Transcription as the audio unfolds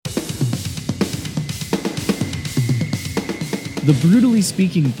The Brutally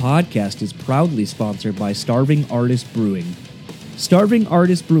Speaking podcast is proudly sponsored by Starving Artist Brewing. Starving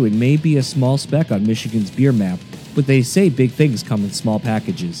Artist Brewing may be a small speck on Michigan's beer map, but they say big things come in small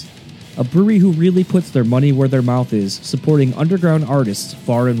packages. A brewery who really puts their money where their mouth is, supporting underground artists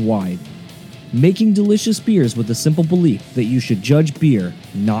far and wide. Making delicious beers with the simple belief that you should judge beer,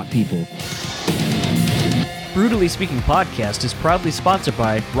 not people. Brutally Speaking podcast is proudly sponsored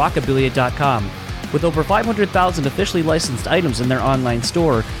by Rockabilia.com. With over 500,000 officially licensed items in their online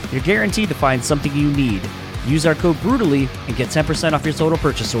store, you're guaranteed to find something you need. Use our code BRUTALLY and get 10% off your total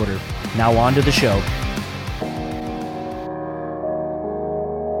purchase order. Now on to the show.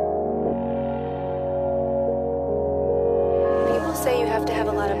 People say you have to have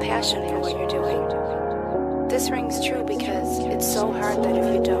a lot of passion for what you're doing. This rings true because it's so hard that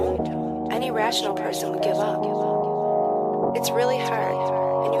if you don't, any rational person would give up. It's really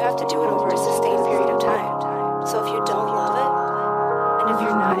hard, and you have to do it over a sustained period of time. So if you don't love it, and if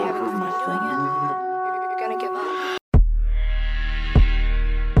you're not having fun doing it, you're gonna give up.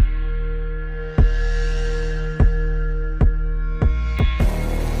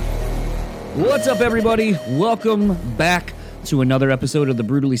 What's up, everybody? Welcome back to another episode of the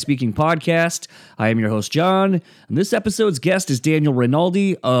Brutally Speaking podcast. I am your host, John, and this episode's guest is Daniel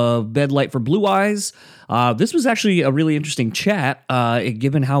Rinaldi of Bed Light for Blue Eyes. This was actually a really interesting chat,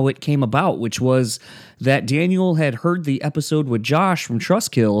 given how it came about, which was that Daniel had heard the episode with Josh from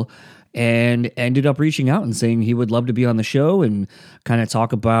Trustkill and ended up reaching out and saying he would love to be on the show and kind of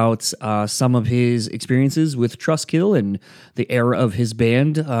talk about some of his experiences with Trustkill and the era of his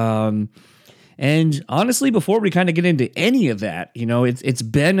band. And honestly, before we kind of get into any of that, you know, it's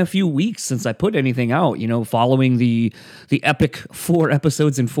been a few weeks since I put anything out, you know, following the epic 4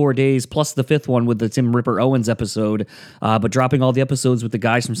 episodes in 4 days, plus the 5th one with the Tim Ripper Owens episode, but dropping all the episodes with the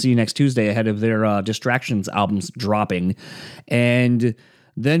guys from See You Next Tuesday ahead of their Distractions albums dropping. And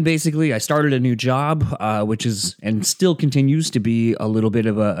then basically I started a new job, which is and still continues to be a little bit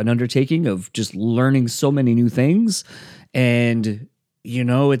of an undertaking of just learning so many new things. And, you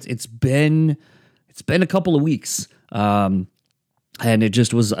know, it's been a couple of weeks, and it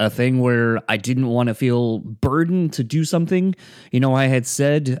just was a thing where I didn't want to feel burdened to do something. You know, I had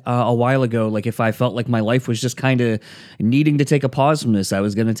said a while ago, like if I felt like my life was just kind of needing to take a pause from this, I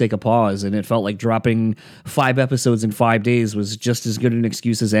was going to take a pause, and it felt like dropping 5 episodes in 5 days was just as good an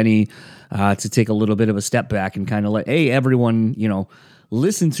excuse as any to take a little bit of a step back and kind of let, everyone, you know,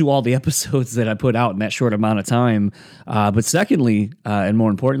 listen to all the episodes that I put out in that short amount of time. But secondly, and more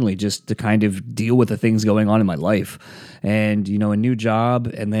importantly, just to kind of deal with the things going on in my life. And, you know, a new job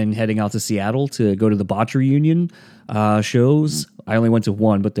and then heading out to Seattle to go to the Botch Reunion shows. I only went to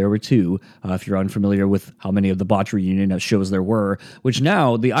 1, but there were 2, if you're unfamiliar with how many of the Botch Reunion shows there were, which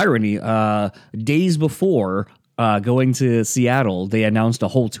now, the irony, days before going to Seattle, they announced a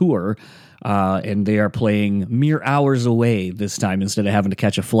whole tour. And they are playing mere hours away this time instead of having to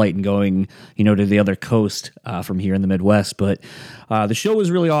catch a flight and going, you know, to the other coast from here in the Midwest. But the show was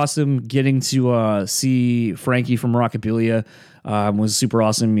really awesome. Getting to see Frankie from Rockabilia was super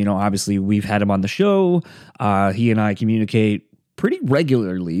awesome. You know, obviously we've had him on the show. He and I communicate pretty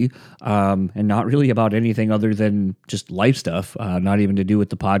regularly, and not really about anything other than just life stuff, not even to do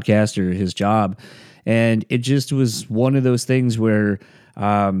with the podcast or his job. And it just was one of those things where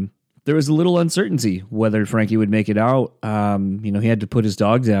there was a little uncertainty whether Frankie would make it out. You know, he had to put his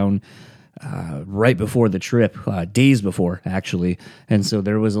dog down right before the trip, days before, actually. And so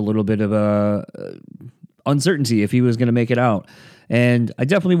there was a little bit of a uncertainty if he was going to make it out. And I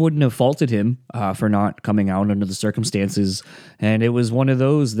definitely wouldn't have faulted him for not coming out under the circumstances. And it was one of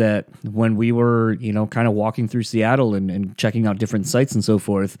those that when we were, you know, kind of walking through Seattle and checking out different sites and so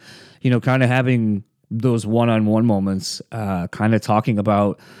forth, you know, kind of having those one-on-one moments, kind of talking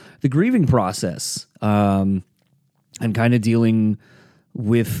about the grieving process, and kind of dealing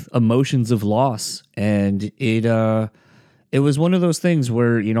with emotions of loss. And it was one of those things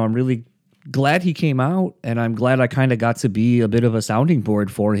where, you know, I'm really glad he came out, and I'm glad I kind of got to be a bit of a sounding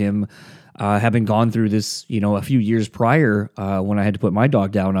board for him, having gone through this, you know, a few years prior, when I had to put my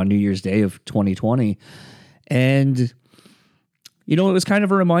dog down on New Year's Day of 2020. And, you know, it was kind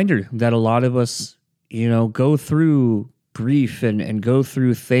of a reminder that a lot of us, you know, go through grief and go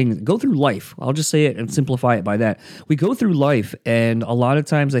through life. I'll just say it and simplify it by that. We go through life, and a lot of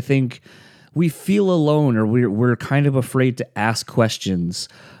times I think we feel alone, or we're kind of afraid to ask questions.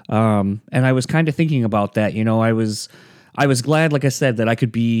 And I was kind of thinking about that. You know, I was glad, like I said, that I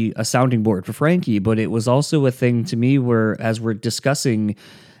could be a sounding board for Frankie, but it was also a thing to me where, as we're discussing,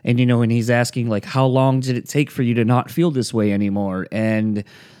 and, you know, and he's asking, like, how long did it take for you to not feel this way anymore? And,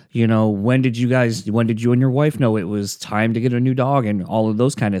 when did you and your wife know it was time to get a new dog, and all of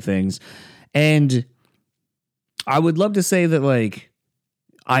those kind of things. And I would love to say that, like,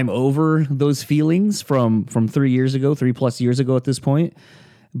 I'm over those feelings from 3+ years ago at this point.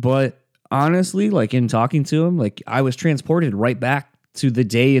 But honestly, like, in talking to him, like, I was transported right back to the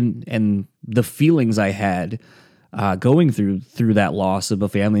day and the feelings I had going through that loss of a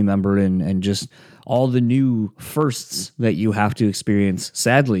family member, and just all the new firsts that you have to experience,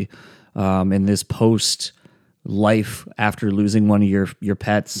 sadly, in this post life after losing one of your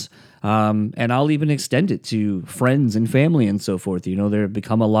pets. And I'll even extend it to friends and family and so forth. There have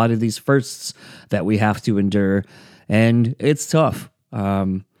become a lot of these firsts that we have to endure, and it's tough.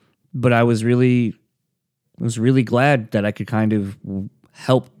 But I was really glad that I could kind of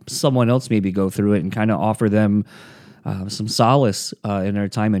help someone else maybe go through it and kind of offer them some solace in their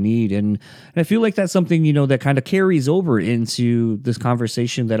time of need. And I feel like that's something, that kind of carries over into this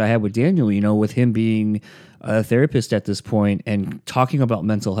conversation that I had with Daniel, with him being a therapist at this point and talking about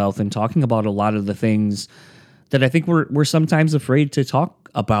mental health and talking about a lot of the things that I think we're sometimes afraid to talk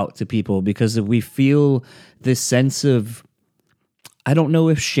about to people, because we feel this sense of, I don't know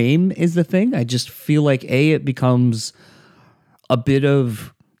if shame is the thing. I just feel like it becomes a bit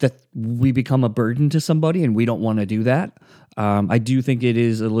of that we become a burden to somebody, and we don't want to do that. I do think it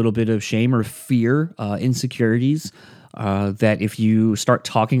is a little bit of shame or fear, insecurities, that if you start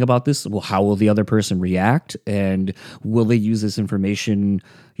talking about this, well, how will the other person react? And will they use this information,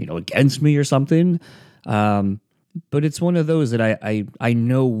 against me or something? But it's one of those that I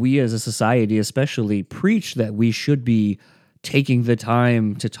know we as a society especially preach that we should be taking the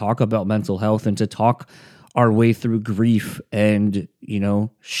time to talk about mental health and to talk our way through grief and,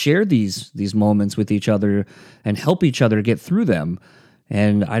 share these moments with each other and help each other get through them.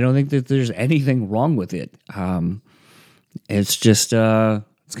 And I don't think that there's anything wrong with it. It's just,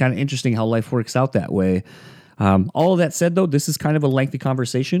 it's kind of interesting how life works out that way. All of that said, though, this is kind of a lengthy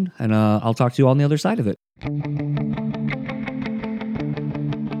conversation, and I'll talk to you on the other side of it.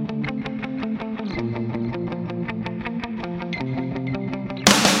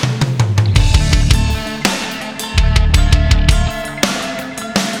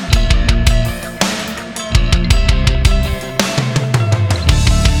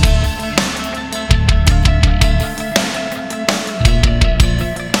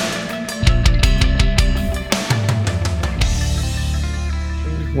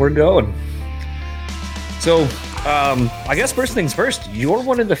 We're going. So, I guess first things first, you're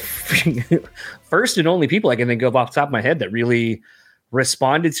one of the first and only people I can think of off the top of my head that really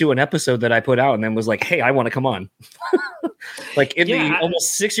responded to an episode that I put out and then was like, hey, I want to come on. Like in the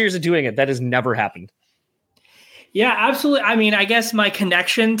almost 6 years of doing it, that has never happened. Yeah, absolutely. I mean, I guess my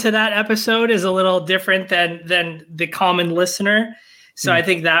connection to that episode is a little different than the common listener. So I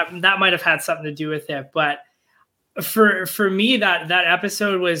think that might have had something to do with it. But for me, that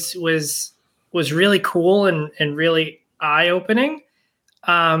episode was really cool and really eye-opening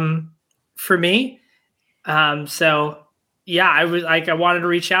for me. So yeah, I wanted to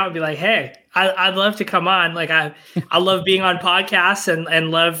reach out and be like, hey, I'd love to come on. Like I love being on podcasts and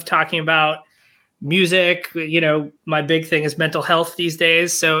love talking about music. My big thing is mental health these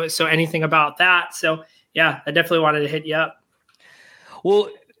days. So anything about that. So yeah, I definitely wanted to hit you up. Well,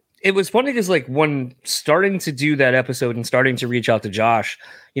 it was funny because, like, when starting to do that episode and starting to reach out to Josh,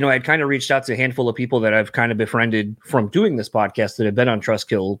 I'd kind of reached out to a handful of people that I've kind of befriended from doing this podcast that had been on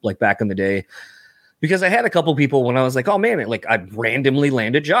Trustkill, like, back in the day. Because I had a couple people when I was like, oh, man, I randomly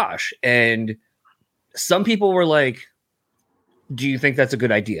landed Josh. And some people were like, do you think that's a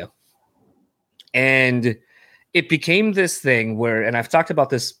good idea? And it became this thing where, and I've talked about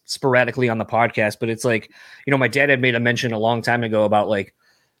this sporadically on the podcast, but it's like, my dad had made a mention a long time ago about, like,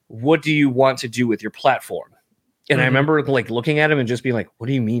 what do you want to do with your platform? And I remember like looking at him and just being like, what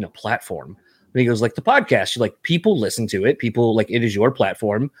do you mean a platform? And he goes, like, the podcast. You're like, people listen to it. People, like, it is your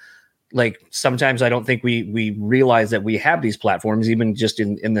platform. Like, sometimes I don't think we realize that we have these platforms, even just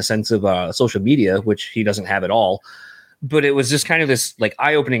in the sense of social media, which he doesn't have at all. But it was just kind of this like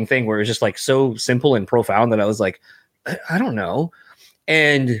eye-opening thing where it was just like so simple and profound that I was like, I don't know.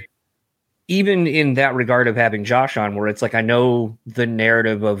 And even in that regard of having Josh on, where it's like, I know the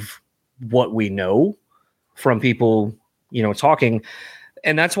narrative of what we know from people, talking.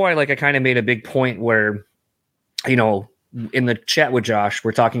 And that's why, like, I kind of made a big point where, in the chat with Josh,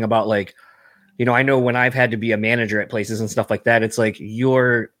 we're talking about, like, I know when I've had to be a manager at places and stuff like that, it's like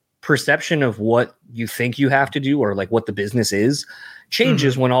your perception of what you think you have to do or like what the business is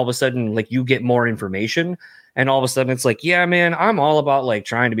changes when all of a sudden, like, you get more information. And all of a sudden it's like, yeah, man, I'm all about like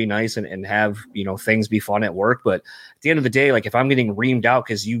trying to be nice and have, things be fun at work. But at the end of the day, like if I'm getting reamed out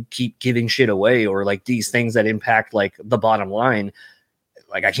because you keep giving shit away or like these things that impact like the bottom line,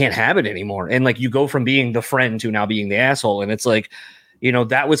 like I can't have it anymore. And like you go from being the friend to now being the asshole. And it's like,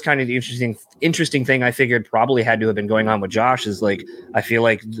 that was kind of the interesting thing I figured probably had to have been going on with Josh is like, I feel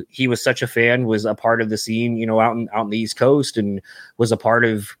like he was such a fan, was a part of the scene, out in the East Coast and was a part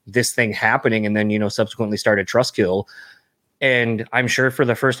of this thing happening. And then, subsequently started Trustkill. And I'm sure for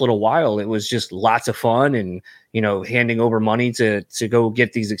the first little while, it was just lots of fun and, handing over money to go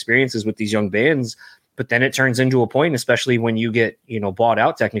get these experiences with these young bands. But then it turns into a point, especially when you get, bought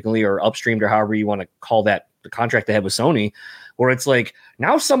out technically or upstreamed or however you want to call that, the contract they had with Sony, where it's like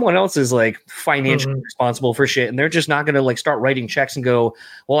now someone else is like financially responsible for shit. And they're just not going to like start writing checks and go,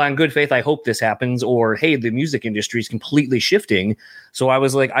 well, on good faith, I hope this happens. Or, hey, the music industry is completely shifting. So I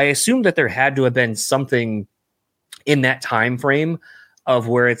was like, I assumed that there had to have been something in that time frame of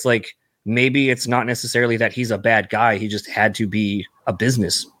where it's like, maybe it's not necessarily that he's a bad guy. He just had to be a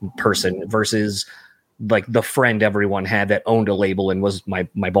business person versus like the friend everyone had that owned a label and was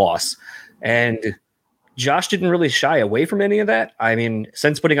my boss. And Josh didn't really shy away from any of that. I mean,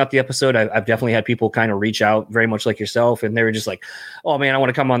 since putting out the episode, I've definitely had people kind of reach out very much like yourself. And they were just like, oh man, I want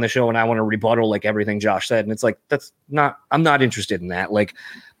to come on the show and I want to rebuttal like everything Josh said. And it's like, I'm not interested in that. Like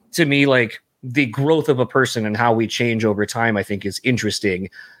to me, like the growth of a person and how we change over time, I think is interesting.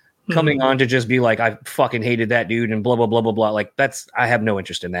 Coming on to just be like, I fucking hated that dude and blah, blah, blah, blah, blah. Like I have no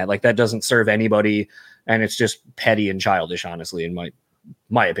interest in that. Like that doesn't serve anybody. And it's just petty and childish, honestly, in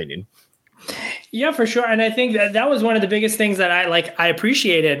my opinion. Yeah, for sure. And I think that was one of the biggest things that I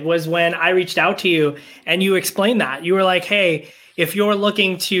appreciated was when I reached out to you and you explained that. You were like, hey, if you're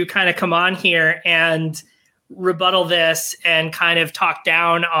looking to kind of come on here and rebuttal this and kind of talk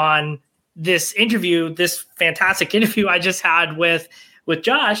down on this interview, this fantastic interview I just had with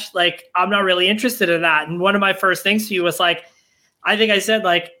Josh, like, I'm not really interested in that. And one of my first things to you was like, I think I said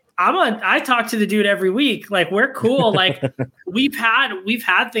like, I talk to the dude every week. Like we're cool. Like we've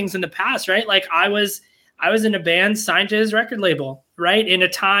had things in the past, right? Like I was in a band signed to his record label, right? In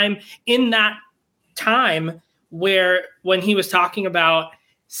that time where when he was talking about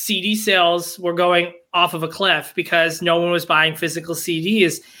CD sales were going off of a cliff because no one was buying physical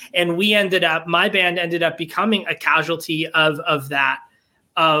CDs. And my band ended up becoming a casualty of that,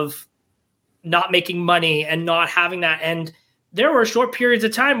 of not making money and not having that. And there were short periods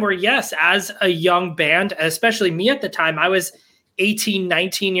of time where, yes, as a young band, especially me at the time, I was 18,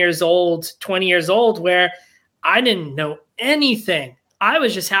 19 years old, 20 years old, where I didn't know anything. I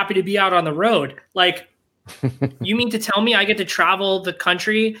was just happy to be out on the road. Like, you mean to tell me I get to travel the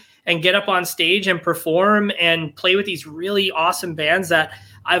country and get up on stage and perform and play with these really awesome bands that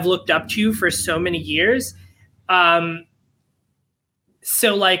I've looked up to for so many years? So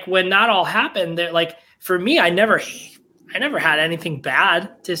like when that all happened, like for me, I never had anything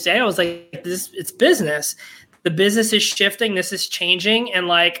bad to say. I was like, it's business. The business is shifting. This is changing. And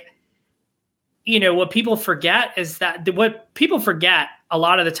like, what people forget is that what people forget a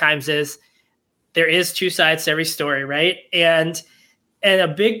lot of the times is there is two sides to every story. Right. And a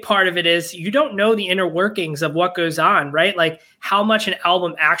big part of it is you don't know the inner workings of what goes on, right? Like how much an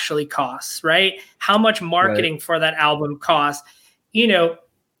album actually costs, right? How much marketing for that album costs.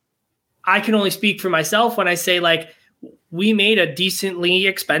 I can only speak for myself when I say like, we made a decently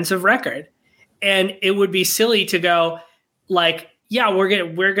expensive record, and it would be silly to go like, yeah, we're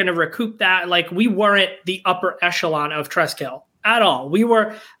going to recoup that. Like we weren't the upper echelon of Trustkill at all. We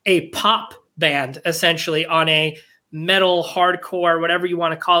were a pop band essentially on a metal, hardcore, whatever you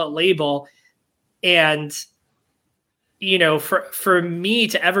want to call it, label. And, for me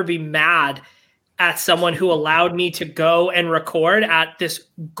to ever be mad at someone who allowed me to go and record at this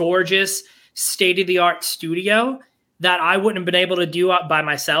gorgeous state-of-the-art studio that I wouldn't have been able to do by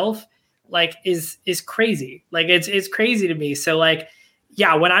myself, like is crazy. Like it's crazy to me. So like,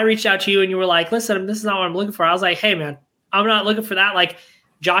 yeah, when I reached out to you and you were like, listen, this is not what I'm looking for. I was like, hey man, I'm not looking for that. Like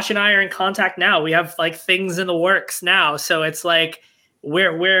Josh and I are in contact now. We have like things in the works now. So it's like,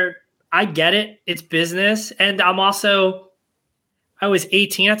 I get it. It's business. And I was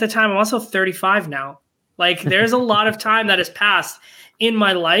 18 at the time. I'm also 35 now. Like there's a lot of time that has passed in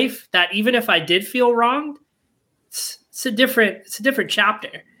my life that even if I did feel wronged, it's a different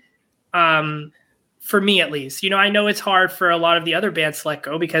chapter. For me, at least, I know it's hard for a lot of the other bands to let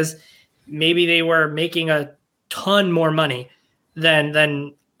go because maybe they were making a ton more money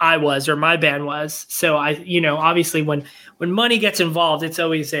than I was or my band was. So obviously when money gets involved, it's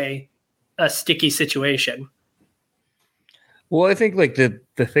always a sticky situation. Well, I think like the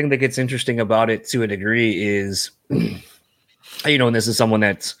thing that gets interesting about it to a degree is, and this is someone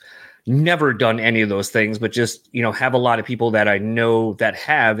that's never done any of those things, but just, have a lot of people that I know that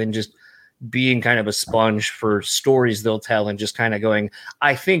have, and just being kind of a sponge for stories they'll tell and just kind of going,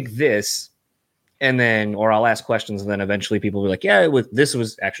 I think this, and then, or I'll ask questions, and then eventually people will be like, yeah, this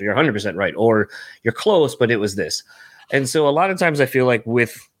was actually, you're 100% right, or you're close, but it was this. And so a lot of times I feel like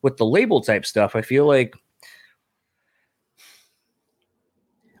with the label type stuff, I feel like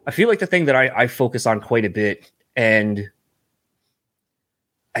the thing that I focus on quite a bit, and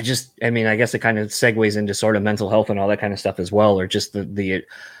I guess it kind of segues into sort of mental health and all that kind of stuff as well, or just the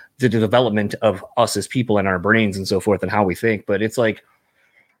development of us as people and our brains and so forth and how we think. But it's like,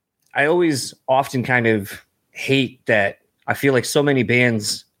 I always often kind of hate that I feel like so many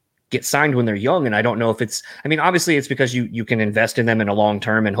bands get signed when they're young. And I don't know if obviously it's because you can invest in them in a long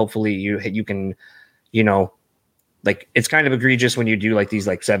term, and hopefully you can, like, it's kind of egregious when you do like these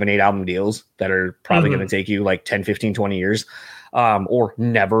like 7-8 album deals that are probably going to take you like 10, 15, 20 years, or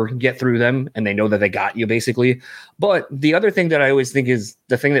never get through them. And they know that they got you basically. But the other thing that I always think is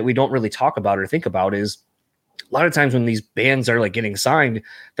the thing that we don't really talk about or think about is a lot of times when these bands are like getting signed,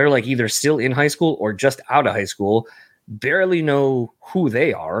 they're like either still in high school or just out of high school, barely know who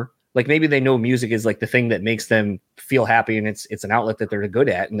they are. Like maybe they know music is like the thing that makes them feel happy, and it's an outlet that they're good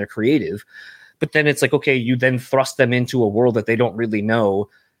at and they're creative. But then it's like, okay, you then thrust them into a world that they don't really know,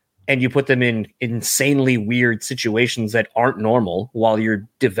 and you put them in insanely weird situations that aren't normal while you're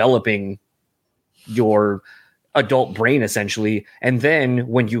developing your adult brain, essentially. And then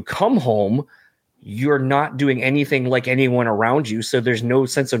when you come home, you're not doing anything like anyone around you. So there's no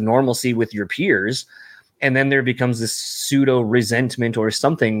sense of normalcy with your peers. And then there becomes this pseudo resentment or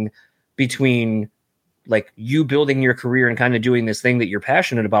something between like you building your career and kind of doing this thing that you're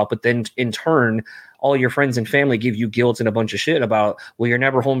passionate about. But then in turn, all your friends and family give you guilt and a bunch of shit about, well, you're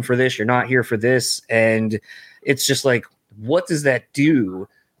never home for this. You're not here for this. And it's just like, what does that do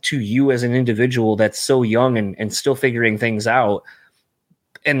to you as an individual that's so young and still figuring things out?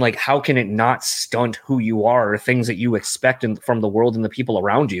 And like, how can it not stunt who you are, or things that you expect from the world and the people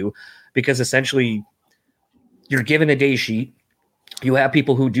around you? Because essentially you're given a day sheet. You have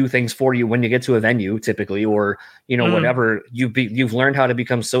people who do things for you when you get to a venue, typically, or, whatever. You've learned how to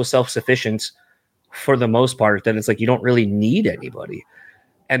become so self-sufficient for the most part that it's like, you don't really need anybody.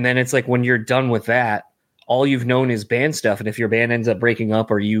 And then it's like, when you're done with that, all you've known is band stuff. And if your band ends up breaking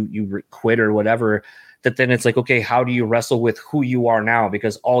up or you quit or whatever, that then it's like, okay, how do you wrestle with who you are now?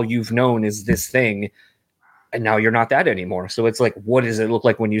 Because all you've known is this thing, and now you're not that anymore. So it's like, what does it look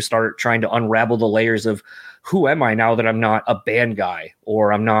like when you start trying to unravel the layers of who am I now that I'm not a band guy,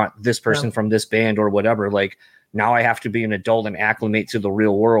 or I'm not this person from this band or whatever? Like, now I have to be an adult and acclimate to the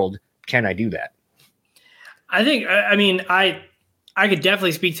real world. Can I do that? I think, I could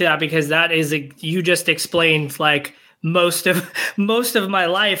definitely speak to that, because that is you just explained like most of my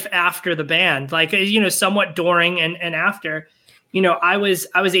life after the band, like, somewhat during and after. I was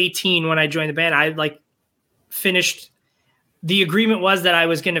 18 when I joined the band. I like finished. The agreement was that I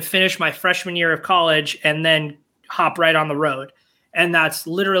was going to finish my freshman year of college and then hop right on the road. And that's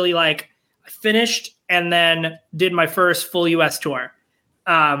literally like, I finished and then did my first full US tour.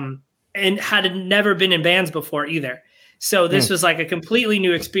 And had never been in bands before either. So this was like a completely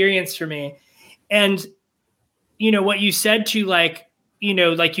new experience for me. And, what you said to like,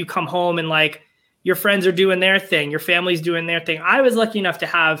 like you come home and like your friends are doing their thing, your family's doing their thing. I was lucky enough to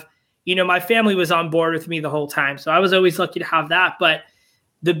have, my family was on board with me the whole time. So I was always lucky to have that. But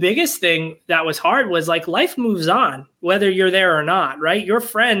the biggest thing that was hard was like, life moves on, whether you're there or not, right? Your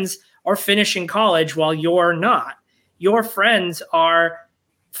friends are finishing college while you're not. Your friends are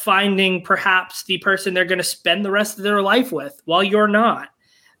finding perhaps the person they're going to spend the rest of their life with while you're not.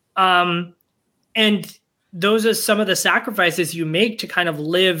 And those are some of the sacrifices you make to kind of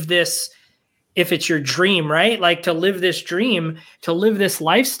live this, if it's your dream, right? Like to live this dream, to live this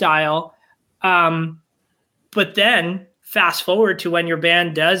lifestyle. But then fast forward to when your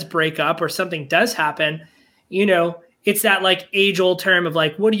band does break up or something does happen, it's that like age old term of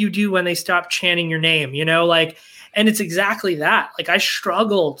like, what do you do when they stop chanting your name? And it's exactly that. Like I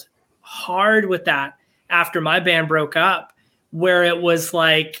struggled hard with that after my band broke up, where it was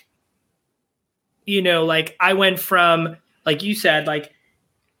like, like I went from, like you said, like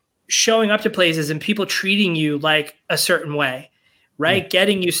showing up to places and people treating you like a certain way, right?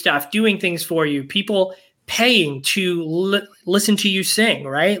 Getting you stuff, doing things for you, people paying to listen to you sing,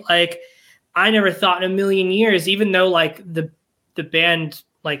 right? Like I never thought in a million years, even though like the band,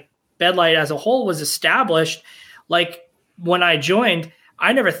 like Bedlight as a whole was established, like when I joined,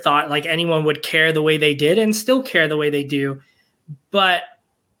 I never thought like anyone would care the way they did and still care the way they do. But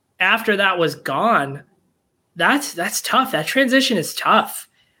after that was gone, that's tough. That transition is tough.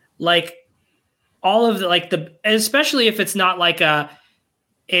 Like all of especially if it's not like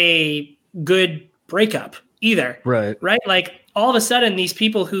a good breakup either. Right. Like all of a sudden these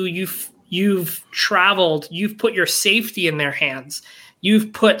people who you've traveled, you've put your safety in their hands.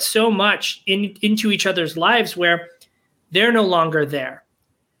 You've put so much into each other's lives where they're no longer there.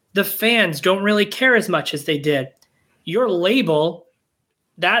 The fans don't really care as much as they did. Your label,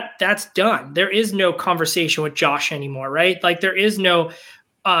 that's done. There is no conversation with Josh anymore, right? Like there is no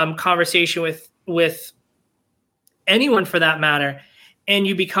conversation with anyone for that matter. And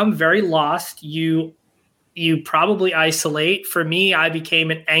you become very lost. You probably isolate. For me, I became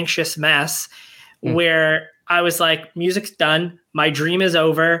an anxious mess where I was like, music's done. My dream is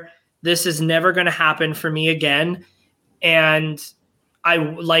over. This is never going to happen for me again. And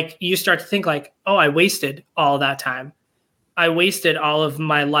you start to think like, oh, I wasted all that time. I wasted all of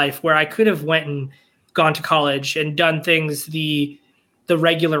my life where I could have went and gone to college and done things the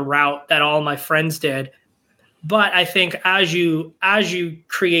regular route that all my friends did. But I think as you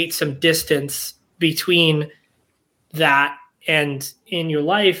create some distance between that and in your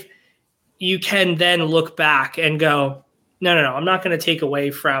life, you can then look back and go, no, I'm not going to take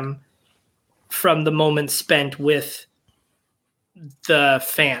away from the moment spent with the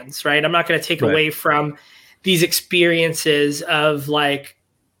fans, right? I'm not going to take away from these experiences of like,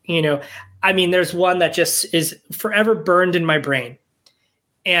 there's one that just is forever burned in my brain.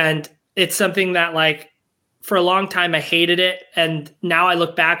 And it's something that like, for a long time, I hated it. And now I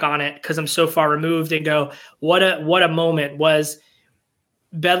look back on it because I'm so far removed and go, what a moment was.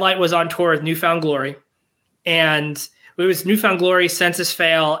 Bedlight was on tour with New Found Glory. And it was New Found Glory, Census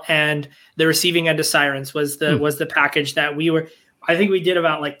Fail, and the Receiving End of Sirens was the package that I think we did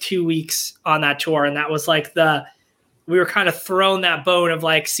about like 2 weeks on that tour. And that was like we were kind of thrown that bone of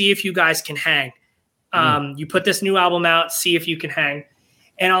like, see if you guys can hang. You put this new album out, see if you can hang.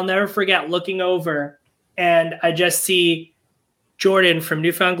 And I'll never forget looking over and I just see Jordan from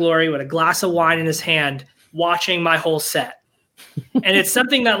New Found Glory with a glass of wine in his hand, watching my whole set. And it's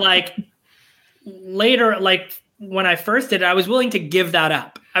something that like later, like when I first did it, I was willing to give that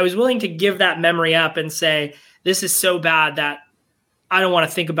up. I was willing to give that memory up and say, this is so bad that I don't want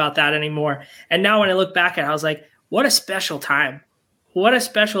to think about that anymore. And now when I look back at it, I was like, what a special time. What a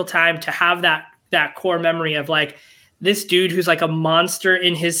special time to have that core memory of like this dude who's like a monster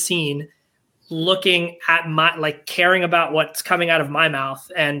in his scene, looking at my, like caring about what's coming out of my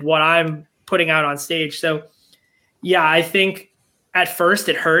mouth and what I'm putting out on stage. So yeah, I think at first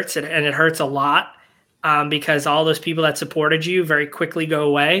it hurts and it hurts a lot because all those people that supported you very quickly go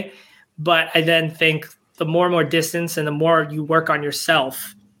away. But I then think the more and more distance and the more you work on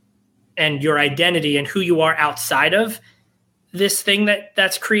yourself and your identity and who you are outside of this thing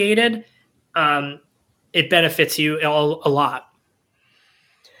that's created, it benefits you a lot.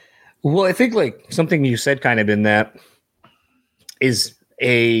 Well, I think like something you said kind of in that is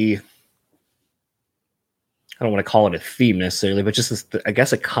I don't want to call it a theme necessarily, but just I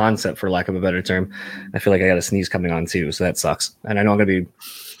guess a concept for lack of a better term. I feel like I got a sneeze coming on too, so that sucks. And I know I'm going to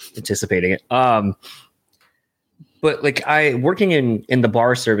be anticipating it. But like working in the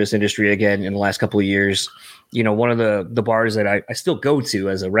bar service industry again in the last couple of years, one of the bars that I still go to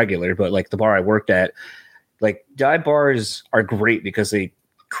as a regular, but like the bar I worked at, like dive bars are great because they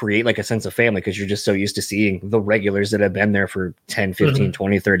create like a sense of family because you're just so used to seeing the regulars that have been there for 10, 15,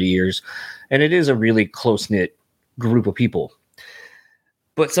 20, 30 years. And it is a really close-knit group of people.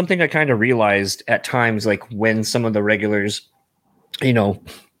 But something I kind of realized at times, like when some of the regulars,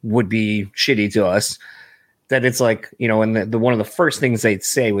 would be shitty to us, that it's like, and the one of the first things they'd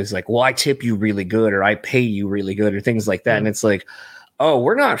say was like, well, I tip you really good, or I pay you really good, or things like that. And it's like, oh,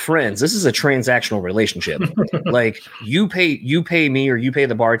 we're not friends. This is a transactional relationship. Like you pay me, or you pay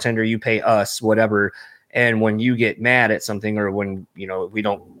the bartender, you pay us, whatever. And when you get mad at something, or when, we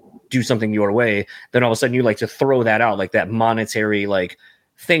don't do something your way, then all of a sudden you like to throw that out, like that monetary, like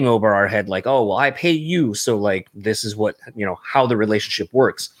thing over our head. Like, oh, well, I pay you. So like, this is what, how the relationship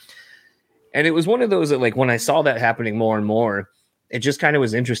works. And it was one of those that like, when I saw that happening more and more, it just kind of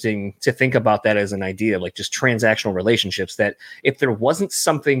was interesting to think about that as an idea, like just transactional relationships, that if there wasn't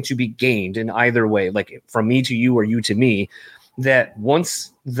something to be gained in either way, like from me to you or you to me, that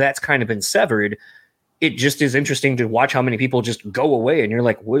once that's kind of been severed, it just is interesting to watch how many people just go away. And you're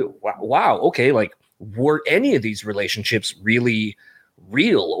like, wow, okay, like were any of these relationships really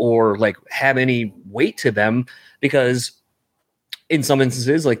real or like have any weight to them? Because in some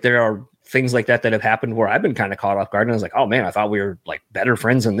instances, like there are things like that have happened where I've been kind of caught off guard and I was like, oh man, I thought we were like better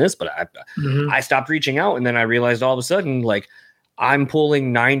friends than this, but I stopped reaching out. And then I realized all of a sudden, like I'm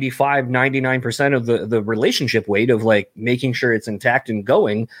pulling 95, 99% of the relationship weight of like making sure it's intact and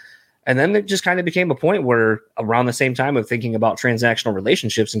going. And then it just kind of became a point where around the same time of thinking about transactional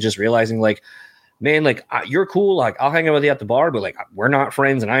relationships and just realizing like, man, like you're cool. Like I'll hang out with you at the bar, but like we're not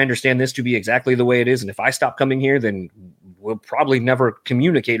friends. And I understand this to be exactly the way it is. And if I stop coming here, then we'll probably never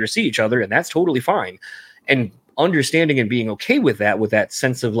communicate or see each other. And that's totally fine. And understanding and being okay with that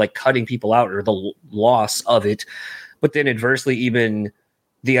sense of like cutting people out or the loss of it. But then adversely, even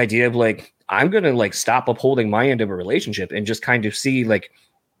the idea of like, I'm going to like stop upholding my end of a relationship and just kind of see like,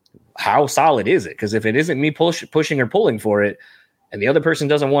 how solid is it? Because if it isn't me pushing or pulling for it, and the other person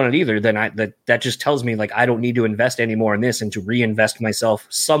doesn't want it either, then that just tells me like I don't need to invest any more in this and to reinvest myself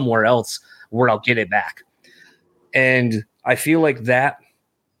somewhere else where I'll get it back. And I feel like that,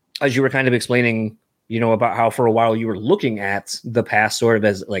 as you were kind of explaining, about how for a while you were looking at the past sort of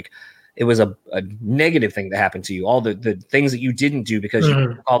as like it was a negative thing that happened to you, all the things that you didn't do because you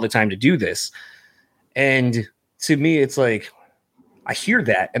took all the time to do this. And to me, it's like, I hear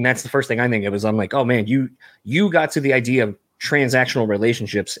that. And that's the first thing I think of is I'm like, oh man, you got to the idea of transactional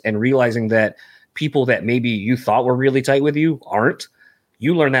relationships and realizing that people that maybe you thought were really tight with you aren't.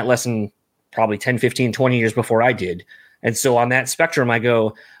 You learned that lesson probably 10, 15, 20 years before I did. And so on that spectrum, I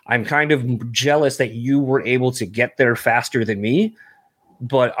go, I'm kind of jealous that you were able to get there faster than me.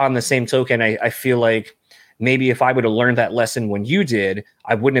 But on the same token, I feel like maybe if I would have learned that lesson when you did,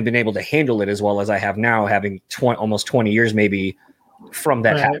 I wouldn't have been able to handle it as well as I have now, having almost 20 years maybe from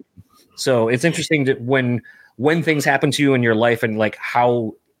that happen. So it's interesting that when things happen to you in your life and like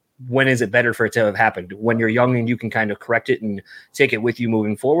when is it better for it to have happened? When you're young and you can kind of correct it and take it with you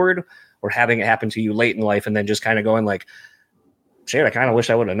moving forward, or having it happen to you late in life and then just kind of going like, shit, I kind of wish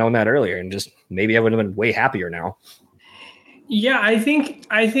I would have known that earlier and just maybe I would have been way happier now. Yeah, I think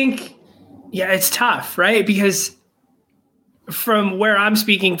yeah, it's tough, right? Because from where I'm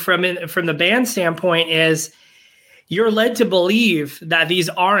speaking from the band standpoint is you're led to believe that these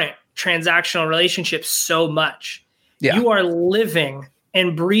aren't transactional relationships so much. Yeah. You are living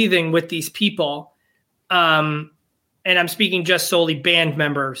and breathing with these people. And I'm speaking just solely band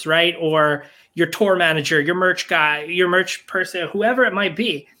members, right? Or your tour manager, your merch guy, your merch person, whoever it might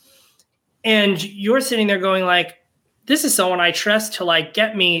be. And you're sitting there going like, this is someone I trust to like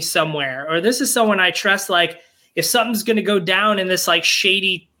get me somewhere. Or this is someone I trust, like if something's going to go down in this like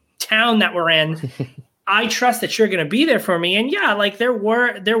shady town that we're in, I trust that you're going to be there for me. And yeah, like there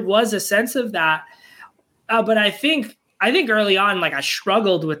was a sense of that. But I think early on, like I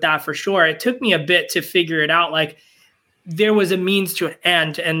struggled with that for sure. It took me a bit to figure it out. Like there was a means to an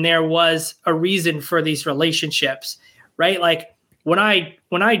end and there was a reason for these relationships, right? Like when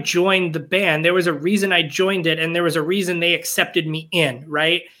I joined the band, there was a reason I joined it and there was a reason they accepted me in,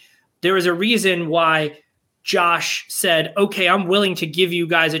 right? There was a reason why Josh said, okay, I'm willing to give you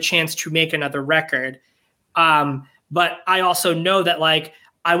guys a chance to make another record. But I also know that like,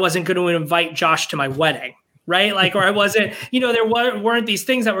 I wasn't going to invite Josh to my wedding, right? Like, or I wasn't, there weren't these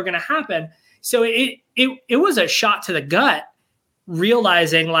things that were going to happen. So it was a shot to the gut,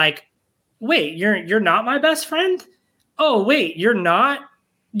 realizing like, wait, you're not my best friend. Oh, wait, you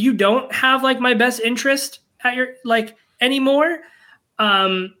don't have like my best interest at your like anymore.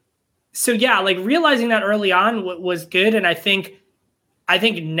 So yeah, like realizing that early on was good. And I think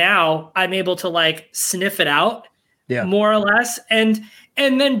now I'm able to like sniff it out more or less and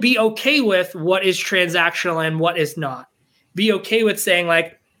then be okay with what is transactional and what is not. Be okay with saying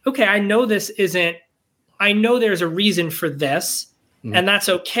like, okay, I know there's a reason for this and that's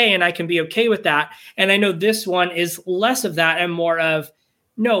okay. And I can be okay with that. And I know this one is less of that and more of,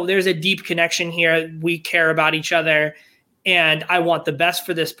 no, there's a deep connection here. We care about each other and I want the best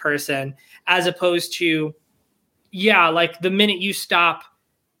for this person, as opposed to, yeah, like the minute you stop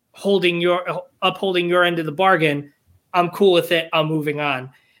upholding your end of the bargain, I'm cool with it. I'm moving on.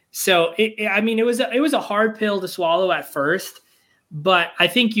 So it was a hard pill to swallow at first, but I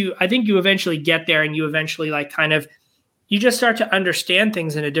think you eventually get there and you eventually like kind of, you just start to understand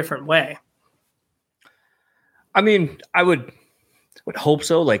things in a different way. I mean, I would hope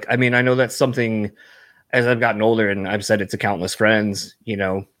so. Like, I mean, I know that's something as I've gotten older and I've said it to countless friends,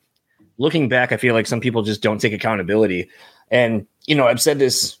 looking back, I feel like some people just don't take accountability. And, I've said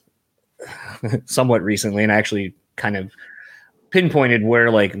this somewhat recently and I actually kind of pinpointed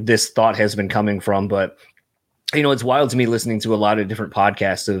where like this thought has been coming from. But, it's wild to me listening to a lot of different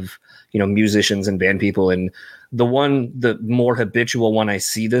podcasts of, musicians and band people. And the more habitual one I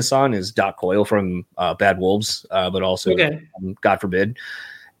see this on is Doc Coyle from Bad Wolves, but also God forbid.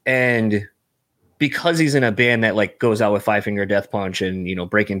 And because he's in a band that like goes out with Five Finger Death Punch and,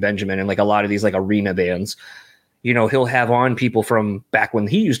 Breaking Benjamin and like a lot of these like arena bands, he'll have on people from back when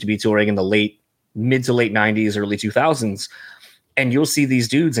he used to be touring in the mid to late 90s, early 2000s. And you'll see these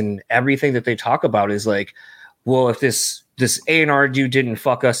dudes, and everything that they talk about is like, well, if this A&R dude didn't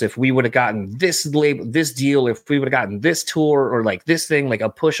fuck us, if we would have gotten this label, this deal, if we would have gotten this tour or like this thing, like a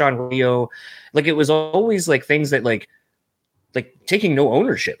push on radio, like it was always like things that like taking no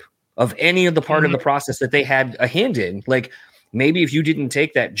ownership of any of the part of the process that they had a hand in. Like maybe if you didn't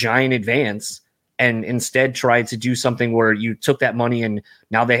take that giant advance and instead tried to do something where you took that money and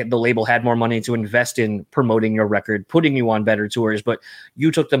now the label had more money to invest in promoting your record, putting you on better tours, but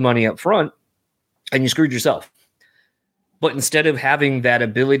you took the money up front and you screwed yourself. But instead of having that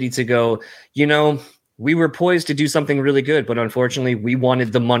ability to go, we were poised to do something really good, but unfortunately we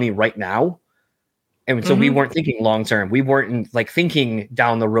wanted the money right now. And so we weren't thinking long-term. We weren't like thinking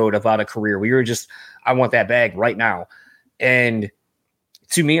down the road about a career. We were just, I want that bag right now. And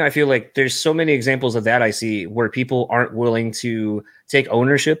to me, I feel like there's so many examples of that I see where people aren't willing to take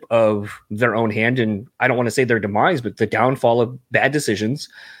ownership of their own hand. And I don't want to say their demise, but the downfall of bad decisions,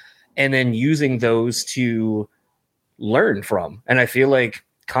 and then using those to learn from. And I feel like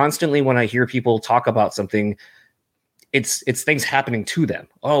constantly when I hear people talk about something, it's things happening to them.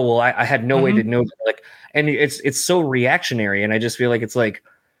 Oh, well, I had no way to know that. Like, and it's so reactionary. And I just feel like it's like,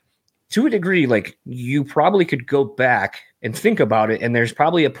 to a degree, like you probably could go back and think about it. And there's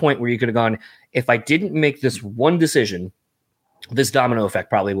probably a point where you could have gone, if I didn't make this one decision, this domino effect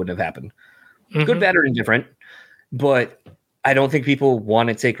probably wouldn't have happened. Good, bad, or indifferent. But I don't think people want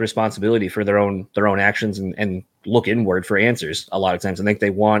to take responsibility for their own actions and look inward for answers. A lot of times I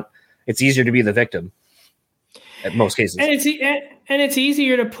think it's easier to be the victim at most cases. And it's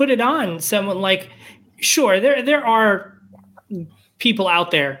easier to put it on someone. Like, sure, there are people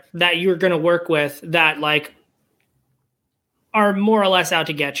out there that you're going to work with that like are more or less out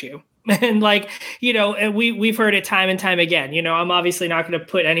to get you. And like, we've heard it time and time again. I'm obviously not going to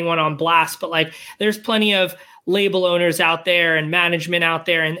put anyone on blast, but like there's plenty of label owners out there and management out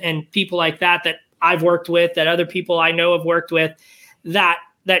there and people like that I've worked with, that other people I know have worked with, that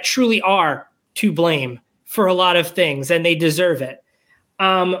truly are to blame for a lot of things, and they deserve it.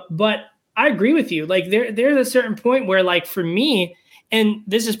 But I agree with you. Like there's a certain point where like for me, and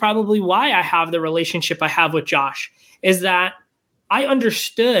this is probably why I have the relationship I have with Josh, is that I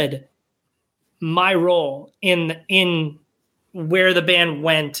understood my role in where the band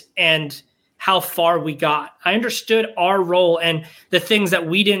went and how far we got. I understood our role and the things that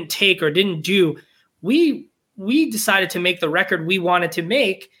we didn't take or didn't do. We decided to make the record we wanted to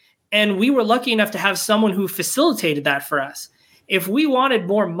make, and we were lucky enough to have someone who facilitated that for us. If we wanted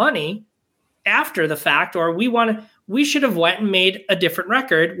more money after the fact, or we should have went and made a different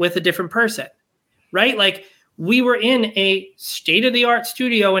record with a different person, right? Like we were in a state-of-the-art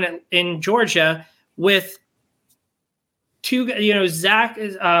studio in Georgia with two, Zach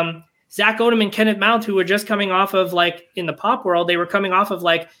Odom and Kenneth Mount, who were just coming off of like in the pop world, they were coming off of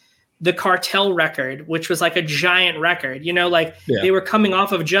like the Cartel record, which was like a giant record, They were coming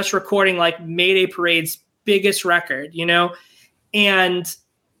off of just recording like Mayday Parade's biggest record, and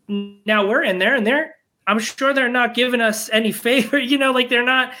now we're in there and I'm sure they're not giving us any favor, like they're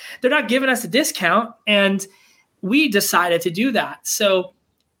not giving us a discount, and we decided to do that. So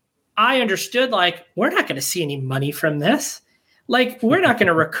I understood like, we're not going to see any money from this. Like, we're not going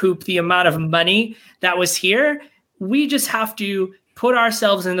to recoup the amount of money that was here. We just have to put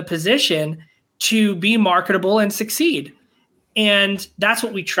ourselves in the position to be marketable and succeed. And that's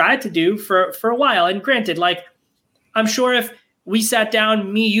what we tried to do for a while. And granted, like, I'm sure if we sat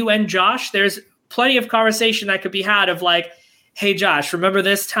down, me, you, and Josh, there's plenty of conversation that could be had of like, hey, Josh, remember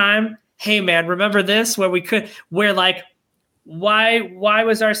this time? Hey, man, remember this where like, why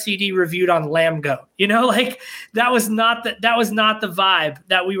was our CD reviewed on Lamb Goat? Like that was not the vibe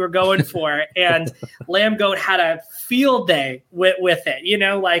that we were going for. And Lamb Goat had a field day with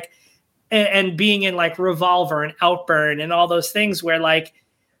it, like, and being in like Revolver and Outburn and all those things where like,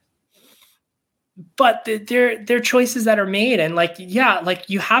 but they're choices that are made. And like, yeah, like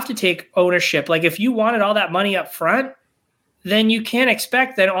you have to take ownership. Like if you wanted all that money up front, then you can't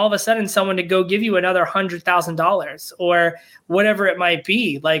expect then all of a sudden someone to go give you another $100,000 or whatever it might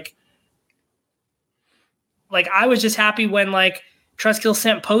be. Like I was just happy when like Trustkill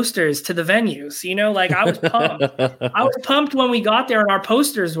sent posters to the venues, like I was pumped. I was pumped when we got there and our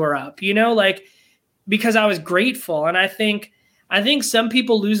posters were up, like, because I was grateful. And I think some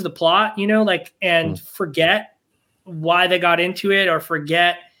people lose the plot, and forget why they got into it or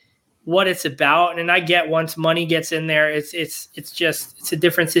forget what it's about. And I get once money gets in there, it's a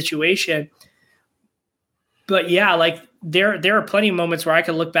different situation. But yeah, like there are plenty of moments where I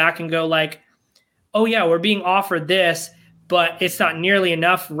could look back and go like, oh yeah, we're being offered this, but it's not nearly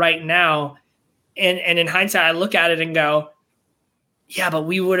enough right now. And in hindsight, I look at it and go, yeah, but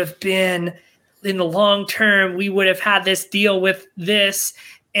we would have been in the long term, we would have had this deal with this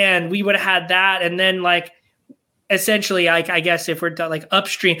and we would have had that. And then like, essentially, like, I guess if we're like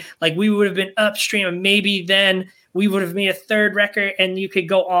upstream, like we would have been upstream and maybe then we would have made a third record and you could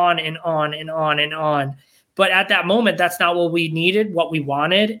go on and on and on and on. But at that moment, that's not what we needed, what we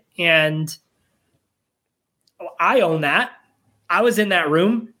wanted. And I own that. I was in that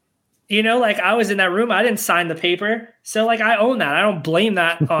room, like I was in that room. I didn't sign the paper. So like, I own that. I don't blame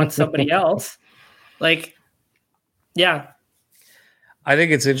that on somebody else. Like, yeah. I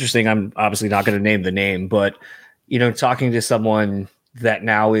think it's interesting. I'm obviously not going to name the name, but talking to someone that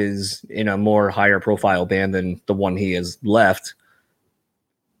now is in a more higher profile band than the one he has left,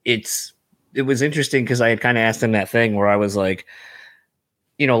 it was interesting because I had kind of asked him that thing where I was like,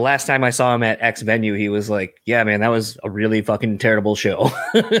 last time I saw him at X venue, he was like, yeah, man, that was a really fucking terrible show.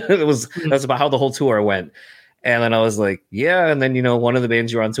 That's about how the whole tour went. And then I was like, yeah. And then, one of the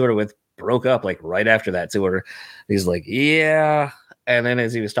bands you were on tour with broke up like right after that tour. He's like, yeah. And then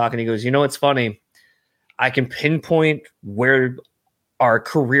as he was talking, he goes, it's funny. I can pinpoint where our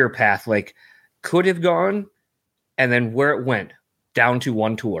career path like could have gone and then where it went down to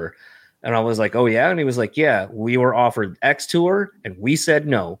one tour. And I was like, oh yeah. And he was like, yeah, we were offered X tour and we said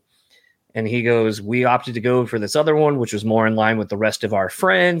no. And he goes, we opted to go for this other one, which was more in line with the rest of our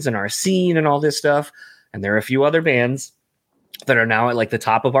friends and our scene and all this stuff. And there are a few other bands that are now at like the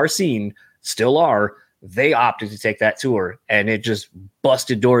top of our scene, still are. They opted to take that tour and it just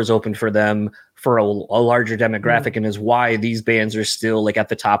busted doors open for them for a larger demographic, and is why these bands are still like at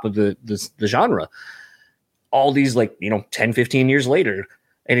the top of the genre. All these like, 10, 15 years later.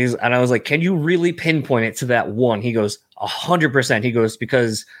 And I was like, can you really pinpoint it to that one? He goes, 100%. He goes,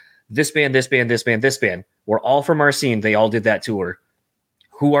 because this band, this band, this band, this band, we're all from our scene. They all did that tour.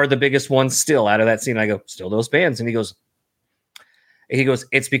 Who are the biggest ones still out of that scene? I go, still those bands. And he goes,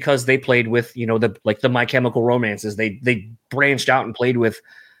 it's because they played with, the My Chemical Romances. They branched out and played with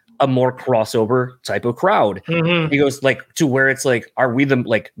a more crossover type of crowd. Mm-hmm. He goes like to where it's like, are we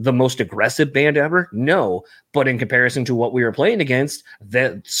the most aggressive band ever? No. But in comparison to what we were playing against,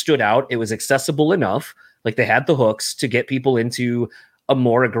 that stood out. It was accessible enough. Like they had the hooks to get people into a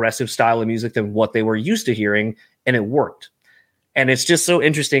more aggressive style of music than what they were used to hearing. And it worked. And it's just so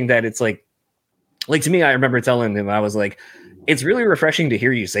interesting that it's like to me, I remember telling him, I was like, it's really refreshing to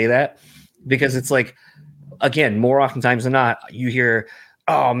hear you say that, because it's like, again, more oftentimes than not, you hear,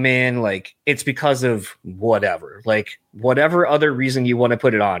 oh man, like it's because of whatever, like whatever other reason you want to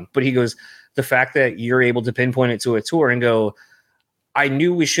put it on. But he goes, the fact that you're able to pinpoint it to a tour and go, I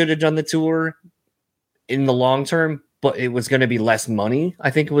knew we should have done the tour in the long term, but it was going to be less money.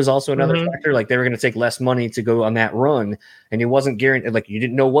 I think it was also another factor. Like they were going to take less money to go on that run. And it wasn't guaranteed. Like you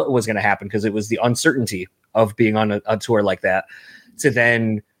didn't know what was going to happen because it was the uncertainty of being on a tour like that. So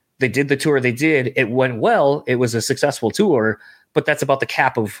then they did the tour they did. It went well. It was a successful tour, but that's about the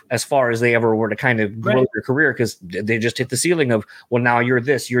cap of as far as they ever were to kind of grow their career, because they just hit the ceiling of, well, now you're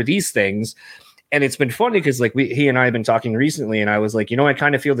this, you're these things. And it's been funny because like he and I have been talking recently, and I was like, I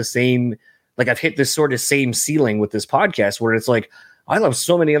kind of feel the same. Like I've hit this sort of same ceiling with this podcast where it's like, I love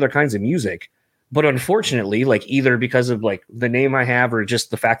so many other kinds of music, but unfortunately, like either because of like the name I have or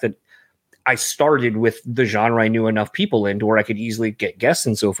just the fact that I started with the genre I knew enough people in to where I could easily get guests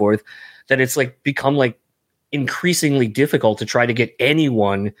and so forth, that it's like become like increasingly difficult to try to get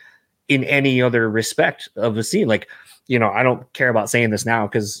anyone in any other respect of the scene. Like, I don't care about saying this now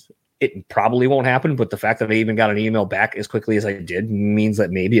because it probably won't happen, but the fact that I even got an email back as quickly as I did means that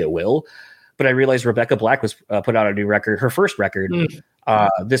maybe it will. But I realized Rebecca Black was put out a new record, her first record,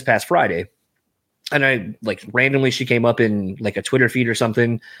 this past Friday. And I like randomly, she came up in like a Twitter feed or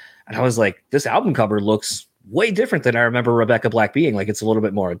something. And I was like, this album cover looks way different than I remember Rebecca Black being. Like it's a little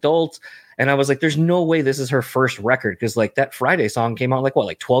bit more adult. And I was like, there's no way this is her first record. Cause like that Friday song came out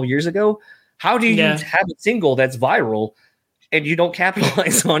like 12 years ago. How do you have a single that's viral and you don't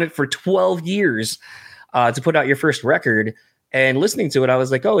capitalize on it for 12 years to put out your first record? And listening to it, I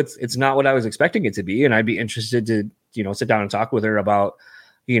was like, oh, it's not what I was expecting it to be. And I'd be interested to, sit down and talk with her about,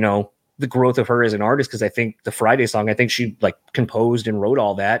 the growth of her as an artist. Cause I think the Friday song, I think she like composed and wrote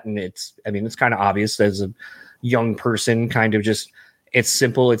all that. And it's kind of obvious as a young person, kind of just, it's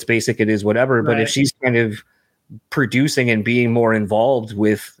simple, it's basic, it is whatever. Right. But if she's kind of producing and being more involved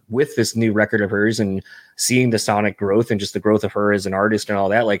with this new record of hers and seeing the sonic growth and just the growth of her as an artist and all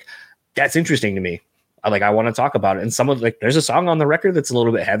that, like that's interesting to me. I want to talk about it. And some of like, there's a song on the record that's a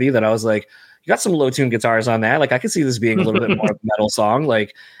little bit heavy that I was like, you got some low tune guitars on that. Like I could see this being a little bit more of a metal song.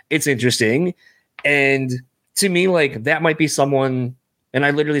 Like it's interesting. And to me, like, that might be someone. And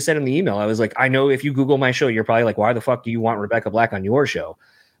I literally said in the email, I was like, I know if you Google my show, you're probably like, why the fuck do you want Rebecca Black on your show?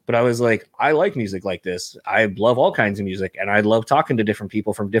 But I was like, I like music like this. I love all kinds of music, and I love talking to different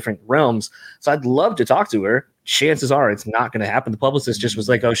people from different realms. So I'd love to talk to her. Chances are it's not going to happen. The publicist just was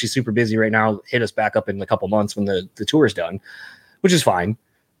like, oh, she's super busy right now. Hit us back up in a couple months when the tour is done, which is fine.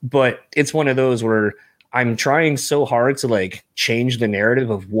 But it's one of those where I'm trying so hard to like change the narrative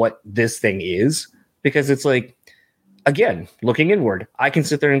of what this thing is, because it's like, again, looking inward, I can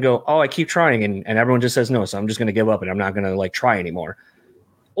sit there and go, oh, I keep trying. And everyone just says no. So I'm just going to give up and I'm not going to like try anymore.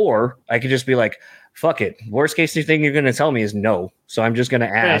 Or I could just be like, fuck it. Worst case thing you're going to tell me is no. So I'm just going to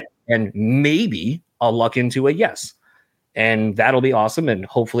ask and maybe I'll luck into a yes. And that'll be awesome. And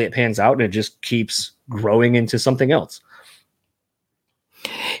hopefully it pans out and it just keeps growing into something else.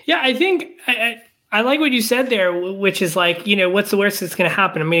 Yeah, I think I like what you said there, which is like, you know, what's the worst that's going to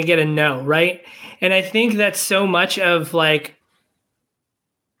happen? I'm going to get a no, right? And I think that's so much of like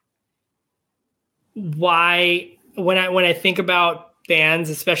why when I think about bands,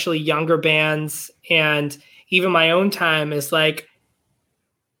 especially younger bands, and even my own time, is like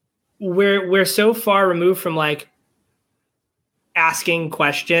we're so far removed from like asking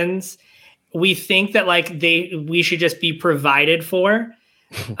questions. We think that like we should just be provided for.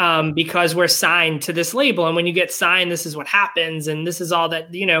 Because we're signed to this label. And when you get signed, this is what happens. And this is all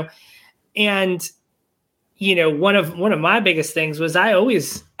that, you know, and, you know, one of my biggest things was I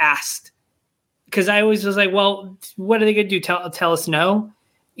always asked, because I always was like, well, what are they going to do? Tell us no,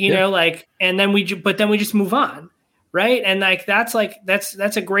 you know, like, and then we just move on. Right. And like, that's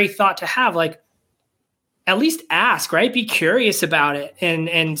a great thought to have. Like, at least ask, right? Be curious about it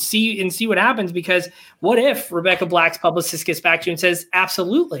and see what happens, because what if Rebecca Black's publicist gets back to you and says,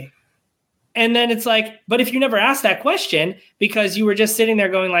 absolutely. And then it's like, but if you never asked that question because you were just sitting there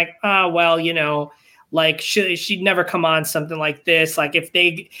going like, well, you know, like she'd never come on something like this. Like if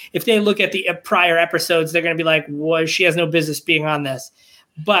they look at the prior episodes, they're going to be like, well, she has no business being on this.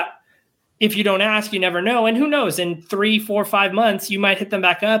 But if you don't ask, you never know. And who knows, in 3, 4, 5 months, you might hit them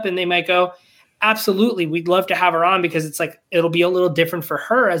back up and they might go, absolutely, we'd love to have her on, because it's like it'll be a little different for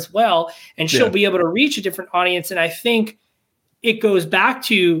her as well, and she'll be able to reach a different audience. And I think it goes back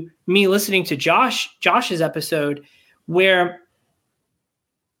to me listening to Josh's episode, where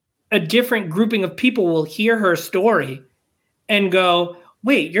a different grouping of people will hear her story and go,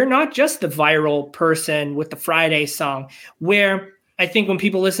 wait, you're not just the viral person with the Friday song. Where I think when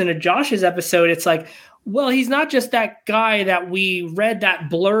people listen to Josh's episode, it's like, well, he's not just that guy that we read that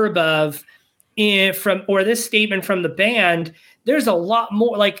blurb of or this statement from the band. There's a lot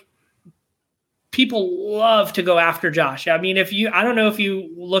more. Like, people love to go after Josh. I mean, I don't know if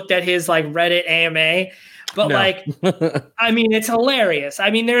you looked at his like Reddit AMA, but no. Like, I mean, it's hilarious.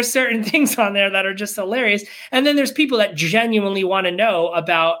 I mean, there are certain things on there that are just hilarious. And then there's people that genuinely want to know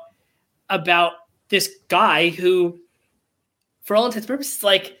about this guy who, for all intents and purposes,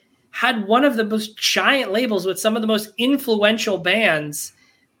 like had one of the most giant labels with some of the most influential bands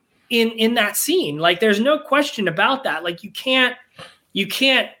in that scene. Like, there's no question about that. Like, you can't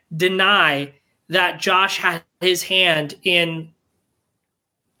deny that Josh had his hand in,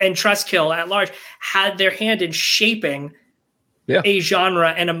 and Trustkill at large had their hand in shaping a genre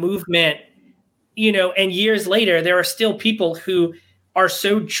and a movement, you know. And years later, there are still people who are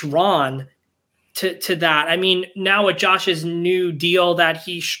so drawn to that. I mean, now with Josh's new deal that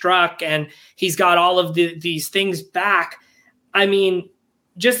he struck, and he's got all of these things back, I mean,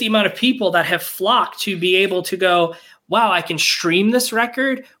 just the amount of people that have flocked to be able to go, wow, I can stream this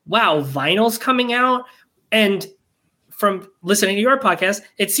record. Wow, vinyl's coming out. And from listening to your podcast,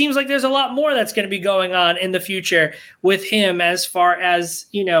 it seems like there's a lot more that's going to be going on in the future with him, as far as,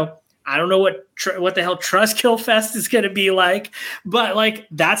 you know, I don't know what the hell Trustkill Fest is going to be like, but like,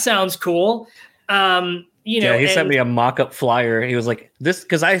 that sounds cool. You know, he sent me a mock-up flyer. He was like, this,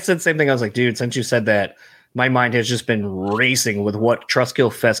 because I said the same thing. I was like, dude, since you said that, my mind has just been racing with what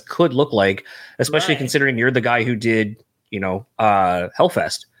Trustkill Fest could look like, especially considering you're the guy who did, you know,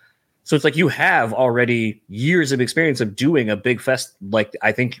 Hellfest. So it's like you have already years of experience of doing a big fest, like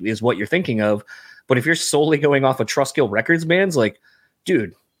I think is what you're thinking of. But if you're solely going off of Trustkill Records bands, like,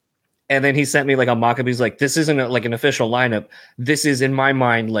 dude. And then he sent me like a mock-up. He's like, this isn't like an official lineup. This is, in my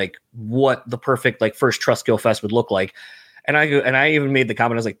mind, like what the perfect like first Trustkill Fest would look like. And I even made the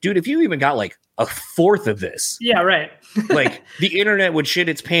comment. I was like, dude, if you even got like a fourth of this, yeah, right. Like the internet would shit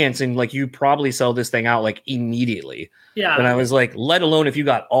its pants, and like you probably sell this thing out like immediately. Yeah. And I was like, let alone if you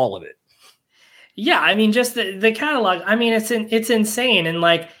got all of it. Yeah, I mean, just the catalog. I mean, it's insane, and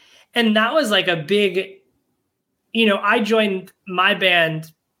like, and that was like a big, you know, I joined my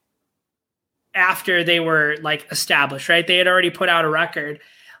band after they were like established, right? They had already put out a record,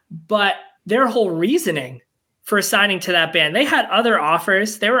 but their whole reasoning for signing to that band, they had other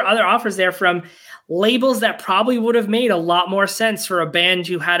offers. There were other offers there from labels that probably would have made a lot more sense for a band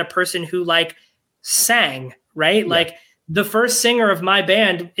who had a person who like sang, right? Yeah. Like the first singer of my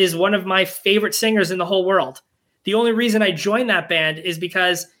band is one of my favorite singers in the whole world. The only reason I joined that band is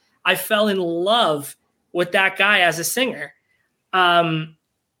because I fell in love with that guy as a singer. And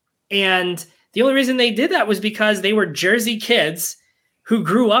the only reason they did that was because they were Jersey kids who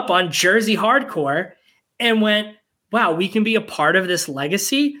grew up on Jersey hardcore and went, wow, we can be a part of this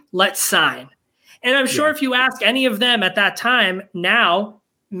legacy. Let's sign. And I'm sure if you ask any of them at that time, now,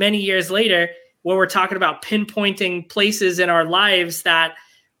 many years later, where we're talking about pinpointing places in our lives that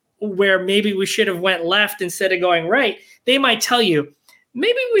where maybe we should have went left instead of going right, they might tell you,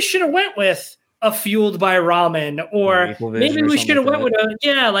 maybe we should have went with a Fueled by Ramen, or maybe we should have went with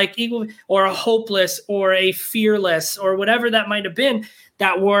Equal, or a Hopeless, or a Fearless, or whatever that might have been,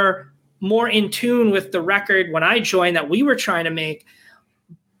 that were more in tune with the record when I joined that we were trying to make.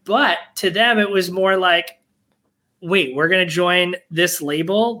 But to them, it was more like, wait, we're going to join this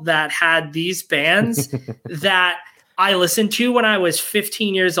label that had these bands that I listened to when I was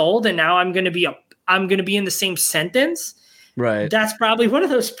 15 years old, and now I'm going to be in the same sentence. Right. That's probably one of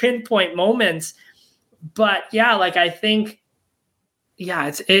those pinpoint moments. But yeah, like I think,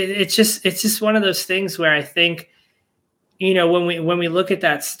 yeah, it's just one of those things where I think, you know, when we look at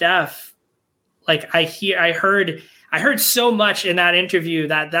that stuff, like I heard so much in that interview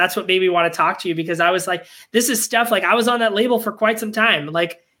that's what made me want to talk to you, because I was like, this is stuff, like I was on that label for quite some time.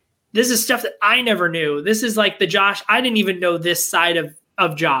 Like this is stuff that I never knew. This is like the Josh, I didn't even know this side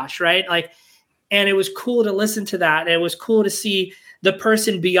of Josh, right? Like, and it was cool to listen to that. And it was cool to see the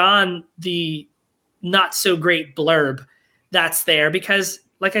person beyond the not so great blurb that's there, because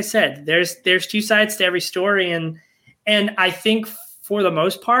like I said, there's two sides to every story. And I think for the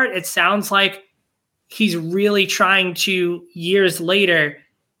most part, it sounds like he's really trying to, years later,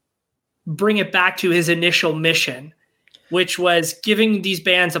 bring it back to his initial mission, which was giving these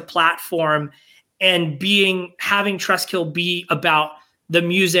bands a platform and having Trustkill be about the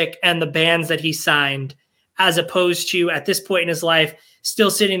music and the bands that he signed, as opposed to at this point in his life,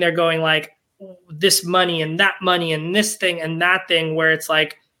 still sitting there going like this money and this thing and that thing, where it's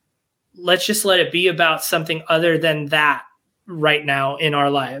like, let's just let it be about something other than that right now in our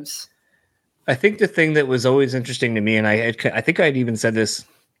lives. I think the thing that was always interesting to me, and I think I'd even said this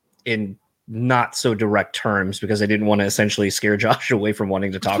in not so direct terms because I didn't want to essentially scare Josh away from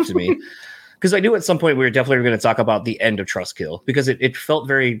wanting to talk to me. Because I knew at some point we were definitely going to talk about the end of Trustkill, because it felt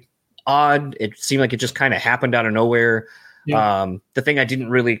very odd. It seemed like it just kind of happened out of nowhere. Yeah. The thing I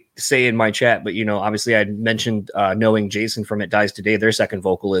didn't really say in my chat, but, you know, obviously I mentioned knowing Jason from It Dies Today, their second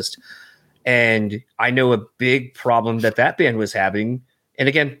vocalist. And I know a big problem that band was having. And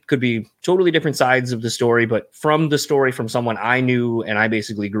again, could be totally different sides of the story, but from the story from someone I knew and I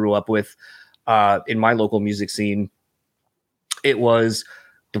basically grew up with in my local music scene, it was,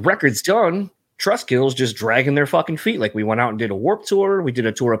 the record's done, Trustkill's just dragging their fucking feet. Like, we went out and did a Warped Tour. We did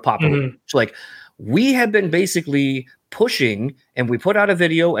a tour of Pop. Mm-hmm. Like, we had been basically pushing, and we put out a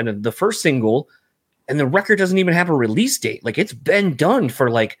video and the first single, and the record doesn't even have a release date. Like, it's been done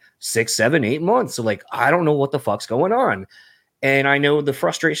for like 6, 7, 8 months. So like, I don't know what the fuck's going on. And I know the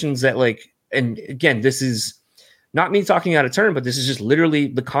frustrations that, like, and again, this is not me talking out of turn, but this is just literally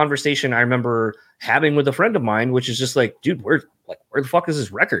the conversation I remember having with a friend of mine, which is just like, dude, where the fuck is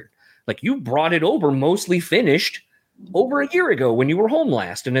this record? Like, you brought it over mostly finished over a year ago when you were home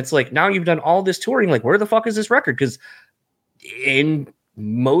last. And it's like, now you've done all this touring. Like, where the fuck is this record? Because in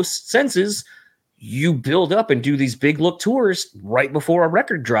most senses, you build up and do these big look tours right before a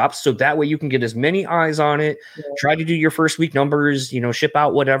record drops. So that way you can get as many eyes on it, try to do your first week numbers, you know, ship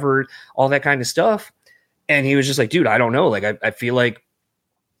out whatever, all that kind of stuff. And he was just like, dude, I don't know. Like, I feel like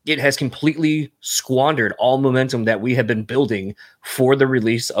it has completely squandered all momentum that we have been building for the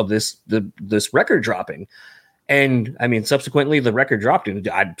release of this record dropping. And I mean, subsequently the record dropped, and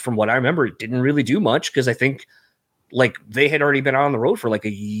from what I remember, it didn't really do much, because I think like they had already been on the road for like a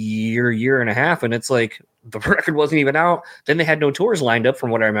year and a half. And it's like, the record wasn't even out. Then they had no tours lined up from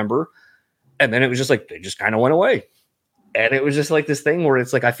what I remember. And then it was just like, they just kind of went away. And it was just like this thing where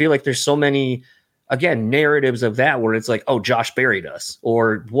it's like, I feel like there's so many, again, narratives of that where it's like, oh, Josh buried us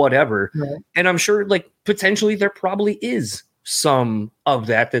or whatever. Right. And I'm sure like potentially there probably is some of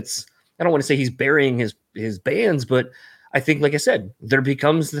that. That's, I don't want to say he's burying his bands, but I think, like I said, there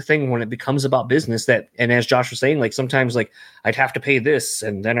becomes the thing when it becomes about business that, and as Josh was saying, like sometimes like I'd have to pay this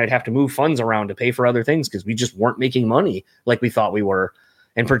and then I'd have to move funds around to pay for other things because we just weren't making money like we thought we were.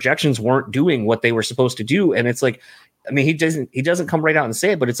 and projections weren't doing what they were supposed to do. And it's like, I mean, he doesn't come right out and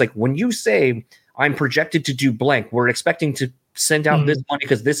say it, but it's like when you say I'm projected to do blank, we're expecting to send out this money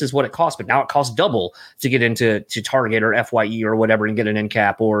because this is what it costs, but now it costs double to get into Target or FYE or whatever and get an end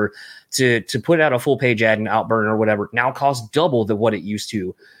cap, or to put out a full page ad in Outburn or whatever. Now it costs double than what it used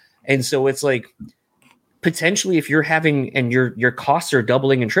to. And so it's like, potentially if you're having and your costs are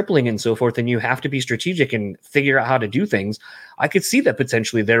doubling and tripling and so forth, and you have to be strategic and figure out how to do things, I could see that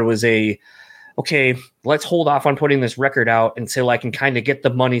potentially there was okay, let's hold off on putting this record out until I can kind of get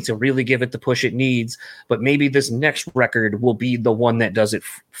the money to really give it the push it needs. But maybe this next record will be the one that does it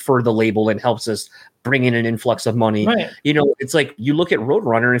for the label and helps us bring in an influx of money. Right. You know, it's like you look at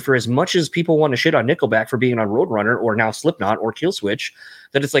Roadrunner, and for as much as people want to shit on Nickelback for being on Roadrunner or now Slipknot or Killswitch,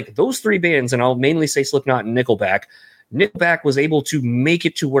 that it's like those three bands, and I'll mainly say Slipknot and Nickelback was able to make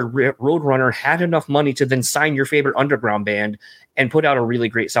it to where Roadrunner had enough money to then sign your favorite underground band and put out a really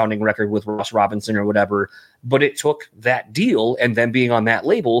great sounding record with Ross Robinson or whatever. But it took that deal and then being on that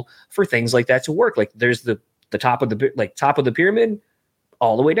label for things like that to work. Like there's the top of the pyramid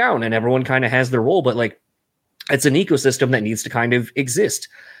all the way down, and everyone kind of has their role, but like it's an ecosystem that needs to kind of exist.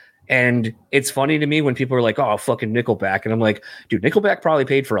 And it's funny to me when people are like, "Oh, fucking Nickelback," and I'm like, dude, Nickelback probably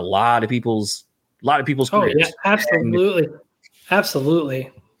paid for a lot of people's careers. Oh, yeah, absolutely.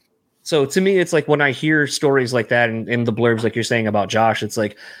 Absolutely. So to me, it's like when I hear stories like that and in the blurbs, like you're saying about Josh, it's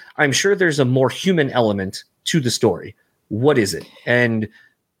like, I'm sure there's a more human element to the story. What is it? And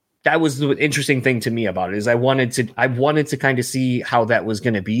that was the interesting thing to me about it, is I wanted to kind of see how that was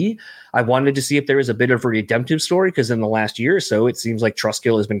going to be. I wanted to see if there was a bit of a redemptive story, because in the last year or so, it seems like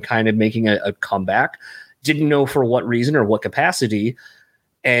Trustkill has been kind of making a comeback. Didn't know for what reason or what capacity.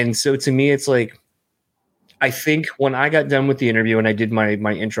 And so to me, it's like, I think when I got done with the interview and I did my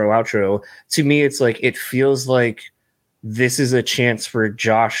intro outro, to me, it's like, it feels like this is a chance for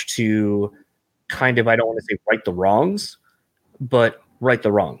Josh to kind of, I don't want to say right the wrongs, but right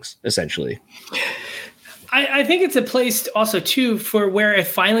the wrongs, essentially. I think it's a place also too for where it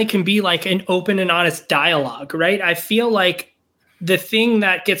finally can be like an open and honest dialogue, right? I feel like the thing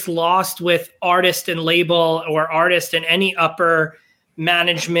that gets lost with artist and label, or artist and any upper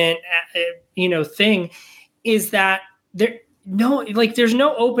management, thing, is that there's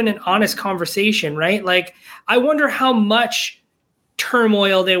no open and honest conversation, right? Like, I wonder how much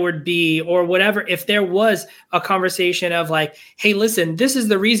turmoil there would be or whatever if there was a conversation of like, hey, listen, this is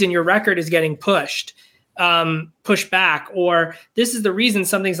the reason your record is getting pushed back, or this is the reason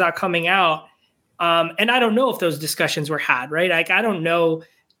something's not coming out. And I don't know if those discussions were had, right? Like, I don't know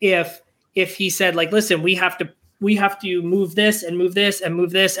if he said like, listen, we have to move this and move this and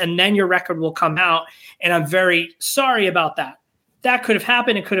move this, and then your record will come out. And I'm very sorry about that. That could have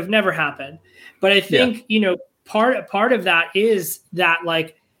happened. It could have never happened. But I think, part of that is that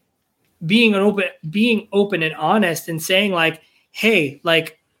like being open and honest and saying like, hey,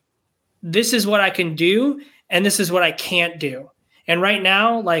 like, this is what I can do and this is what I can't do. And right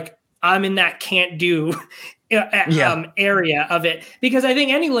now, like, I'm in that can't do area of it, because I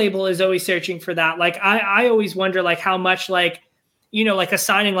think any label is always searching for that. Like, I always wonder like how much like, like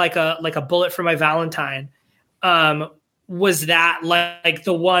assigning like a Bullet for My Valentine was that like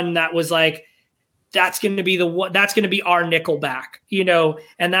the one that was like, that's going to be that's going to be our Nickelback,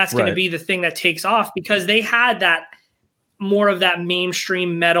 and that's going to be the thing that takes off, because they had that more of that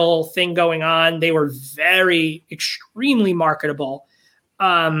mainstream metal thing going on. They were extremely marketable.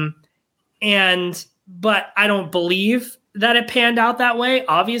 But I don't believe that it panned out that way,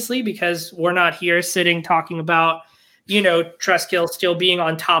 obviously, because we're not here sitting talking about, Trustkill still being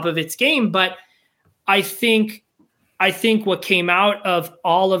on top of its game. But I think what came out of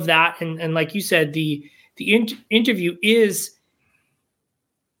all of that, and like you said, the interview is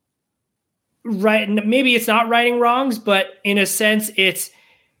right. Maybe it's not righting wrongs, but in a sense, it's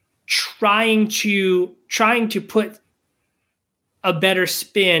trying to put a better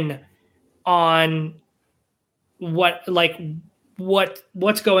spin on what's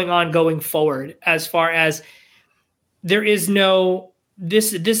going on going forward, as far as there is no,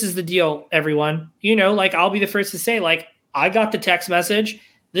 this is the deal, everyone. Like, I'll be the first to say, like, I got the text message.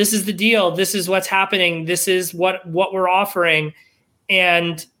 This is the deal. This is what's happening. This is what we're offering.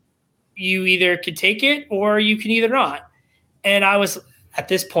 And you either could take it or you can either not. And I was at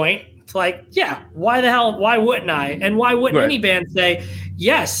this point, it's like, yeah, why wouldn't I? And why wouldn't any band say,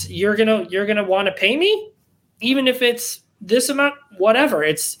 yes, you're going to want to pay me, even if it's this amount, whatever.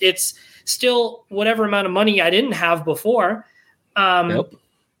 It's still whatever amount of money I didn't have before.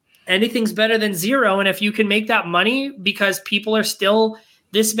 Anything's better than zero. And if you can make that money because people are still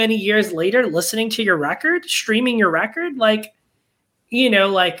this many years later listening to your record, streaming your record, like,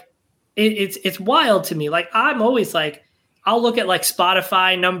 like it's wild to me. Like I'm always like, I'll look at like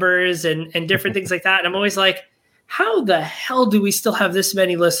Spotify numbers and different things like that. And I'm always like, how the hell do we still have this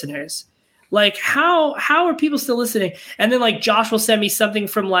many listeners? Like how are people still listening? And then like Josh will send me something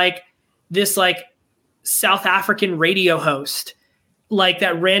from like this like South African radio host, like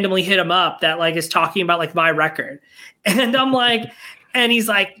that randomly hit him up that like is talking about like my record. And I'm like, and he's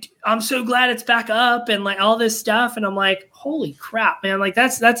like, I'm so glad it's back up and like all this stuff. And I'm like, holy crap, man. Like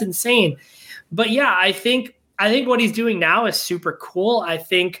that's insane. But yeah, I think what he's doing now is super cool. I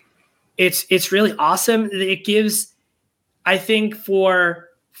think it's really awesome. It gives, I think, for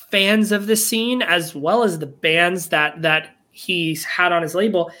fans of the scene as well as the bands that he's had on his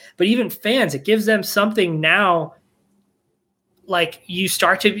label, but even fans, it gives them something now. Like you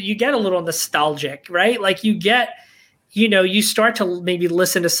get a little nostalgic, right? Like you get, you start to maybe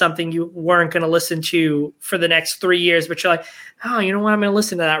listen to something you weren't going to listen to for the next 3 years, but you're like, oh, you know what? I'm going to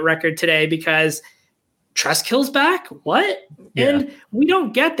listen to that record today because Treskill's back. What? Yeah. And we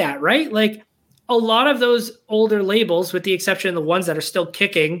don't get that, right? Like a lot of those older labels, with the exception of the ones that are still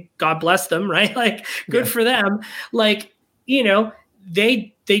kicking, God bless them, right? Like good for them. Like,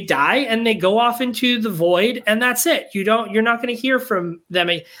 they die and they go off into the void and that's it. You're not going to hear from them.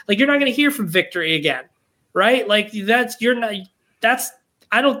 Like you're not going to hear from Victory again, right? Like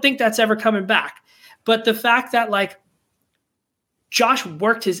I don't think that's ever coming back. But the fact that like Josh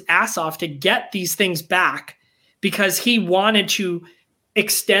worked his ass off to get these things back because he wanted to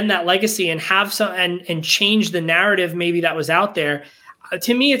extend that legacy and have some and change the narrative maybe that was out there.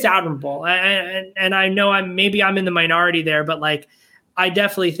 To me, it's admirable. And I know I'm in the minority there, but like, I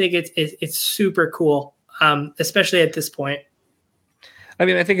definitely think it's super cool, especially at this point. I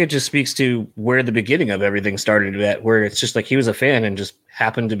mean, I think it just speaks to where the beginning of everything started at, where it's just like he was a fan and just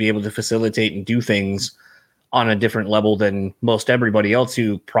happened to be able to facilitate and do things on a different level than most everybody else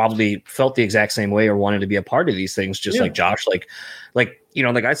who probably felt the exact same way or wanted to be a part of these things, just like Josh. Like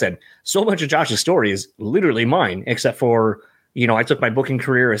I said, so much of Josh's story is literally mine, except for, I took my booking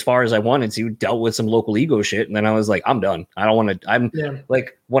career as far as I wanted to, dealt with some local ego shit, and then I was like, I'm done. I don't want to.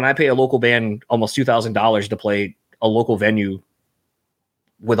 Like when I pay a local band almost $2,000 to play a local venue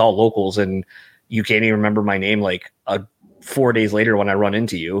with all locals, and you can't even remember my name like 4 days later when I run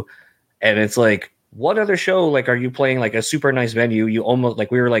into you, and it's like, what other show like are you playing like a super nice venue? You almost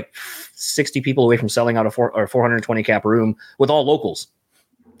like we were like 60 people away from selling out a 420 cap room with all locals,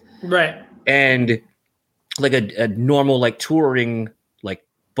 right? And like a normal like touring like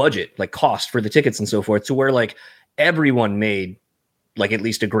budget like cost for the tickets and so forth, to where like everyone made like at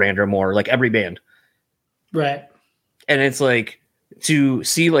least $1,000 or more, like every band, right? And it's like to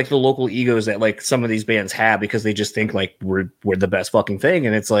see like the local egos that like some of these bands have because they just think like we're the best fucking thing,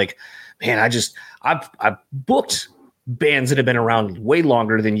 and it's like, man, I've booked bands that have been around way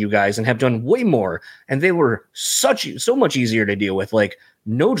longer than you guys and have done way more, and they were so much easier to deal with, like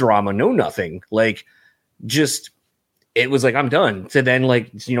no drama, no nothing, like just it was like I'm done, to then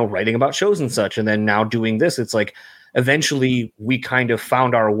like writing about shows and such, and then now doing this. It's like eventually we kind of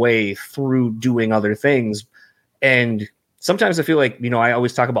found our way through doing other things. And sometimes I feel like, I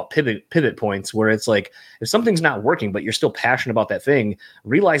always talk about pivot points, where it's like if something's not working but you're still passionate about that thing,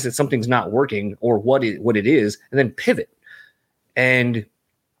 realize that something's not working or what it is, and then pivot. And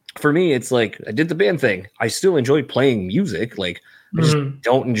for me, it's like I did the band thing. I still enjoy playing music. Like I just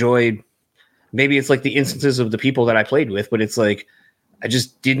don't enjoy, maybe it's like the instances of the people that I played with, but it's like I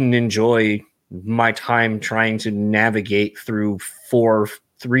just didn't enjoy my time trying to navigate through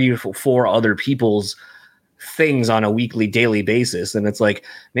 3 or 4 other people's things on a weekly, daily basis. And it's like,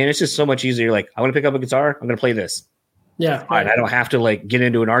 man, it's just so much easier. Like, I want to pick up a guitar, I'm going to play this. Yeah. Right. I don't have to like get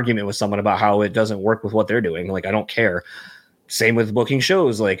into an argument with someone about how it doesn't work with what they're doing. Like, I don't care. Same with booking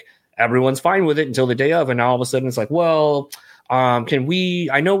shows. Like, everyone's fine with it until the day of, and now all of a sudden it's like, well,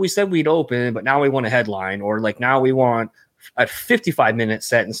 I know we said we'd open, but now we want a headline, or like now we want a 55-minute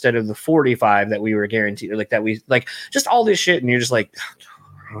set instead of the 45 that we were guaranteed, or like that we like just all this shit. And you're just like,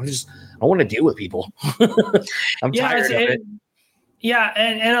 I want to deal with people. I'm tired of it. Yeah.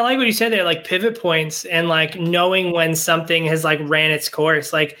 And I like what you said there, like pivot points and like knowing when something has like ran its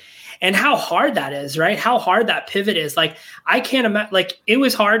course, like, and how hard that is, right? How hard that pivot is. Like, I can't imagine, like it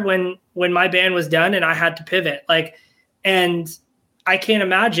was hard when my band was done and I had to pivot, like, and I can't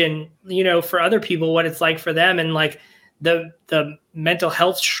imagine, for other people, what it's like for them. And like the mental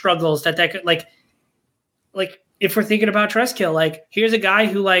health struggles that could like if we're thinking about Treskill, like here's a guy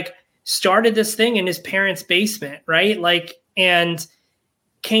who like started this thing in his parents' basement, right? Like, and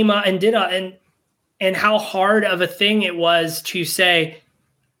came up and did and how hard of a thing it was to say,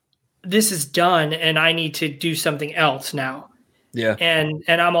 this is done and I need to do something else now. Yeah. And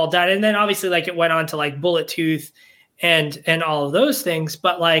I'm all done. And then obviously like it went on to like Bullet Tooth and all of those things.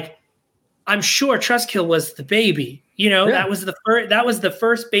 But like, I'm sure Trustkill was the baby, that was the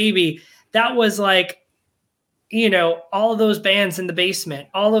first baby. That was like, all of those bands in the basement,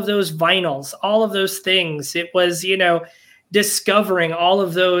 all of those vinyls, all of those things. It was, discovering all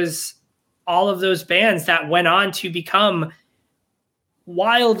of those bands that went on to become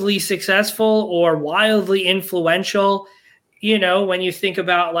wildly successful or wildly influential. When you think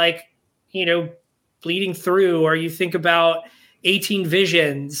about like, Bleeding Through, or you think about 18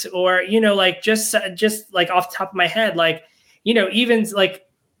 Visions, or, like just like off the top of my head, like, even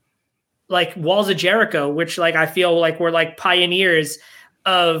like Walls of Jericho, which like I feel like we're like pioneers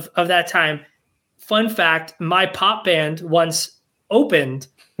of that time. Fun fact, my pop band once opened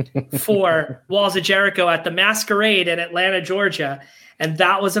for Walls of Jericho at the Masquerade in Atlanta, Georgia. And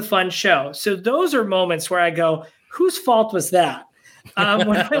that was a fun show. So those are moments where I go, whose fault was that?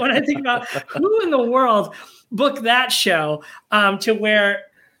 When I think about who in the world booked that show, to where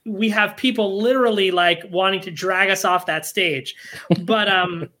we have people literally like wanting to drag us off that stage.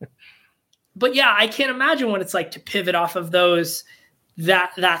 But yeah, I can't imagine what it's like to pivot off of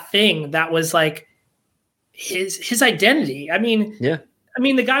that thing that was like his identity. I mean,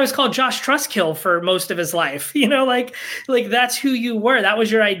 the guy was called Josh Trustkill for most of his life, like that's who you were. That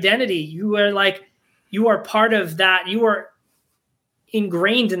was your identity. You were like, you are part of that. You were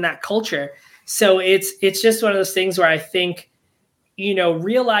ingrained in that culture. So it's just one of those things where I think,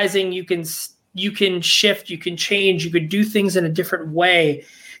 realizing you can shift, you can change, you could do things in a different way.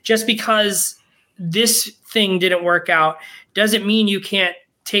 Just because this thing didn't work out doesn't mean you can't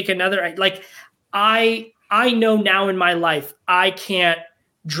take another. Like I know now in my life, I can't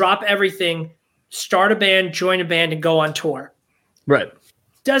drop everything, start a band, join a band, and go on tour. Right.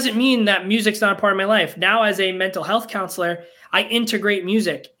 Doesn't mean that music's not a part of my life. Now, as a mental health counselor, I integrate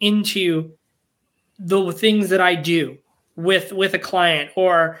music into the things that I do with a client,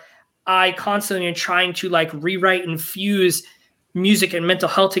 or I constantly am trying to like rewrite and fuse music and mental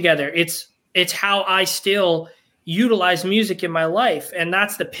health together. It's how I still utilize music in my life. And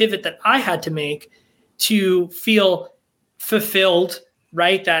that's the pivot that I had to make to feel fulfilled,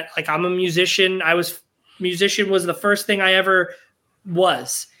 right? That like I'm a musician. Musician was the first thing I ever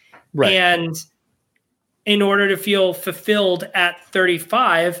was. Right. And in order to feel fulfilled at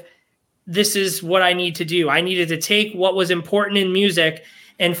 35, this is what I need to do. I needed to take what was important in music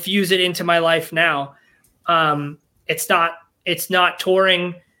and fuse it into my life now. It's not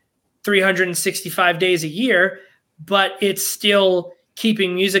touring 365 days a year, but it's still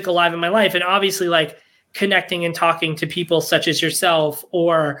keeping music alive in my life. And obviously like connecting and talking to people such as yourself,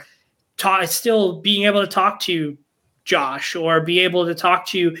 or still being able to talk to Josh, or be able to talk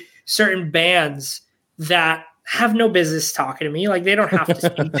to certain bands that have no business talking to me. Like they don't have to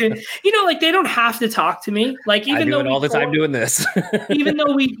speak to, like they don't have to talk to me. Like even though all the time doing this, even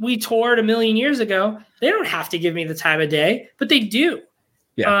though we toured a million years ago, they don't have to give me the time of day, but they do.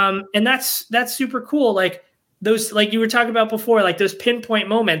 Yeah. And that's super cool. Like those, like you were talking about before, like those pinpoint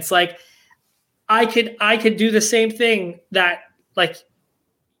moments, like I could do the same thing that like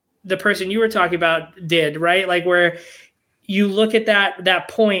the person you were talking about did, right? Like where you look at that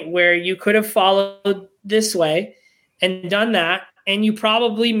point where you could have followed this way and done that, and you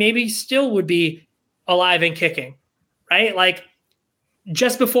probably maybe still would be alive and kicking, right? Like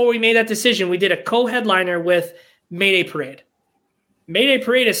just before we made that decision, we did a co-headliner with Mayday Parade. Mayday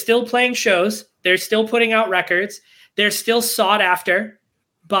Parade is still playing shows. They're still putting out records. They're still sought after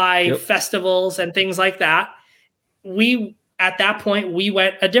by festivals and things like that. At that point, we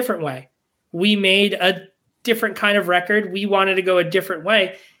went a different way. We made a different kind of record. We wanted to go a different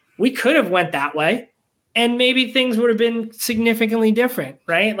way. We could have went that way, and maybe things would have been significantly different,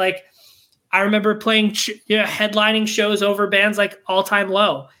 right? Like I remember playing headlining shows over bands like All Time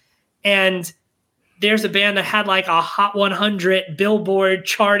Low, and there's a band that had like a Hot 100 Billboard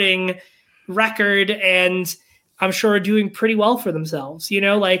charting record, and I'm sure are doing pretty well for themselves,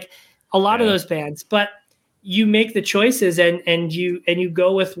 like a lot of those bands. But you make the choices and you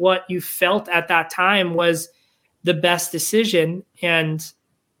go with what you felt at that time was the best decision. And,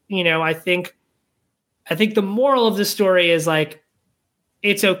 I think the moral of the story is like,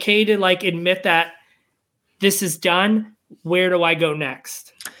 it's okay to like admit that this is done. Where do I go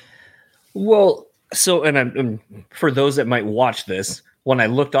next? Well, so, and I'm for those that might watch this, when I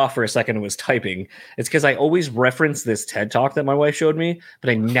looked off for a second and was typing, it's because I always reference this TED Talk that my wife showed me, but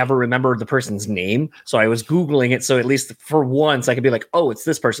I never remembered the person's name. So I was Googling it. So at least for once I could be like, oh, it's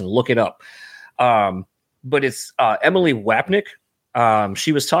this person, look it up. But it's Emily Wapnick.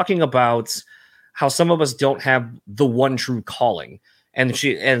 She was talking about how some of us don't have the one true calling.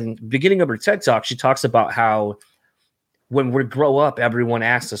 And beginning of her TED Talk, she talks about how when we grow up, everyone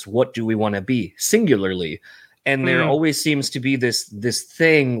asks us, what do we want to be, singularly? And there always seems to be this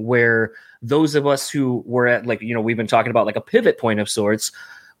thing where those of us who were at, like, you know, we've been talking about like a pivot point of sorts,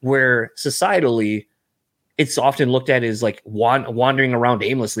 where societally it's often looked at as like wandering around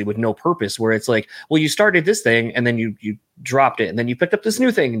aimlessly with no purpose, where it's like, well, you started this thing and then you dropped it, and then you picked up this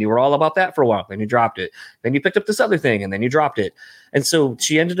new thing and you were all about that for a while, then you dropped it, then you picked up this other thing and then you dropped it. And so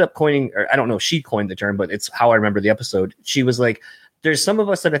she ended up coining, or I don't know if she coined the term, but it's how I remember the episode. She was like, there's some of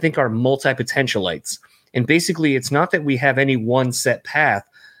us that I think are multi-potentialites. And basically it's not that we have any one set path,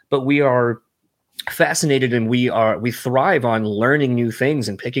 but we are fascinated and we thrive on learning new things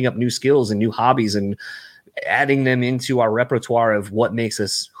and picking up new skills and new hobbies and adding them into our repertoire of what makes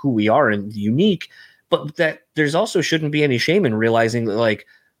us who we are and unique. But that there's also shouldn't be any shame in realizing that, like,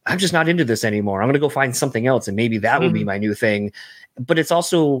 I'm just not into this anymore. I'm going to go find something else, and maybe that will be my new thing. But it's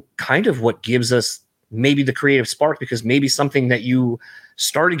also kind of what gives us maybe the creative spark, because maybe something that you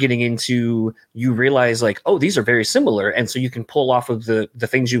started getting into, you realize like, oh, these are very similar. And so you can pull off of the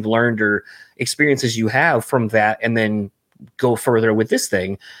things you've learned or experiences you have from that and then go further with this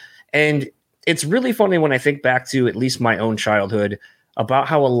thing. And it's really funny when I think back to at least my own childhood about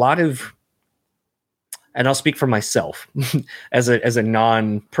how a lot of, and I'll speak for myself as a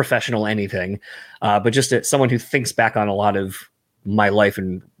non-professional anything, but just as someone who thinks back on a lot of my life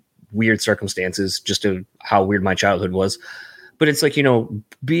and weird circumstances, just to how weird my childhood was. But it's like, you know,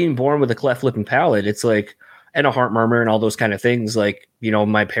 being born with a cleft lip and palate, it's like, and a heart murmur and all those kind of things. Like, you know,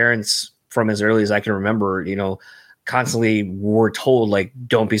 my parents from as early as I can remember, you know, constantly were told, like,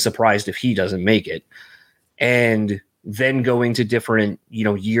 don't be surprised if he doesn't make it. And then going to different, you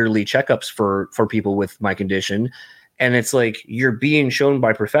know, yearly checkups for people with my condition. And it's like, you're being shown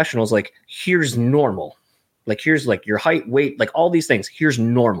by professionals, like, here's normal. Like, here's like your height, weight, like all these things. Here's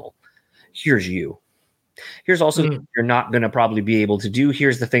normal. Here's you. Here's also you're not going to probably be able to do.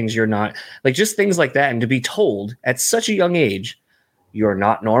 Here's the things you're not, like, just things like that. And to be told at such a young age, you're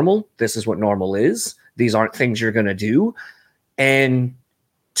not normal. This is what normal is. These aren't things you're going to do. And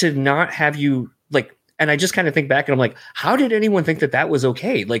to not have you, like, and I just kind of think back and I'm like, how did anyone think that was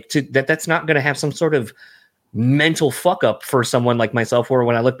okay? Like, that's not going to have some sort of mental fuck up for someone like myself, where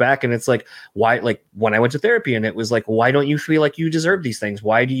when I look back and it's like, why, like when I went to therapy and it was like, why don't you feel like you deserve these things?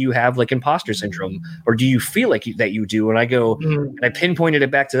 Why do you have like imposter syndrome? Or do you feel like that you do? And I go, and I pinpointed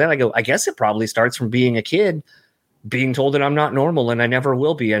it back to that. I go, I guess it probably starts from being a kid, being told that I'm not normal and I never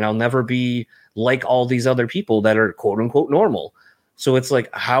will be. And I'll never be like all these other people that are quote unquote normal. So it's like,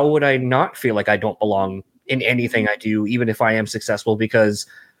 how would I not feel like I don't belong in anything I do, even if I am successful? Because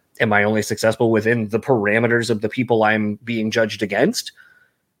am I only successful within the parameters of the people I'm being judged against?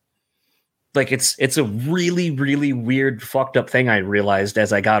 Like, it's a really, really weird, fucked up thing I realized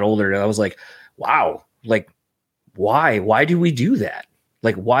as I got older. And I was like, wow, like, why do we do that?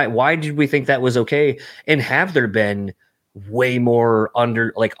 Like, why did we think that was okay? And have there been way more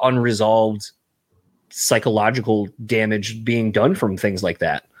unresolved psychological damage being done from things like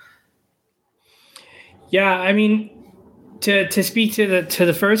that? Yeah, I mean, to speak to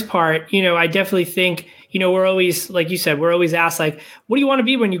the first part, you know, I definitely think, you know, we're always, like you said, we're always asked, like, what do you want to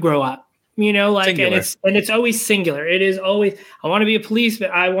be when you grow up? You know, like, singular. and it's always singular. It is always, I want to be a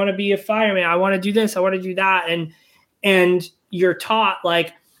policeman, I want to be a fireman, I want to do this, I want to do that. And you're taught,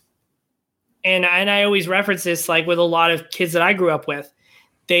 like, and I always reference this, like, with a lot of kids that I grew up with,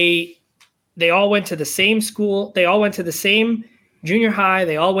 they all went to the same school, they all went to the same junior high,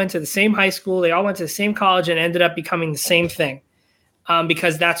 they all went to the same high school, they all went to the same college, and ended up becoming the same thing,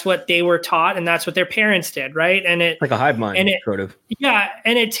 because that's what they were taught and that's what their parents did, right? And it, like a hive mind, sort of. Yeah,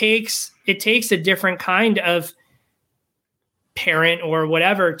 and it takes a different kind of parent or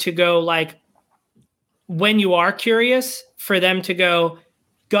whatever to go, like, when you are curious, for them to go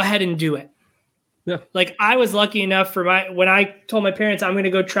ahead and do it. Yeah. Like, I was lucky enough when I told my parents I'm going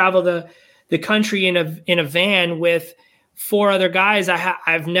to go travel the country in a van with 4 other guys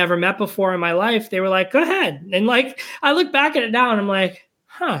I've never met before in my life. They were like, go ahead. And, like, I look back at it now and I'm like,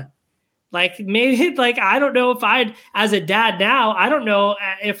 like, maybe, like, I don't know if as a dad now, I don't know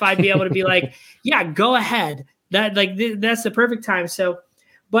if I'd be able to be like, yeah, go ahead. That, like, that's the perfect time. So,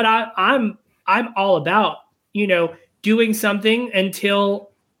 but I'm all about, you know, doing something until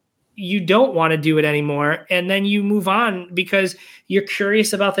you don't want to do it anymore. And then you move on because you're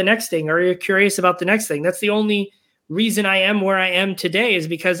curious about the next thing, or you're curious about the next thing. That's the only reason I am where I am today, is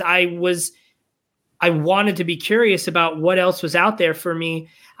because I wanted to be curious about what else was out there for me,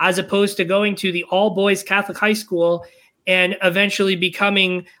 as opposed to going to the all boys Catholic high school and eventually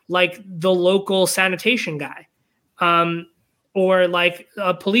becoming like the local sanitation guy, or like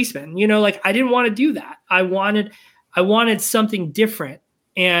a policeman. Like I didn't want to do that. I wanted something different,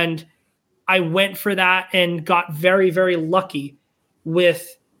 and I went for that and got very, very lucky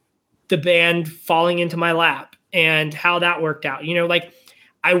with the band falling into my lap and how that worked out. Like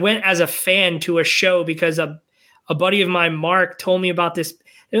I went as a fan to a show because a buddy of mine, Mark, told me about this.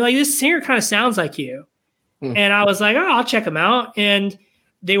 They're like, this singer kind of sounds like you. And I was like, oh, I'll check them out. And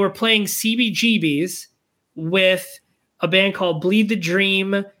they were playing CBGBs with a band called Bleed the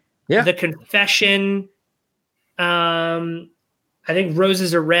Dream, The Confession. I think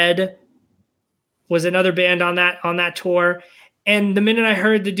Roses Are Red was another band on that tour. And the minute I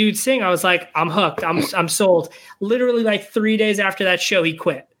heard the dude sing, I was like, I'm hooked. I'm sold. Literally like 3 days after that show, he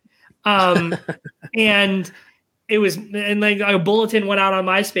quit. And it was, and like a bulletin went out on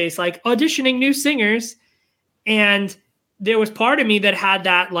MySpace, like auditioning new singers. And there was part of me that had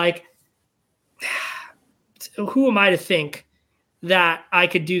that, like, who am I to think that I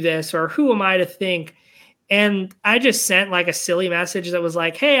could do this? Or who am I to think? And I just sent like a silly message that was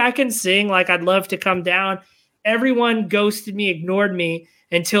like, hey, I can sing. Like, I'd love to come down. Everyone ghosted me, ignored me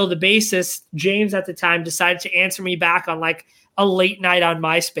until the bassist, James at the time, decided to answer me back on like a late night on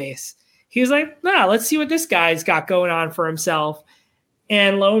MySpace. He was like, nah, let's see what this guy's got going on for himself.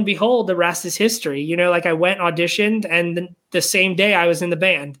 And lo and behold, the rest is history. Like I went auditioned, and the same day I was in the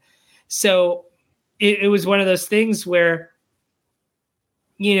band. So it was one of those things where,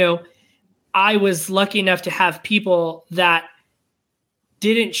 I was lucky enough to have people that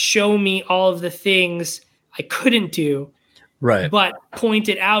didn't show me all of the things I couldn't do, right? But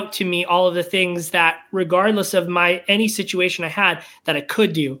pointed out to me all of the things that, regardless of any situation I had, that I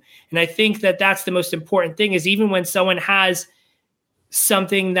could do. And I think that that's the most important thing, is even when someone has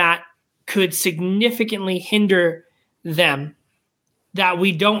something that could significantly hinder them, that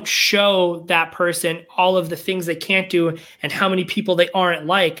we don't show that person all of the things they can't do and how many people they aren't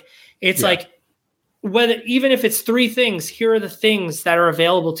like. It's like, whether, even if it's 3 things, here are the things that are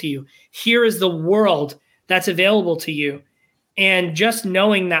available to you. Here is the world that's available to you. And just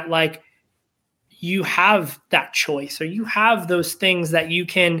knowing that, like, you have that choice, or you have those things that you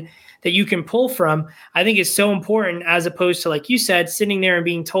can pull from, I think is so important, as opposed to, like you said, sitting there and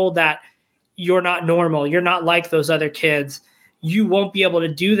being told that you're not normal, you're not like those other kids, you won't be able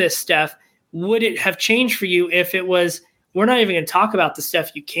to do this stuff. Would it have changed for you if it was, we're not even going to talk about the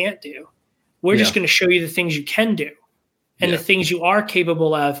stuff you can't do. We're just going to show you the things you can do and the things you are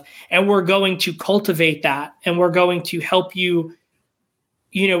capable of. And we're going to cultivate that. And we're going to help you,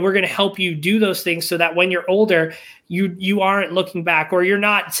 we're going to help you do those things so that when you're older, you aren't looking back, or you're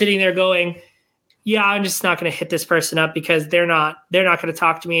not sitting there going, yeah, I'm just not going to hit this person up because they're not going to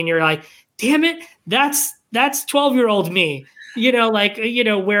talk to me. And you're like, damn it, that's 12-year-old me,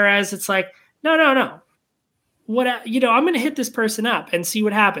 whereas it's like, no. I'm going to hit this person up and see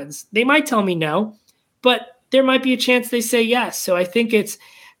what happens. They might tell me no, but there might be a chance they say yes. So I think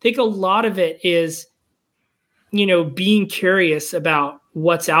a lot of it is, being curious about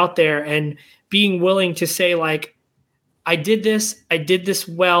what's out there and being willing to say, like, I did this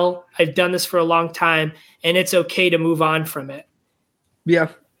well, I've done this for a long time, and it's okay to move on from it. Yeah.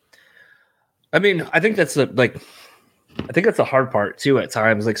 I mean, I think that's the hard part too at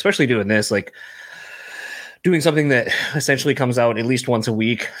times, like, especially doing this, like, doing something that essentially comes out at least once a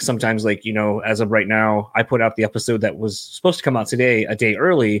week. Sometimes, like, as of right now, I put out the episode that was supposed to come out today a day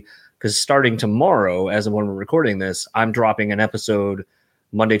early, because starting tomorrow, as of when we're recording this, I'm dropping an episode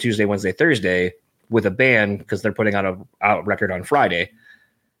Monday, Tuesday, Wednesday, Thursday with a band, because they're putting out a record on Friday.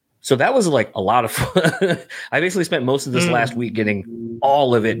 So that was like a lot of fun. I basically spent most of this last week getting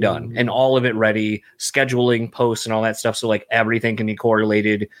all of it done and all of it ready, scheduling posts and all that stuff. So like everything can be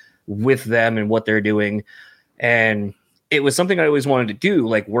correlated with them and what they're doing. And it was something I always wanted to do,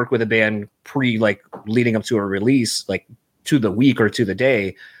 like work with a band leading up to a release, like to the week or to the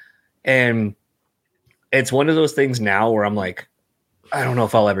day. And it's one of those things now where I'm like, I don't know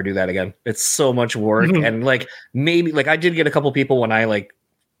if I'll ever do that again. It's so much work. And like, maybe like I did get a couple people when I like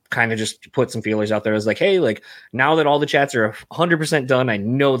kind of just put some feelers out there. I was like, hey, like now that all the chats are 100% done, I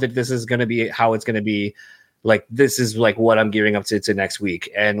know that this is going to be how it's going to be. Like, this is like what I'm gearing up to next week.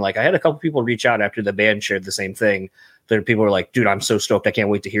 And like, I had a couple people reach out after the band shared the same thing. There people were like, dude, I'm so stoked. I can't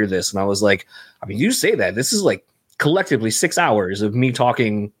wait to hear this. And I was like, I mean, you say that, this is like collectively 6 hours of me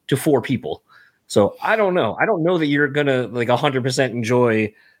talking to 4 people. So I don't know. I don't know that you're going to like 100%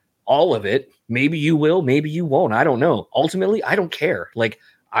 enjoy all of it. Maybe you will, maybe you won't. I don't know. Ultimately, I don't care. Like,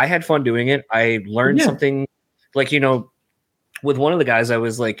 I had fun doing it. I learned something, like, with one of the guys, I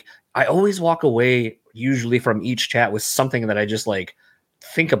was like, I always walk away usually from each chat with something that I just like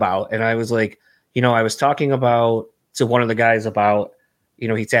think about. And I was like, I was talking about to one of the guys about,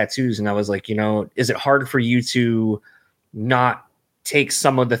 he tattoos. And I was like, is it hard for you to not take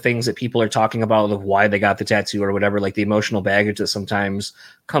some of the things that people are talking about of why they got the tattoo or whatever, like the emotional baggage that sometimes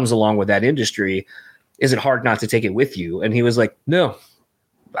comes along with that industry? Is it hard not to take it with you? And he was like, no,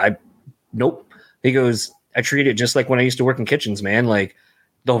 nope. He goes, I treat it just like when I used to work in kitchens, man. Like,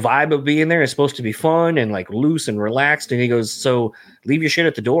 the vibe of being there is supposed to be fun and like loose and relaxed. And he goes, so leave your shit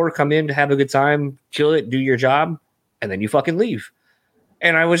at the door, come in to have a good time, kill it, do your job, and then you fucking leave.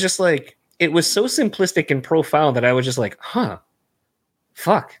 And I was just like, it was so simplistic and profound that I was just like,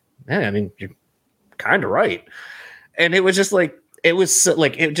 fuck. Yeah, I mean, you're kind of right. And it was just like, it was so,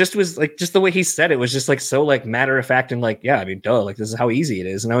 like, it just was like, just the way he said it was just like so like matter of fact and like, yeah, I mean, duh, like this is how easy it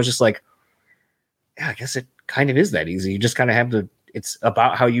is. And I was just like, yeah, I guess it kind of is that easy. You just kind of have to, it's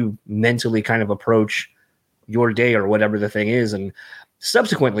about how you mentally kind of approach your day or whatever the thing is. And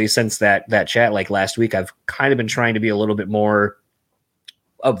subsequently, since that chat, like last week, I've kind of been trying to be a little bit more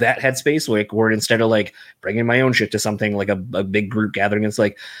of that headspace, like where instead of like bringing my own shit to something like a big group gathering, it's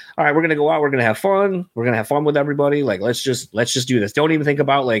like, all right, we're going to go out. We're going to have fun. We're going to have fun with everybody. Like, let's just do this. Don't even think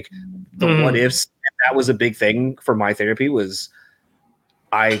about like the what ifs. That was a big thing for my therapy was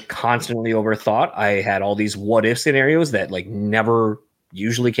I constantly overthought. I had all these what if scenarios that like never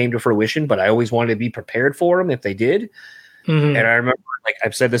usually came to fruition, but I always wanted to be prepared for them if they did. And I remember, like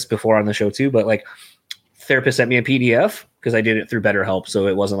I've said this before on the show too, but like therapist sent me a PDF because I did it through BetterHelp. So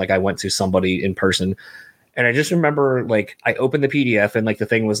it wasn't like I went to somebody in person. And I just remember like I opened the PDF and like the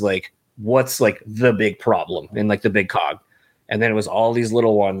thing was like, what's like the big problem and like the big cog. And then it was all these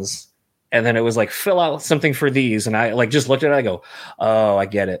little ones. And then it was like, fill out something for these. And I like just looked at it. I go, oh, I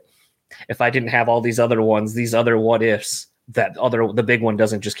get it. If I didn't have all these other ones, these other what ifs, the big one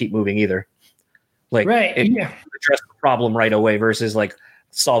doesn't just keep moving either. Like, right. Address the problem right away versus like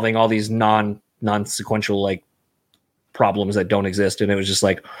solving all these non-sequential like problems that don't exist. And it was just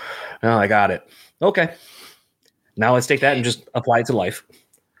like, oh, I got it. Okay. Now let's take that and just apply it to life.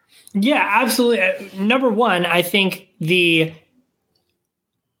 Yeah, absolutely. Number one, I think the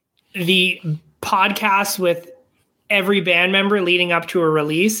podcast with every band member leading up to a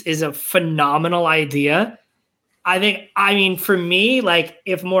release is a phenomenal idea. I mean, for me, like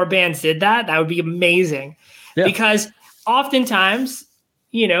if more bands did that, that would be amazing. Yeah. Because oftentimes,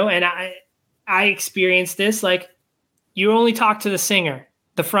 and I experienced this, like you only talk to the singer,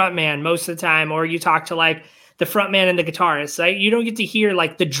 the front man most of the time, or you talk to like the front man and the guitarist, right? You don't get to hear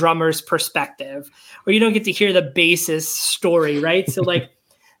like the drummer's perspective, or you don't get to hear the bassist story, right? So like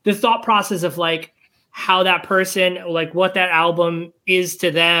the thought process of like how that person, like what that album is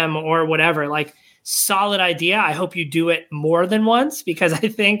to them or whatever, like solid idea. I hope you do it more than once because I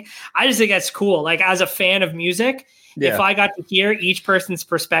just think that's cool. Like as a fan of music, if I got to hear each person's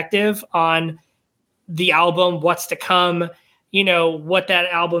perspective on the album, what's to come, what that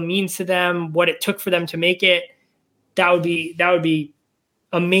album means to them, what it took for them to make it, that would be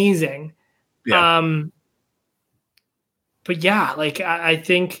amazing. Yeah. But yeah, like I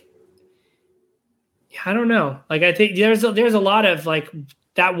think, I don't know. Like I think there's a lot of like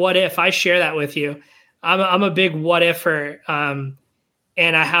that. What if I share that with you? I'm a big what ifer,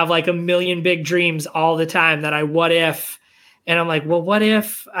 and I have like a million big dreams all the time that I what if, and I'm like, well, what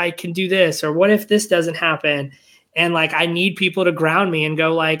if I can do this, or what if this doesn't happen? And like I need people to ground me and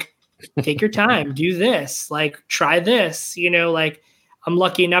go like, take your time, do this, like try this. Like I'm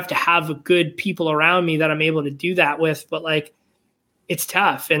lucky enough to have good people around me that I'm able to do that with, but like it's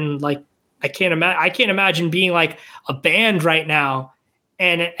tough. And like, I can't imagine being like a band right now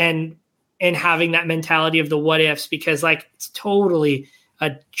and having that mentality of the what ifs, because like, it's totally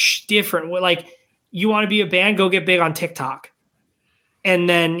a different, like you want to be a band, go get big on TikTok. And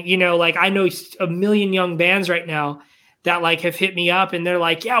then, like I know a million young bands right now that like have hit me up and they're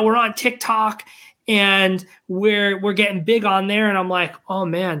like, yeah, we're on TikTok and we're getting big on there. And I'm like, oh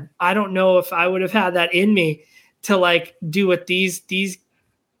man, I don't know if I would have had that in me to like do what these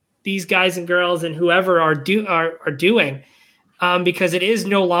guys and girls and whoever are doing. Because it is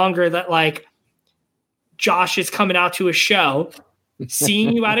no longer that like Josh is coming out to a show,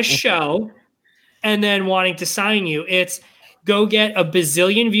 seeing you at a show and then wanting to sign you. It's go get a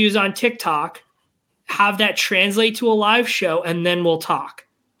bazillion views on TikTok, have that translate to a live show, and then we'll talk.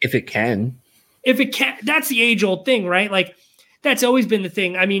 If it can, that's the age old thing, right? Like that's always been the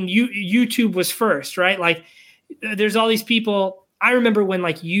thing. I mean, YouTube was first, right? Like there's all these people. I remember when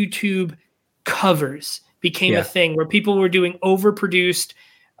like YouTube covers became a thing where people were doing overproduced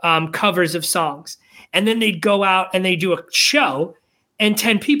covers of songs. And then they'd go out and they do a show and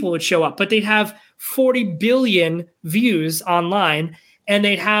 10 people would show up, but they'd have 40 billion views online and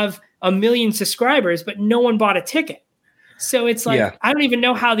they'd have 1 million subscribers, but no one bought a ticket. So it's like, I don't even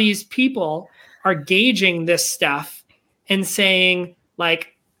know how these people are gauging this stuff and saying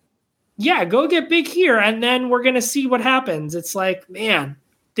like, yeah, go get big here. And then we're going to see what happens. It's like, man,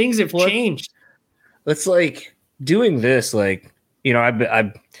 things have changed. It's like doing this, like, you know,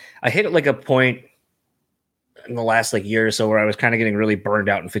 I hit it like a point in the last like year or so where I was kind of getting really burned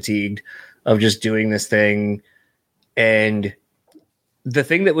out and fatigued of just doing this thing. And the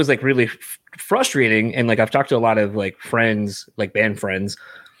thing that was like really frustrating, and like I've talked to a lot of like friends, like band friends,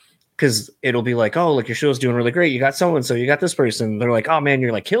 because it'll be like, oh, like your show's doing really great. You got so-and-so, you got this person. They're like, oh man,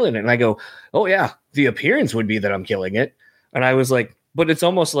 you're like killing it. And I go, oh yeah, the appearance would be that I'm killing it. And I was like, but it's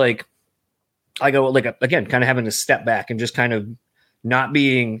almost like I go like, again, kind of having to step back and just kind of not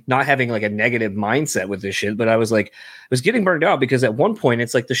having like a negative mindset with this shit. But I was like, I was getting burned out because at one point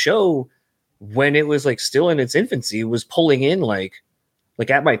it's like the show, when it was like still in its infancy, was pulling in like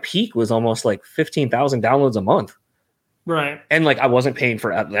at my peak was almost like 15,000 downloads a month. Right. And like, I wasn't paying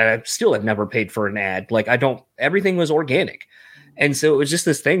for, I still have never paid for an ad. Like everything was organic. And so it was just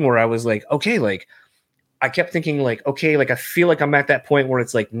this thing where I was like, okay, like I kept thinking like, okay, like I feel like I'm at that point where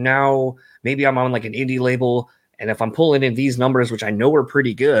it's like, now maybe I'm on like an indie label. And if I'm pulling in these numbers, which I know are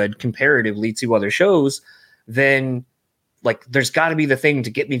pretty good comparatively to other shows, then like there's got to be the thing to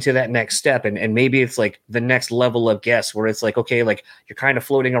get me to that next step. And maybe it's like the next level of guests where it's like, okay, like you're kind of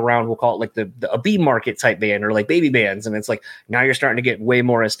floating around, we'll call it like a B market type band or like baby bands. And it's like, now you're starting to get way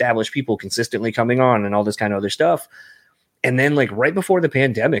more established people consistently coming on and all this kind of other stuff. And then like right before the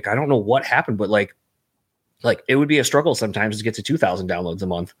pandemic, I don't know what happened, but like it would be a struggle sometimes to get to 2,000 downloads a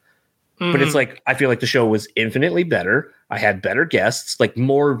month. But it's like, I feel like the show was infinitely better. I had better guests, like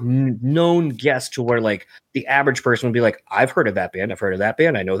more known guests to where like the average person would be like, I've heard of that band. I've heard of that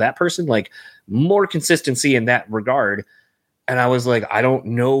band. I know that person, like more consistency in that regard. And I was like, I don't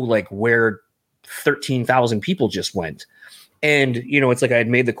know like where 13,000 people just went. And, you know, it's like I had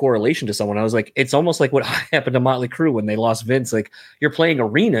made the correlation to someone. I was like, it's almost like what happened to Motley Crue when they lost Vince. Like you're playing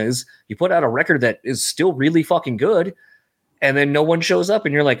arenas, you put out a record that is still really fucking good. And then no one shows up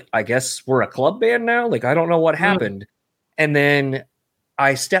and you're like, I guess we're a club band now. Like, I don't know what happened. And then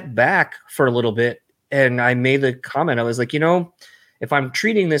I stepped back for a little bit and I made the comment. I was like, you know, if I'm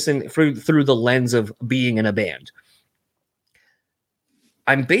treating this through the lens of being in a band,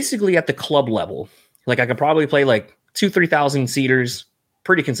 I'm basically at the club level. Like I could probably play like 2,000-3,000 seaters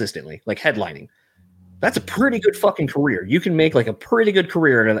pretty consistently, like headlining. That's a pretty good fucking career. You can make like a pretty good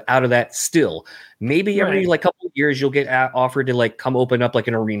career out of that still. Maybe every like couple of years you'll get offered to like come open up like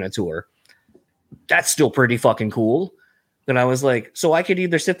an arena tour. That's still pretty fucking cool. And I was like, so I could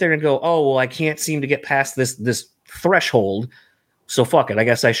either sit there and go, oh, well, I can't seem to get past this threshold. So fuck it. I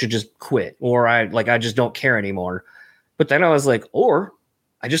guess I should just quit. Or I just don't care anymore. But then I was like, or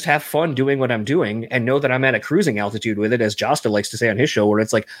I just have fun doing what I'm doing and know that I'm at a cruising altitude with it, as Josta likes to say on his show, where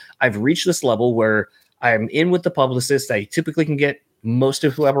it's like, I've reached this level where I'm in with the publicist. I typically can get most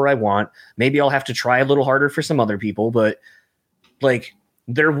of whoever I want. Maybe I'll have to try a little harder for some other people, but like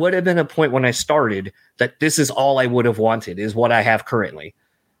there would have been a point when I started that this is all I would have wanted is what I have currently.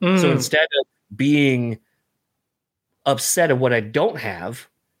 So instead of being upset of what I don't have,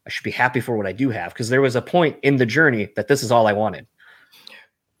 I should be happy for what I do have. Because there was a point in the journey that this is all I wanted.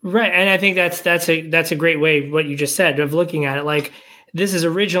 Right. And I think that's a great way, what you just said, of looking at it. Like, this is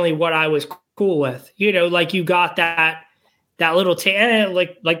originally what I was cool with, you know, like you got that little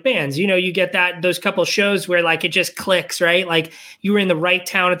like bands, you know, you get those couple shows where like it just clicks, right? Like you were in the right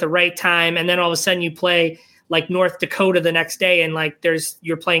town at the right time. And then all of a sudden you play like North Dakota the next day and like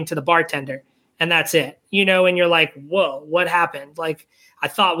you're playing to the bartender and that's it, you know, and you're like, whoa, what happened? Like I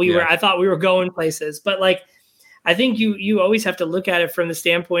thought we were going places, but like, I think you always have to look at it from the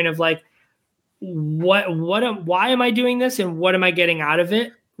standpoint of like, why am I doing this and what am I getting out of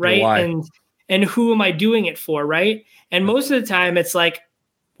it? Right. Why? And who am I doing it for? Right. And most of the time it's like,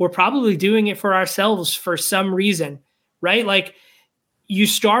 we're probably doing it for ourselves for some reason, right? Like you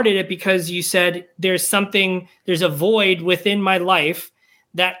started it because you said there's a void within my life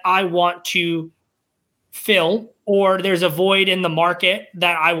that I want to fill, or there's a void in the market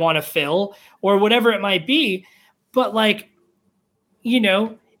that I want to fill, or whatever it might be. But like, you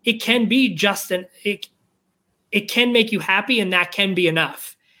know, it can be just it can make you happy and that can be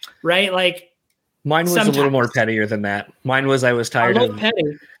enough, right? Like mine was a little more pettier than that. Mine was, I was tired of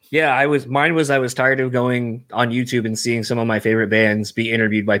petty. Yeah, I was tired of going on YouTube and seeing some of my favorite bands be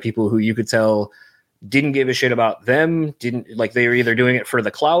interviewed by people who you could tell didn't give a shit about them. Didn't like, they were either doing it for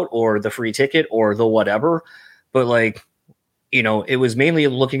the clout or the free ticket or the whatever. But like, it was mainly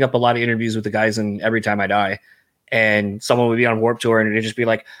looking up a lot of interviews with the guys in Every Time I Die, and someone would be on Warped Tour and it'd just be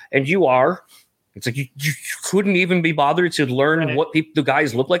like, and you are. It's like you couldn't even be bothered to learn what the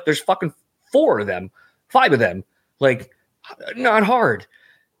guys look like. There's fucking 4 of them, 5 of them. Like, not hard.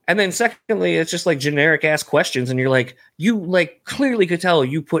 And then secondly, it's just like generic ass questions, and you're like, you like clearly could tell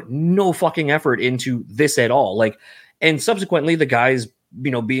you put no fucking effort into this at all. Like, and subsequently the guys,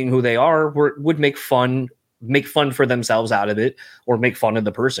 being who they are, would make fun for themselves out of it, or make fun of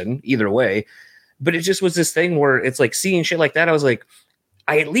the person, either way. But it just was this thing where it's like seeing shit like that, I was like,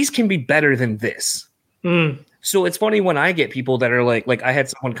 I at least can be better than this. So it's funny when I get people that are like I had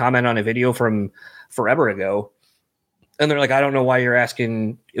someone comment on a video from forever ago, and they're like, I don't know why you're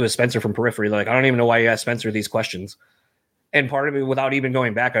asking. It was Spencer from Periphery. Like, I don't even know why you asked Spencer these questions. And part of me, without even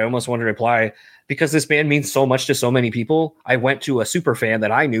going back, I almost wanted to reply, because this band means so much to so many people. I went to a super fan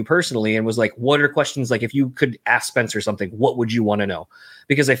that I knew personally and was like, what are questions? Like, if you could ask Spencer something, what would you want to know?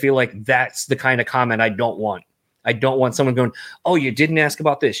 Because I feel like that's the kind of comment I don't want. I don't want someone going, oh, you didn't ask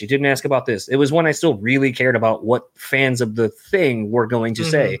about this. You didn't ask about this. It was when I still really cared about what fans of the thing were going to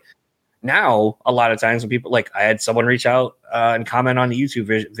say. Now, a lot of times when people, like, I had someone reach out and comment on the YouTube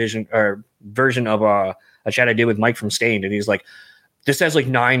version of a chat I did with Mike from Stained, and he's like, this has like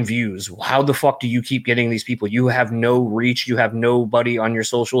 9 views. How the fuck do you keep getting these people? You have no reach. You have nobody on your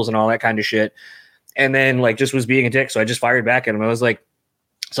socials and all that kind of shit. And then like just was being a dick. So I just fired back at him. I was like,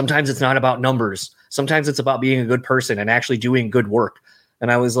 sometimes it's not about numbers. Sometimes it's about being a good person and actually doing good work.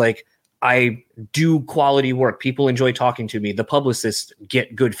 And I was like, I do quality work. People enjoy talking to me. The publicists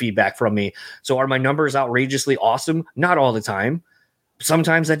get good feedback from me. So are my numbers outrageously awesome? Not all the time.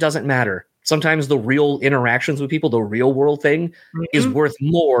 Sometimes that doesn't matter. Sometimes the real interactions with people, the real world thing, is worth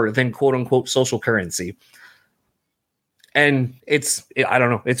more than quote unquote social currency. And I don't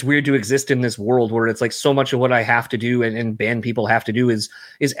know, it's weird to exist in this world where it's like so much of what I have to do and band people have to do is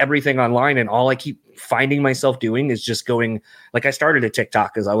everything online. And all I keep finding myself doing is just going, like, I started a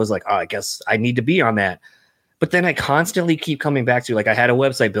TikTok because I was like, oh, I guess I need to be on that. But then I constantly keep coming back to, like, I had a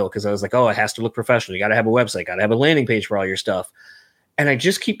website built because I was like, oh, it has to look professional. You got to have a website, got to have a landing page for all your stuff. And I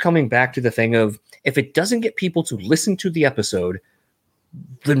just keep coming back to the thing of, if it doesn't get people to listen to the episode,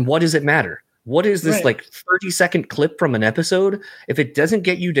 then what does it matter? What is this like 30-second clip from an episode? If it doesn't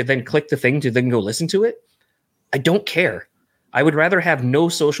get you to then click the thing to then go listen to it, I don't care. I would rather have no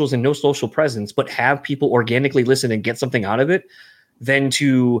socials and no social presence, but have people organically listen and get something out of it than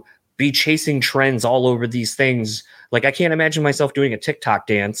to be chasing trends all over these things. Like, I can't imagine myself doing a TikTok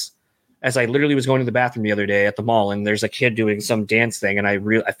dance, as I literally was going to the bathroom the other day at the mall, and there's a kid doing some dance thing, and I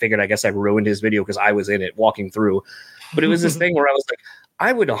figured, I guess I ruined his video because I was in it walking through. But it was this thing where I was like,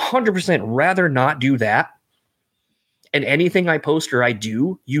 I would 100% rather not do that. And anything I post or I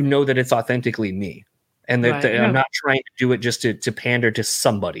do, that it's authentically me. And that I'm not trying to do it just to pander to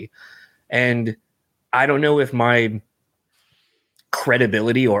somebody. And I don't know if my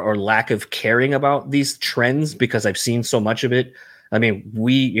credibility or lack of caring about these trends, because I've seen so much of it. I mean,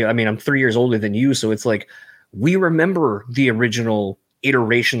 I'm 3 years older than you. So it's like, we remember the original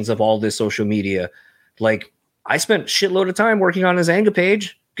iterations of all this social media. Like, I spent shitload of time working on a Zanga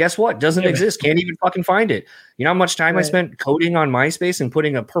page. Guess what? Doesn't exist. Can't even fucking find it. You know how much time I spent coding on MySpace and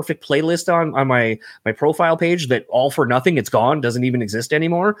putting a perfect playlist on my profile page that all for nothing? It's gone. Doesn't even exist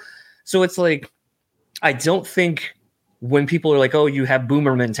anymore. So it's like, I don't think when people are like, oh, you have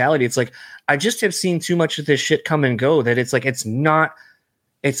boomer mentality, it's like, I just have seen too much of this shit come and go that it's like, it's not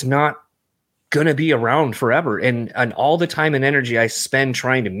gonna be around forever. And all the time and energy I spend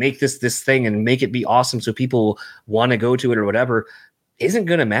trying to make this thing and make it be awesome so people want to go to it or whatever isn't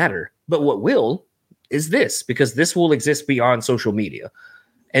gonna matter. But what will is this, because this will exist beyond social media.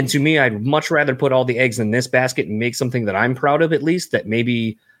 And to me, I'd much rather put all the eggs in this basket and make something that I'm proud of, at least, that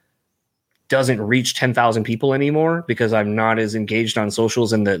maybe doesn't reach 10,000 people anymore, because I'm not as engaged on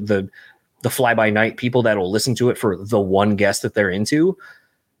socials and the fly by night people that will listen to it for the one guest that they're into.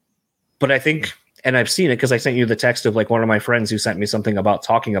 But I think, and I've seen it because I sent you the text of like one of my friends who sent me something about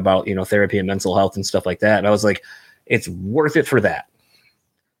talking about, therapy and mental health and stuff like that. And I was like, it's worth it for that.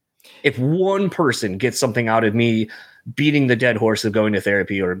 If one person gets something out of me beating the dead horse of going to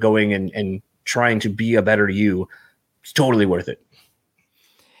therapy or going and trying to be a better you, it's totally worth it.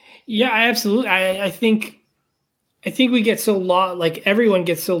 Yeah, absolutely. I think we get so lost, like everyone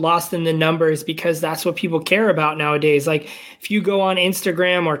gets so lost in the numbers because that's what people care about nowadays. Like if you go on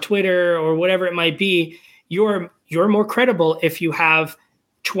Instagram or Twitter or whatever it might be, you're more credible if you have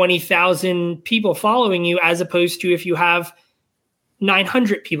 20,000 people following you as opposed to if you have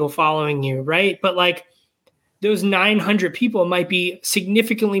 900 people following you, right? But like those 900 people might be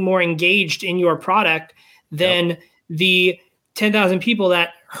significantly more engaged in your product than the 10,000 people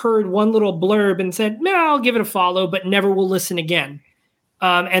that heard one little blurb and said, "No, I'll give it a follow," but never will listen again.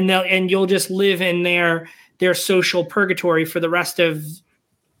 And you'll just live in their social purgatory for the rest of,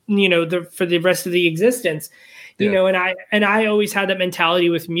 for the rest of the existence, and I always had that mentality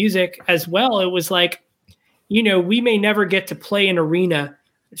with music as well. It was like, we may never get to play an arena,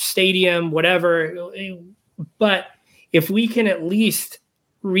 stadium, whatever, but if we can at least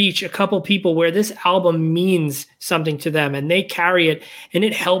reach a couple people where this album means something to them and they carry it and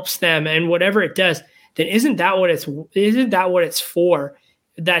it helps them and whatever it does, then isn't that what it's for?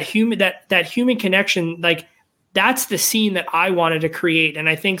 That human connection, like that's the scene that I wanted to create. And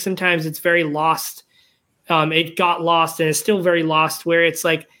I think sometimes it's very lost. It got lost and it's still very lost, where it's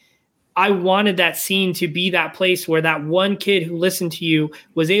like, I wanted that scene to be that place where that one kid who listened to you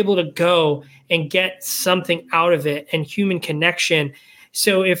was able to go and get something out of it and human connection.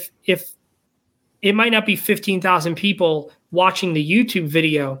 So if it might not be 15,000 people watching the YouTube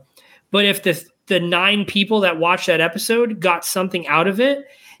video, but if the 9 people that watched that episode got something out of it,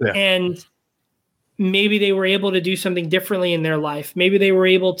 and maybe they were able to do something differently in their life, maybe they were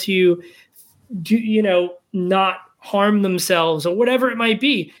able to do, not harm themselves or whatever it might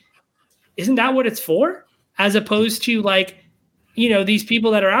be. Isn't that what it's for? As opposed to like, these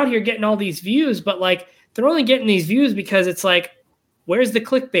people that are out here getting all these views, but like they're only getting these views because it's like, where's the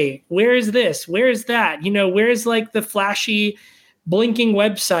clickbait? Where is this? Where is that? Where's like the flashy blinking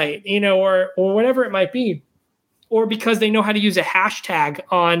website, or whatever it might be, or because they know how to use a hashtag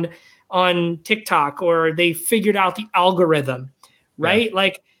on TikTok, or they figured out the algorithm, right? Yeah.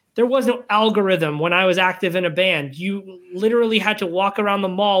 Like there was no algorithm when I was active in a band. You literally had to walk around the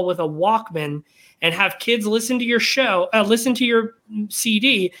mall with a Walkman and have kids listen to your show, listen to your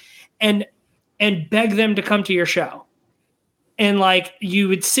CD, and beg them to come to your show. And like you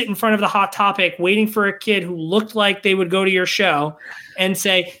would sit in front of the Hot Topic waiting for a kid who looked like they would go to your show and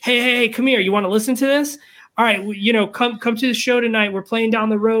say, hey, come here. You want to listen to this? All right. Come to the show tonight. We're playing down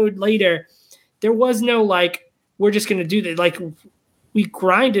the road later. There was no like, we're just going to do that. Like we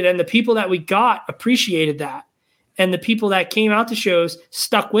grinded, and the people that we got appreciated that. And the people that came out to shows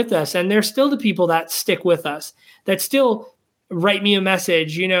stuck with us. And they're still the people that stick with us, that still write me a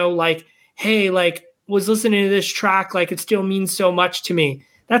message, like, hey, like, was listening to this track, like it still means so much to me.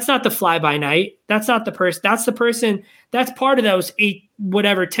 That's not the fly by night. That's not the person. That's the person. That's part of those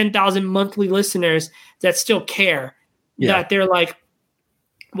 10,000 monthly listeners that still care. Yeah. That they're like,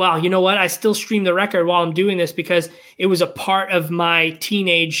 wow, you know what? I still stream the record while I'm doing this because it was a part of my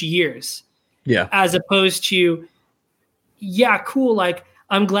teenage years. Yeah. As opposed to, yeah, cool. Like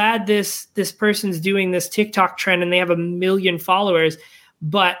I'm glad this person's doing this TikTok trend and they have 1 million followers,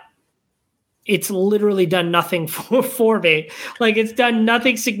 but it's literally done nothing for me. Like it's done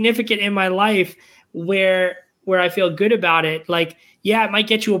nothing significant in my life where I feel good about it. Like, yeah, it might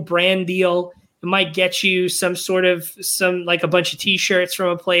get you a brand deal. It might get you some like a bunch of t-shirts from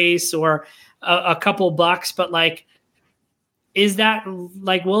a place or a couple bucks, but like, is that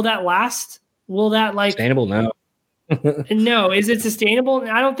like, will that last? Will that like sustainable? No. No. Is it sustainable?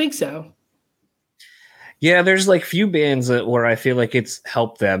 I don't think so. Yeah. There's like few bands where I feel like it's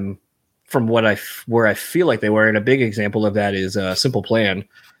helped them from where I feel like they were. And a big example of that is Simple Plan,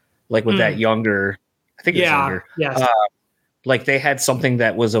 like with that younger, I think it's younger. Yes. Like they had something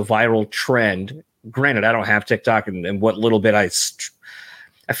that was a viral trend. Granted, I don't have TikTok, and what little bit I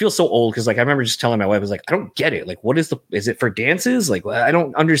feel so old. Cause like, I remember just telling my wife, I was like, I don't get it. Like, is it for dances? Like, I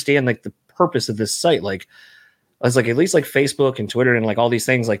don't understand like the purpose of this site. Like, I was like, at least like Facebook and Twitter and like all these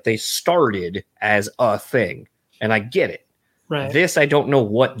things, like they started as a thing, and I get it. Right. This, I don't know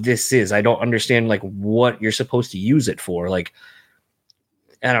what this is. I don't understand like what you're supposed to use it for. Like,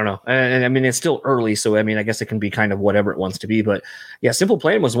 I don't know. And I mean, it's still early. So, I mean, I guess it can be kind of whatever it wants to be, but yeah, Simple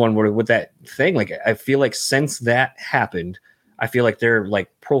Plan was one where with that thing, like, I feel like since that happened, I feel like their like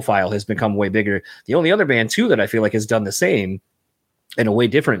profile has become way bigger. The only other band too, that I feel like has done the same in a way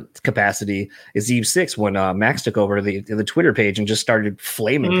different capacity is Eve 6, when Max took over the Twitter page and just started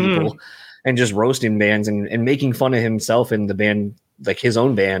flaming people and just roasting bands and making fun of himself and the band, like his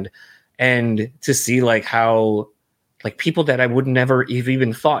own band. And to see like how like people that I would never have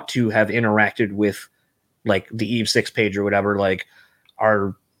even thought to have interacted with like the Eve 6 page or whatever, like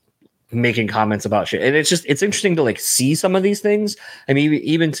are making comments about shit. And it's interesting to like see some of these things. I mean,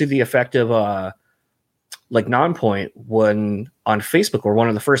 even to the effect of like Nonpoint, when on Facebook were one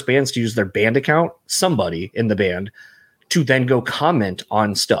of the first bands to use their band account, somebody in the band, to then go comment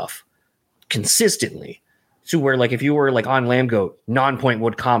on stuff consistently, to where like if you were like on Lambgoat, Nonpoint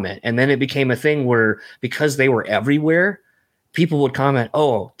would comment. And then it became a thing where because they were everywhere, people would comment,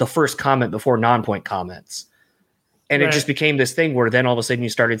 oh, the first comment before Nonpoint comments. And it just became this thing where then all of a sudden you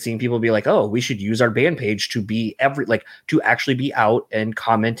started seeing people be like, oh, we should use our band page to be to actually be out and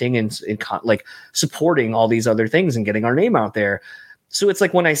commenting and like supporting all these other things and getting our name out there. So it's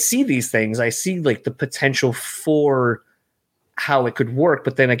like when I see these things, I see like the potential for how it could work.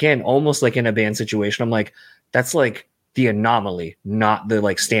 But then again, almost like in a band situation, I'm like, that's like the anomaly, not the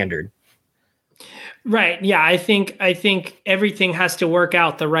like standard. Right. Yeah. I think everything has to work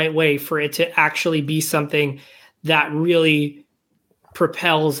out the right way for it to actually be something that really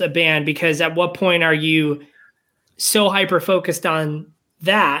propels a band, because at what point are you so hyper focused on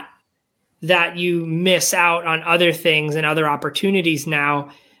that you miss out on other things and other opportunities now,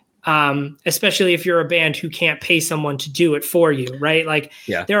 especially if you're a band who can't pay someone to do it for you, right? Like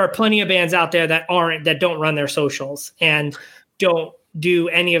there are plenty of bands out there that don't run their socials and don't do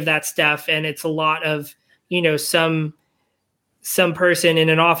any of that stuff. And it's a lot of, some person in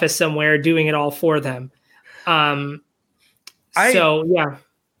an office somewhere doing it all for them. I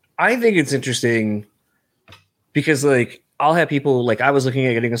think it's interesting because like I'll have people like, I was looking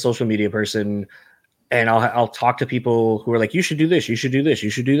at getting a social media person, and I'll talk to people who are like, you should do this, you should do this, you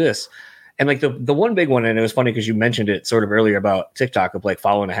should do this. And like the one big one, and it was funny because you mentioned it sort of earlier about TikTok of like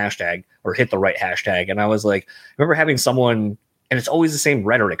following a hashtag or hit the right hashtag. And I was like, I remember having someone, and it's always the same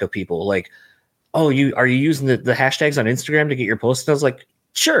rhetoric of people like, oh, are you using the hashtags on Instagram to get your posts? And I was like,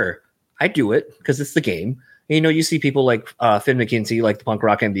 sure, I do it because it's the game. And, you see people like Finn McKinsey, like the Punk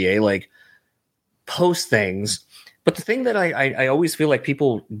Rock MBA, like post things. But the thing that I always feel like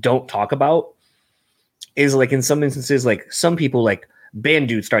people don't talk about is like in some instances, like some people like Band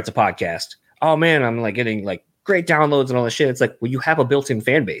Dude starts a podcast. Oh man, I'm like getting like great downloads and all this shit. It's like, well, you have a built-in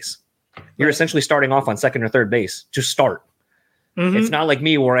fan base. You're essentially starting off on second or third base to start. Mm-hmm. It's not like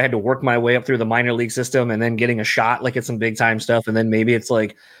me where I had to work my way up through the minor league system and then getting a shot like at some big time stuff. And then maybe it's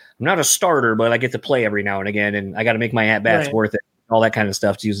like, I'm not a starter, but I get to play every now and again, and I got to make my at-bats worth it, all that kind of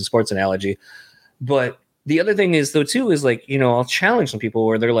stuff, to use a sports analogy. But the other thing is, though, too, is like, I'll challenge some people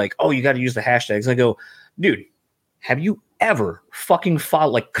where they're like, oh, you got to use the hashtags. I go, dude, have you ever fucking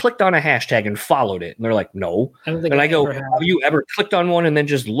clicked on a hashtag and followed it? And they're like, no. And I go, have you ever clicked on one and then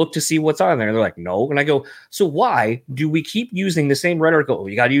just looked to see what's on there? And they're like, no. And I go, so why do we keep using the same rhetoric? Oh,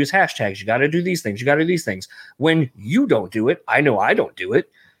 you got to use hashtags. You got to do these things. You got to do these things. When you don't do it, I know I don't do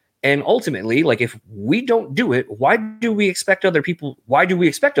it. And ultimately, like, if we don't do it, why do we expect other people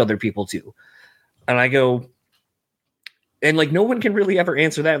to? And I go, and like, no one can really ever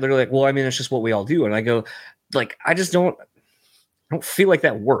answer that. They're like, well, I mean, it's just what we all do. And I go, like, I don't feel like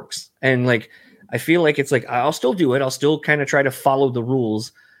that works. And like, I feel like it's like, I'll still do it. I'll still kind of try to follow the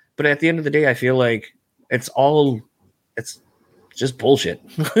rules. But at the end of the day, I feel like it's just bullshit.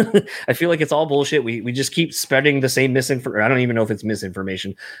 I feel like it's all bullshit. We just keep spreading the same misinformation. I don't even know if it's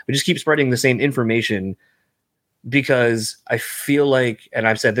misinformation. We just keep spreading the same information because I feel like, and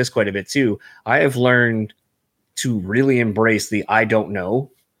I've said this quite a bit too, I have learned to really embrace the I don't know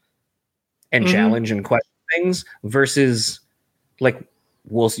and challenge and question things versus like,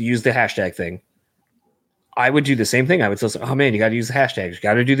 we'll use the hashtag thing. I would do the same thing. I would say, oh man, you got to use the hashtags. You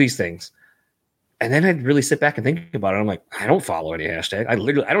got to do these things. And then I'd really sit back and think about it. I'm like, I don't follow any hashtag.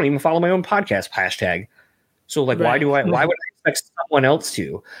 I don't even follow my own podcast hashtag. So like, why would I expect someone else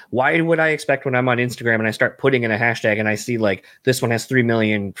to? Why would I expect when I'm on Instagram and I start putting in a hashtag and I see like this one has 3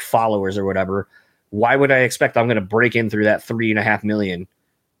 million followers or whatever? Why would I expect I'm going to break in through that 3.5 million?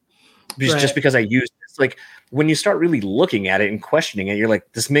 Just because I use this? Like, when you start really looking at it and questioning it, you're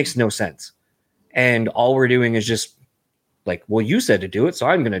like, this makes no sense. And all we're doing is just like, well, you said to do it, so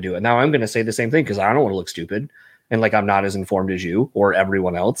I'm going to do it. Now I'm going to say the same thing because I don't want to look stupid and like I'm not as informed as you or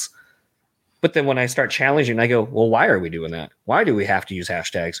everyone else. But then when I start challenging, I go, well, why are we doing that? Why do we have to use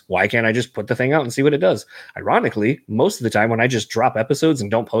hashtags? Why can't I just put the thing out and see what it does? Ironically, most of the time when I just drop episodes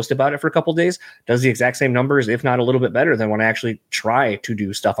and don't post about it for a couple of days, does the exact same numbers, if not a little bit better than when I actually try to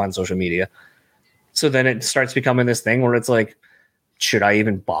do stuff on social media. So then it starts becoming this thing where it's like, should I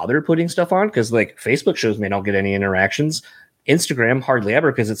even bother putting stuff on? Because like Facebook shows me I don't get any interactions. Instagram hardly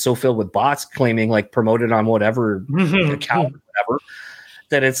ever because it's so filled with bots claiming like promoted on whatever account or whatever,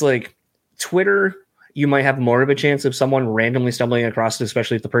 that it's like Twitter, you might have more of a chance of someone randomly stumbling across it,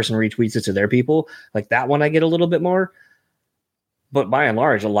 especially if the person retweets it to their people. Like that one I get a little bit more. But by and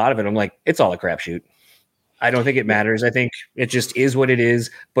large, a lot of it, I'm like, it's all a crapshoot. I don't think it matters. I think it just is what it is,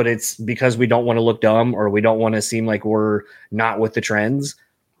 but it's because we don't want to look dumb or we don't want to seem like we're not with the trends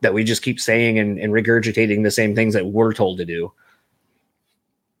that we just keep saying and regurgitating the same things that we're told to do.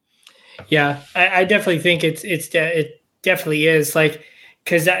 Yeah, I definitely think it definitely is like,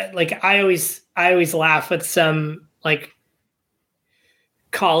 because I always laugh at some like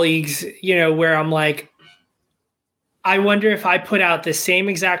colleagues, where I'm like, I wonder if I put out the same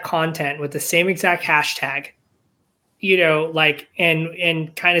exact content with the same exact hashtag, like,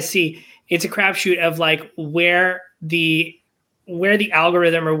 and kind of see, it's a crapshoot of like where the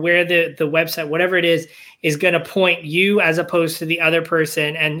algorithm or where the website, whatever it is going to point you as opposed to the other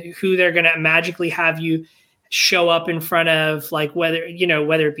person, and who they're going to magically have you show up in front of, like whether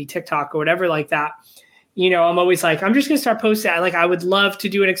it be TikTok or whatever like that. I'm always like, I'm just going to start posting. Like, I would love to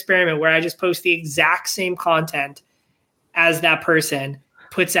do an experiment where I just post the exact same content as that person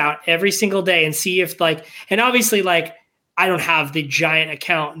puts out every single day, and see if and obviously like I don't have the giant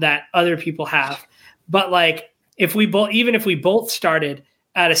account that other people have, but like if we both started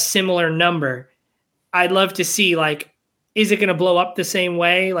at a similar number, I'd love to see, like, is it going to blow up the same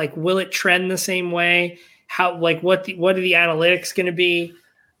way? Like, will it trend the same way? How, like, what are the analytics going to be?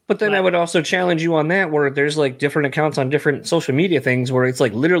 But then I would also challenge you on that, where there's like different accounts on different social media things where it's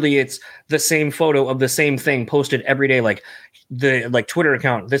like literally it's the same photo of the same thing posted every day. Like the Twitter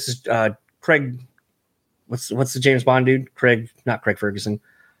account. This is Craig. What's the James Bond dude? Craig, not Craig Ferguson.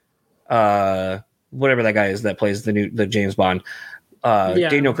 Whatever that guy is that plays the James Bond.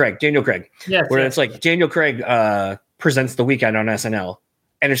 Daniel Craig. Yeah. Where it's like Daniel Craig presents The Weeknd on SNL,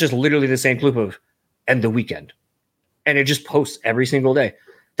 and it's just literally the same clip of "and The Weeknd," and it just posts every single day.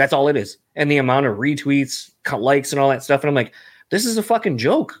 That's all it is. And the amount of retweets, likes, and all that stuff. And I'm like, this is a fucking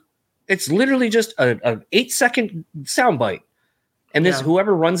joke. It's literally just a 8-second soundbite. And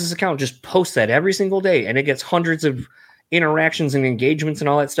whoever runs this account just posts that every single day. And it gets hundreds of interactions and engagements and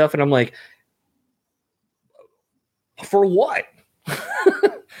all that stuff. And I'm like, for what?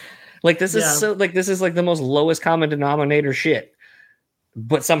 Like, this is this is like the most lowest common denominator shit.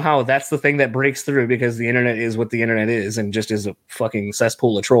 But somehow that's the thing that breaks through, because the internet is what the internet is, and just is a fucking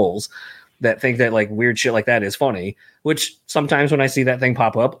cesspool of trolls that think that like weird shit like that is funny, which sometimes when I see that thing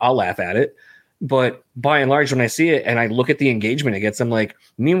pop up, I'll laugh at it. But by and large, when I see it and I look at the engagement it gets, I'm like,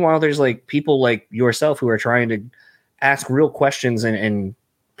 meanwhile, there's like people like yourself who are trying to ask real questions and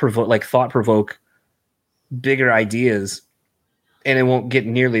thought provoke bigger ideas, and it won't get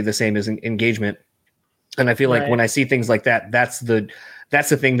nearly the same as engagement. And I feel like when I see things like that, that's the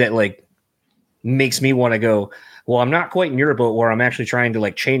thing that like makes me want to go, well, I'm not quite in your boat where I'm actually trying to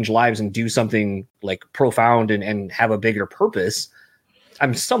like change lives and do something like profound and have a bigger purpose.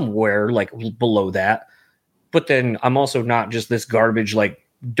 I'm somewhere like below that, but then I'm also not just this garbage, like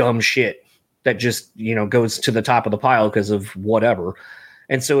dumb shit that just, goes to the top of the pile because of whatever.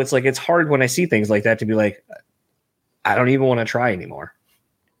 And so it's like, it's hard when I see things like that to be like, I don't even want to try anymore,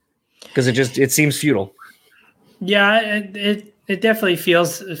 because it seems futile. Yeah, it definitely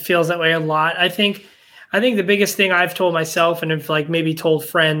feels that way a lot. I think the biggest thing I've told myself, and have like maybe told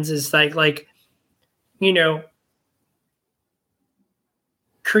friends, is like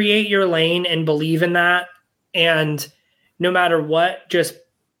create your lane and believe in that, and no matter what, just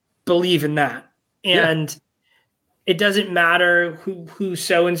believe in that. And it doesn't matter who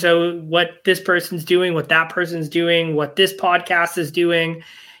so and so, what this person's doing, what that person's doing, what this podcast is doing.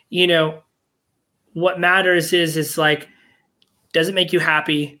 What matters is like, does it make you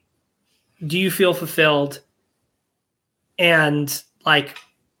happy? Do you feel fulfilled? And like,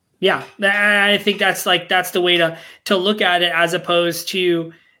 yeah, I think that's the way to look at it, as opposed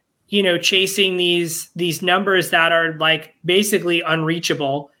to, chasing these numbers that are like basically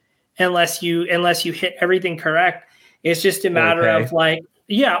unreachable unless you hit everything correct. It's just a matter of like,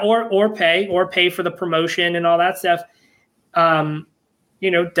 or pay for the promotion and all that stuff.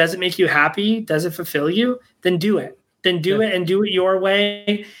 Does it make you happy? Does it fulfill you? Then do it. Then do it, and do it your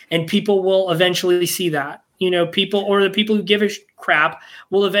way. And people will eventually see that. The people who give a crap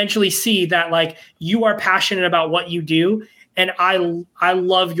will eventually see that like you are passionate about what you do, and I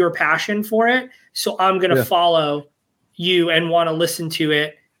love your passion for it. So I'm going to follow you and want to listen to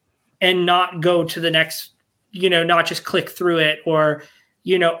it, and not go to the next, not just click through it, or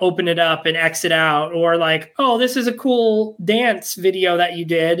open it up and exit out, or like, oh, this is a cool dance video that you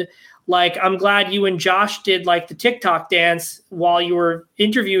did. Like, I'm glad you and Josh did like the TikTok dance while you were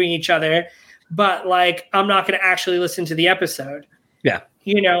interviewing each other, but like, I'm not going to actually listen to the episode. Yeah.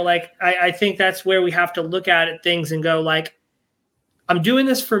 I think that's where we have to look at things and go like, I'm doing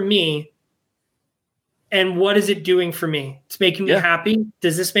this for me. And what is it doing for me? It's making me happy.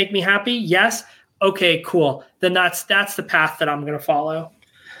 Does this make me happy? Yes. Okay, cool. Then that's the path that I'm going to follow.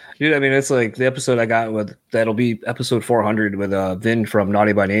 Dude, I mean, it's like the episode I got that'll be episode 400 with Vin from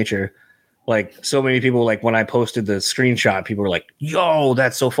Naughty by Nature. Like, so many people, like when I posted the screenshot, people were like, yo,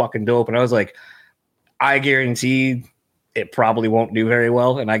 that's so fucking dope. And I was like, I guarantee it probably won't do very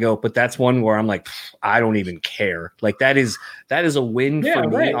well. And I go, but that's one where I'm like, I don't even care. Like that is a win for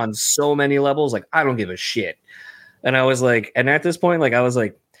me on so many levels. Like, I don't give a shit. And I was like, and at this point, like, I was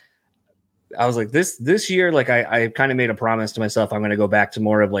like, this year, like I kind of made a promise to myself. I'm going to go back to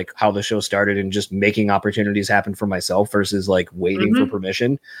more of like how the show started and just making opportunities happen for myself versus like waiting for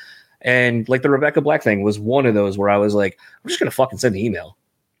permission. And like the Rebecca Black thing was one of those where I was like, I'm just going to fucking send the email.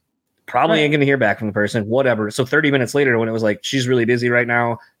 Probably ain't going to hear back from the person, whatever. So 30 minutes later, when it was like, she's really busy right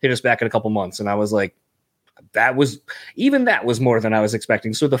now, hit us back in a couple months. And I was like, that was more than I was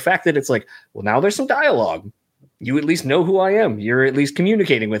expecting. So the fact that it's like, well, now there's some dialogue. You at least know who I am. You're at least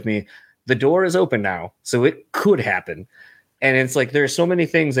communicating with me. The door is open now. So it could happen. And it's like, there's so many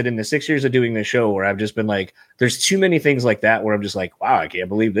things that in the 6 years of doing this show where I've just been like, there's too many things like that where I'm just like, wow, I can't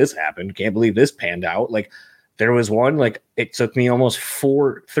believe this happened. Can't believe this panned out. Like there was one, like it took me almost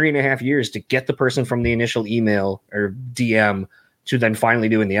 3.5 years to get the person from the initial email or DM to then finally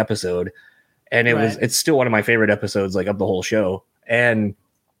doing the episode. And it's still one of my favorite episodes, like of the whole show. And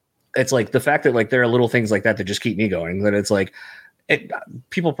it's like the fact that like there are little things like that just keep me going, that it's like,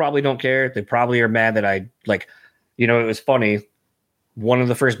 people probably don't care. They probably are mad that I like, it was funny. One of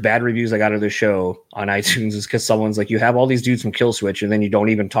the first bad reviews I got of the show on iTunes is because someone's like, you have all these dudes from Killswitch and then you don't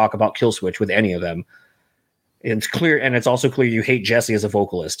even talk about Killswitch with any of them. It's clear. And it's also clear you hate Jesse as a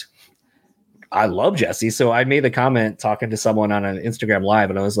vocalist. I love Jesse. So I made the comment talking to someone on an Instagram live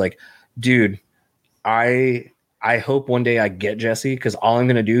and I was like, dude, I hope one day I get Jesse, because all I'm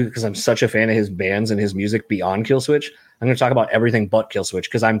going to do, because I'm such a fan of his bands and his music beyond Killswitch, I'm going to talk about everything but Killswitch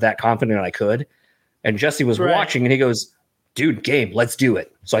because I'm that confident I could. And Jesse was watching and he goes, dude, game, let's do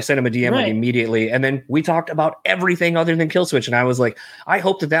it. So I sent him a DM like immediately. And then we talked about everything other than Killswitch. And I was like, I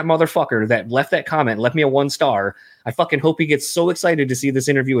hope that motherfucker that left that comment, left me a 1 star. I fucking hope he gets so excited to see this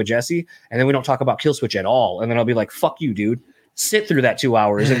interview with Jesse. And then we don't talk about Killswitch at all. And then I'll be like, fuck you, dude. Sit through that 2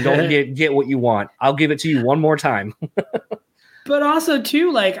 hours and don't get what you want. I'll give it to you one more time. But also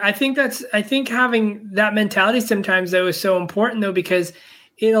too, like, I think having that mentality sometimes though is so important though, because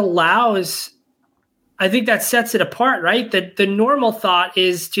it allows, I think that sets it apart, right? The normal thought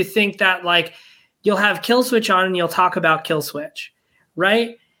is to think that like you'll have Killswitch on and you'll talk about Killswitch,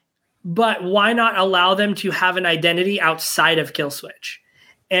 right? But why not allow them to have an identity outside of Killswitch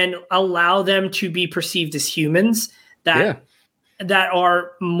and allow them to be perceived as humans that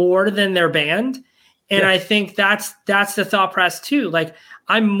are more than their band? And I think that's the thought process too. Like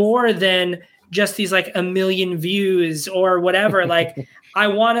I'm more than just these like 1 million views or whatever. Like I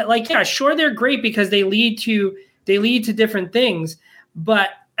want it, like, yeah, sure. They're great because they lead to different things.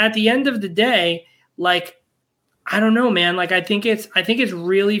 But at the end of the day, like, I don't know, man. Like, I think it's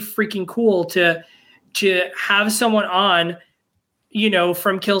really freaking cool to have someone on,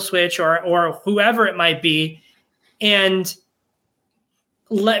 from Killswitch or whoever it might be. And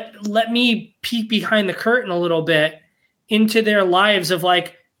let me peek behind the curtain a little bit into their lives of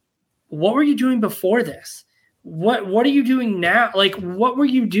like, what were you doing before this? What are you doing now? Like, what were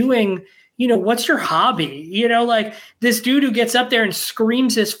you doing? What's your hobby? Like this dude who gets up there and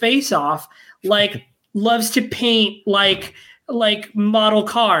screams his face off, like loves to paint like model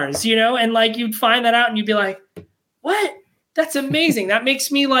cars, and like you'd find that out and you'd be like, what? That's amazing. That makes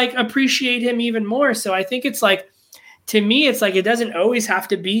me like appreciate him even more. So I think it's like, to me, it's like, it doesn't always have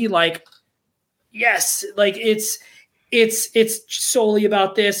to be like, yes, like it's solely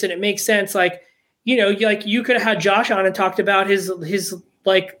about this and it makes sense. Like, like you could have had Josh on and talked about his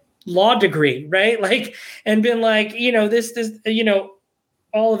like law degree, right? Like, and been like, this,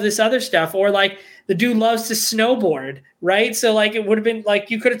 all of this other stuff, or like the dude loves to snowboard, right? So like, it would have been like,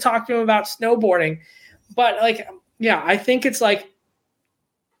 you could have talked to him about snowboarding, but like, yeah, I think it's like,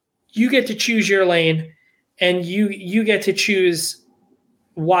 you get to choose your lane. And you get to choose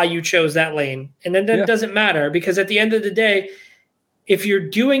why you chose that lane. And then that doesn't matter, because at the end of the day, if you're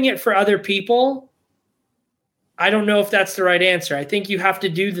doing it for other people, I don't know if that's the right answer. I think you have to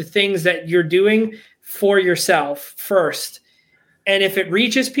do the things that you're doing for yourself first. And if it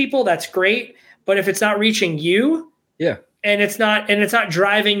reaches people, that's great. But if it's not reaching you, and it's not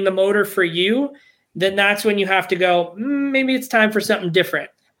driving the motor for you, then that's when you have to go, maybe it's time for something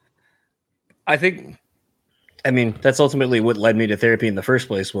different. I mean, that's ultimately what led me to therapy in the first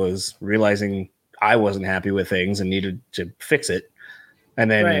place, was realizing I wasn't happy with things and needed to fix it. And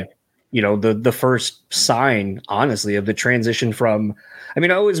then, the first sign, honestly, of the transition from, I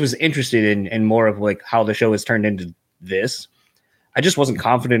mean, I always was interested in more of like how the show has turned into this. I just wasn't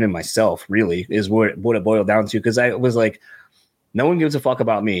confident in myself, really, is what it boiled down to. Because I was like, no one gives a fuck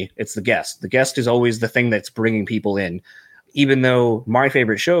about me. It's the guest. The guest is always the thing that's bringing people in. Even though my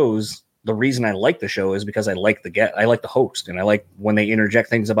favorite shows, the reason I like the show is because I like the host, and I like when they interject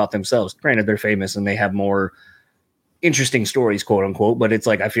things about themselves. Granted, they're famous and they have more interesting stories, quote unquote, but it's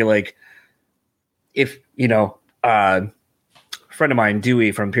like, I feel like if, friend of mine,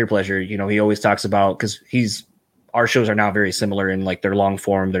 Dewey from Peer Pleasure, you know, he always talks about, because our shows are now very similar in like they're long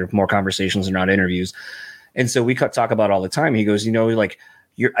form, they're more conversations and not interviews. And so we talk about all the time. He goes, you know, like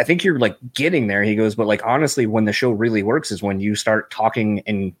I think you're like getting there. He goes, but like, honestly, when the show really works is when you start talking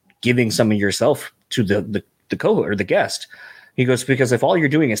and giving some of yourself to the co or the guest. He goes, because if all you're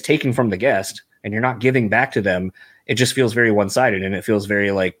doing is taking from the guest and you're not giving back to them, it just feels very one-sided, and it feels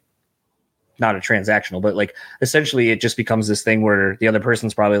very like not a transactional, but like essentially it just becomes this thing where the other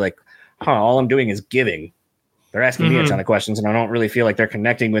person's probably like, all I'm doing is giving. They're asking me a ton of questions and I don't really feel like they're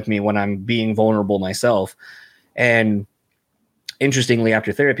connecting with me when I'm being vulnerable myself. And interestingly,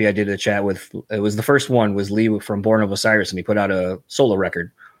 after therapy, I did a chat with, it was the first one was Lee from Born of Osiris, and he put out a solo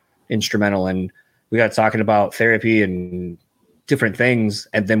record, instrumental, and we got talking about therapy and different things.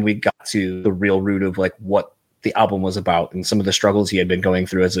 And then we got to the real root of like what the album was about and some of the struggles he had been going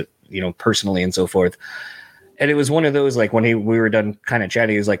through as personally and so forth. And it was one of those, like when we were done kind of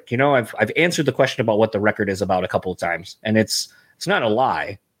chatting, he was like, you know, I've answered the question about what the record is about a couple of times, and it's not a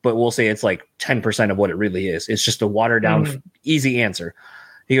lie, but we'll say it's like 10% of what it really is. It's just a watered down, easy answer.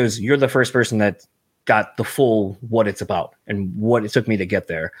 He goes, you're the first person that got the full what it's about and what it took me to get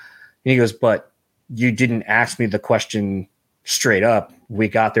there. And he goes, but you didn't ask me the question straight up. We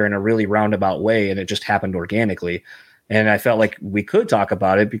got there in a really roundabout way, and it just happened organically. And I felt like we could talk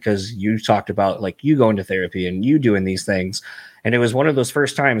about it because you talked about like you going to therapy and you doing these things. And it was one of those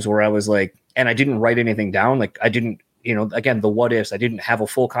first times where I was like, and I didn't write anything down. Like I didn't, again, the what ifs, I didn't have a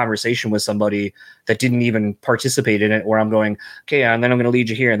full conversation with somebody that didn't even participate in it, where I'm going, okay, and then I'm going to lead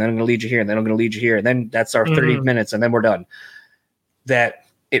you here, and then I'm going to lead you here, and then I'm going to lead you here. And then that's our 30 minutes, and then we're done. That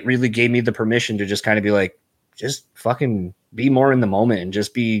it really gave me the permission to just kind of be like, just fucking be more in the moment and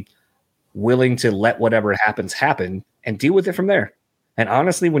just be willing to let whatever happens happen and deal with it from there. And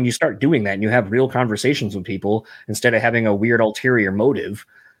honestly, when you start doing that and you have real conversations with people instead of having a weird ulterior motive,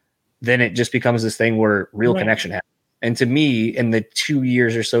 then it just becomes this thing where real connection happens. And to me, in the 2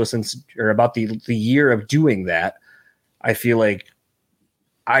 years or so since, or about the year of doing that, I feel like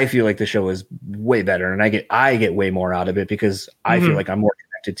the show is way better, and I get way more out of it because I feel like I'm more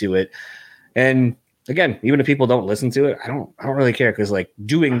connected to it. And again, even if people don't listen to it, I don't really care, because like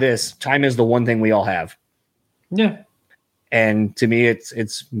doing this, time is the one thing we all have. Yeah. And to me,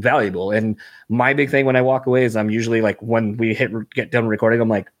 it's valuable. And my big thing when I walk away is I'm usually like, when we get done recording, I'm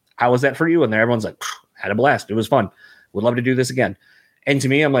like, how was that for you? And then everyone's like, had a blast. It was fun. Would love to do this again. And to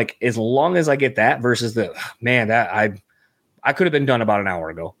me, I'm like, as long as I get that versus the, man, that I could have been done about an hour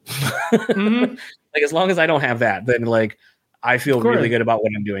ago. Like, as long as I don't have that, then like, I feel really good about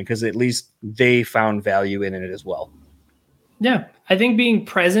what I'm doing, because at least they found value in it as well. Yeah. I think being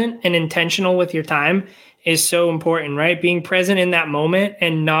present and intentional with your time is so important, right? Being present in that moment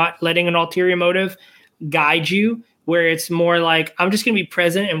and not letting an ulterior motive guide you, where it's more like, I'm just going to be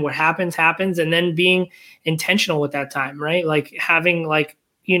present and what happens, and then being intentional with that time, right? Like having like,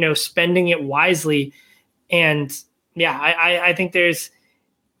 spending it wisely. And yeah, I think there's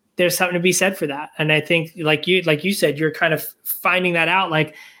something to be said for that. And I think like you said, you're kind of finding that out,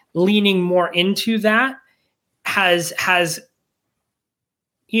 like leaning more into that has,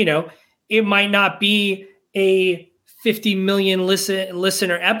 it might not be a 50 million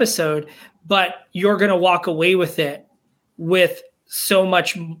listener episode, but you're going to walk away with it with so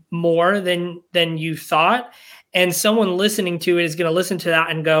much more than you thought. And someone listening to it is going to listen to that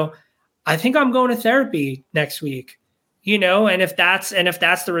and go, I think I'm going to therapy next week, and if that's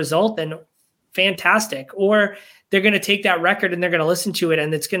the result, then fantastic. Or they're going to take that record and they're going to listen to it,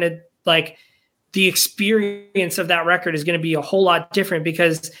 and it's going to, like, the experience of that record is going to be a whole lot different,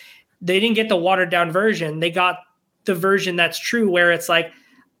 because they didn't get the watered down version. They got the version that's true, where it's like,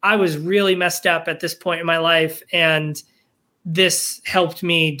 I was really messed up at this point in my life, and this helped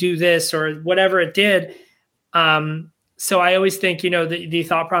me do this or whatever it did. So I always think, the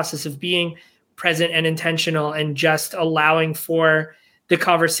thought process of being present and intentional and just allowing for the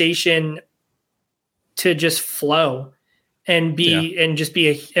conversation to just flow and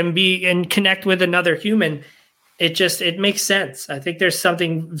and connect with another human. It makes sense. I think there's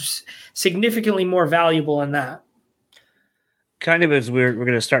something significantly more valuable in that. Kind of as we're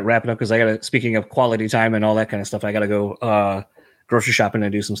going to start wrapping up, because speaking of quality time and all that kind of stuff, I got to go grocery shopping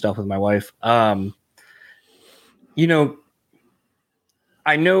and do some stuff with my wife.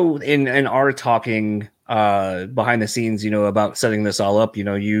 I know in our talking behind the scenes, about setting this all up,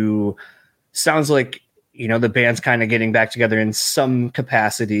 you sounds like, the band's kind of getting back together in some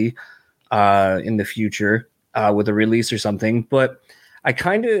capacity in the future with a release or something. But I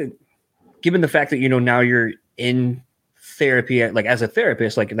kind of, given the fact that, now you're in therapy, like as a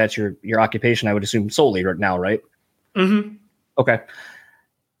therapist, like that's your occupation, I would assume solely right now, right? Mm-hmm. Okay.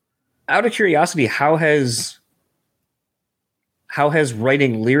 Out of curiosity, how has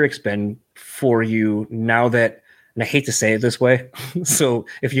writing lyrics been for you now that, and I hate to say it this way, so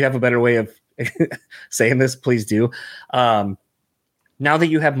if you have a better way of saying this, please do. Now that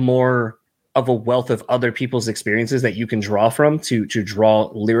you have more of a wealth of other people's experiences that you can draw from to draw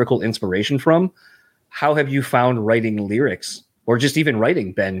lyrical inspiration from, how have you found writing lyrics or just even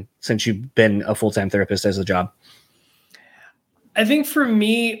writing been since you've been a full-time therapist as a job? I think for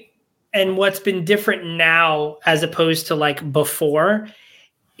me, and what's been different now as opposed to like before,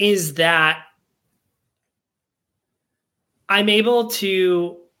 is that I'm able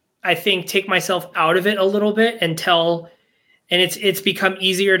to, I think, take myself out of it a little bit and it's become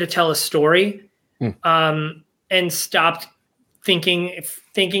easier to tell a story, and stopped thinking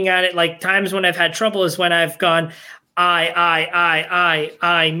at it. Like times when I've had trouble is when I've gone, I,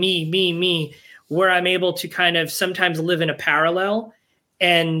 me, where I'm able to kind of sometimes live in a parallel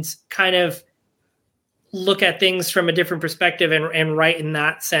and kind of look at things from a different perspective and write in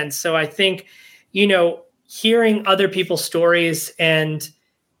that sense. So I think, hearing other people's stories and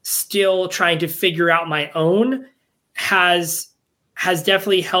still trying to figure out my own has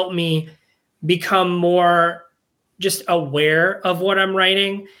definitely helped me become more just aware of what I'm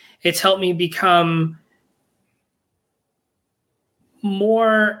writing. It's helped me become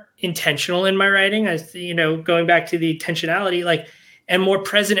more intentional in my writing, as going back to the intentionality, and more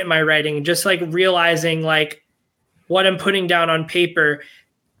present in my writing, just like realizing like what I'm putting down on paper,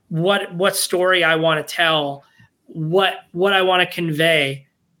 what story I want to tell, what I want to convey.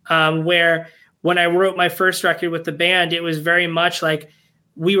 Where when I wrote my first record with the band, it was very much like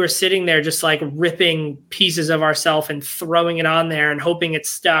we were sitting there just like ripping pieces of ourselves and throwing it on there and hoping it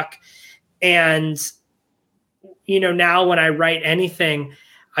stuck. And, now when I write anything,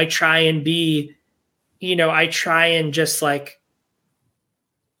 I try and just like,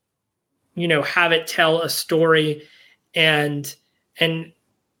 have it tell a story and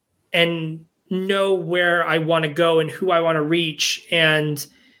know where I want to go and who I want to reach and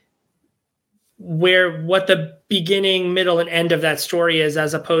what the beginning, middle, and end of that story is,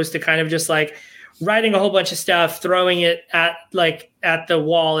 as opposed to kind of just like writing a whole bunch of stuff, throwing it at the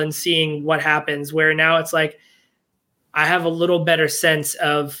wall and seeing what happens. Where now it's like, I have a little better sense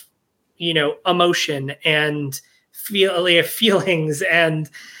of, emotion and feelings. And,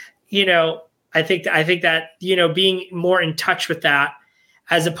 I think that, being more in touch with that,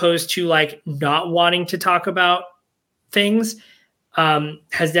 as opposed to like not wanting to talk about things,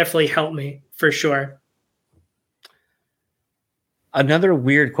 has definitely helped me for sure. Another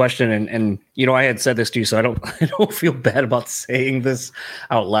weird question, and I had said this to you, so I don't feel bad about saying this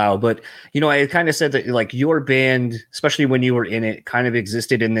out loud, but I kind of said that like your band, especially when you were in it, kind of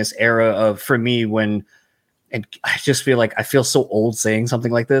existed in this era of, for me, and I just feel like I feel so old saying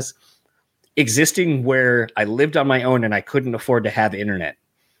something like this, existing where I lived on my own and I couldn't afford to have internet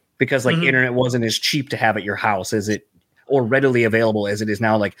because like internet wasn't as cheap to have at your house as it, or readily available as it is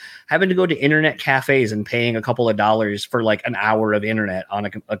now. Like having to go to internet cafes and paying a couple of dollars for like an hour of internet on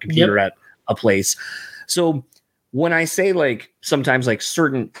a computer at a place. So when I say like sometimes like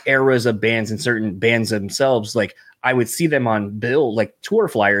certain eras of bands and certain bands themselves, like I would see them on bill, like tour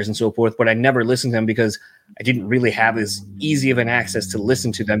flyers and so forth, but I never listened to them because I didn't really have as easy of an access to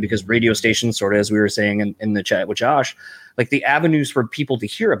listen to them, because radio stations, sort of as we were saying in the chat with Josh, like the avenues for people to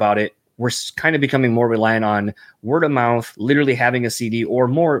hear about it, we're kind of becoming more reliant on word of mouth, literally having a CD, or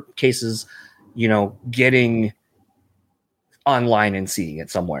more cases, getting online and seeing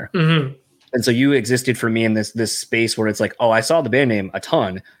it somewhere. Mm-hmm. And so you existed for me in this space where it's like, oh, I saw the band name a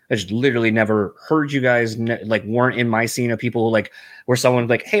ton. I just literally never heard you guys, like weren't in my scene of people like where someone's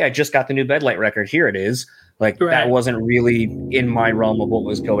like, hey, I just got the new Bed Light record. Here it is. Like that wasn't really in my realm of what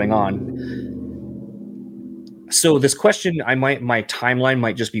was going on. So this question, my timeline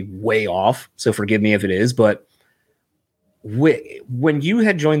might just be way off, so forgive me if it is, but when you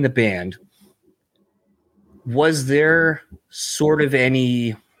had joined the band, was there sort of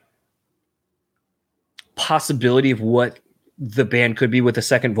any possibility of what the band could be with a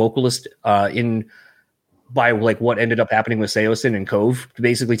second vocalist by like what ended up happening with Seosin and Cove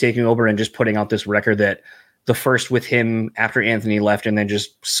basically taking over and just putting out this record that the first with him after Anthony left and then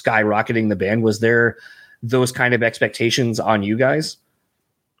just skyrocketing the band? Was there those kind of expectations on you guys?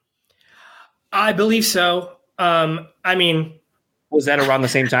 I believe so. I mean, was that around the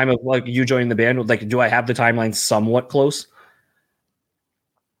same time of like you joining the band? Like, do I have the timeline somewhat close?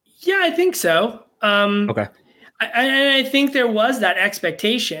 Yeah, I think so. Okay. I think there was that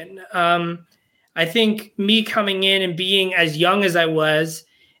expectation. I think me coming in and being as young as I was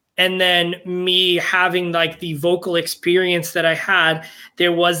and then me having like the vocal experience that I had,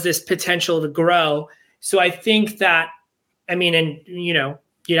 there was this potential to grow. So I think that, I mean, and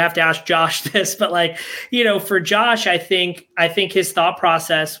you'd have to ask Josh this, but like, for Josh, I think his thought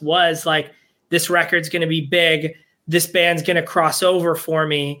process was like, this record's going to be big. This band's going to cross over for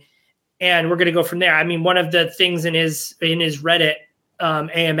me, and we're going to go from there. I mean, one of the things in his Reddit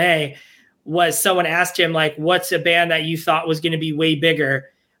AMA was someone asked him like, what's a band that you thought was going to be way bigger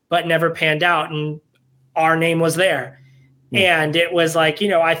but never panned out? And our name was there. And it was like,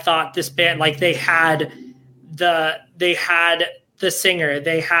 I thought this band, like they had the singer,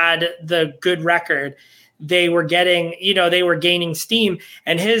 they had the good record, they were getting, they were gaining steam.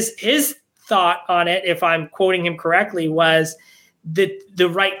 And his thought on it, if I'm quoting him correctly, was that the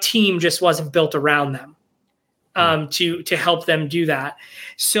right team just wasn't built around them to help them do that.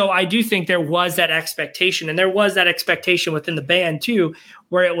 So I do think there was that expectation, and there was that expectation within the band too,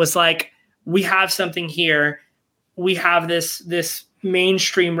 where it was like, we have something here. We have this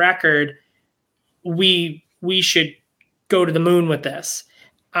mainstream record. We should go to the moon with this.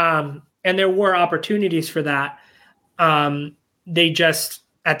 And there were opportunities for that. They just,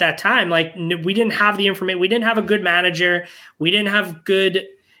 at that time, like we didn't have the information. We didn't have a good manager. We didn't have good,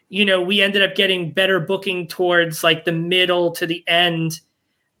 we ended up getting better booking towards like the middle to the end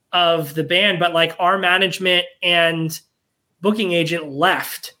of the band. But like our management and booking agent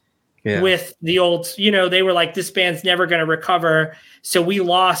left with the old, they were like, this band's never going to recover. So we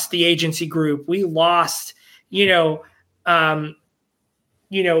lost the agency group. We lost, big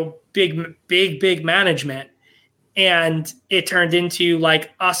management. And it turned into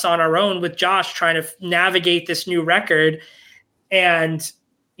like us on our own with Josh trying to navigate this new record. And,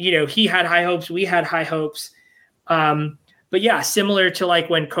 he had high hopes. We had high hopes. But yeah, similar to like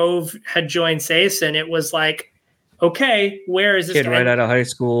when Cove had joined Saosin, it was like, okay, where is this kid right out of high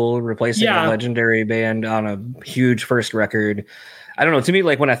school, replacing a legendary band on a huge first record? I don't know. To me,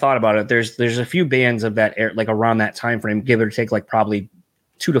 like when I thought about it, there's a few bands of that like around that time frame, give or take like probably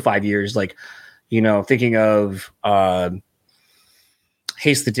 2 to 5 years, like, thinking of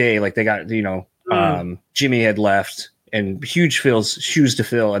Haste the Day, like they got, Jimmy had left and huge shoes to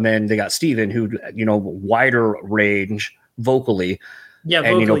fill. And then they got Steven, who, wider range vocally. Yeah,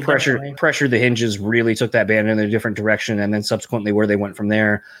 and pressure the hinges really took that band in a different direction, and then subsequently where they went from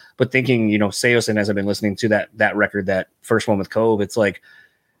there. But thinking, Saosin, as I've been listening to that record, that first one with Cove, it's like,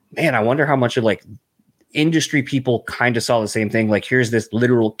 man, I wonder how much of like industry people kind of saw the same thing. Like, here's this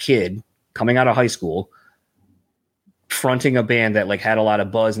literal kid coming out of high school, fronting a band that like had a lot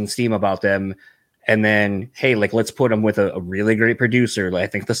of buzz and steam about them, and then hey, like let's put them with a really great producer. Like, I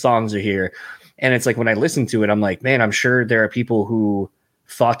think the songs are here. And it's like when I listen to it, I'm like, man, I'm sure there are people who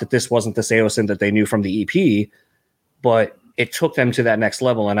thought that this wasn't the Saosin that they knew from the EP, but it took them to that next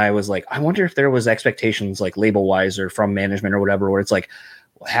level. And I was like, I wonder if there was expectations like label wise or from management or whatever, where it's like,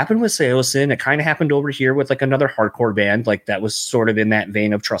 what happened with Saosin? It kind of happened over here with like another hardcore band, like that was sort of in that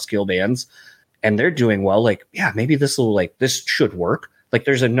vein of Trustkill bands, and they're doing well. Like, yeah, maybe this should work. Like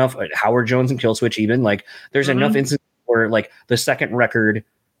there's enough Howard Jones and Killswitch, even like there's enough instances where like the second record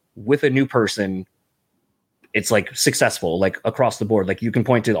with a new person, it's like successful, like across the board. Like you can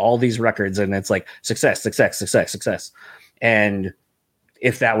point to all these records and it's like success. And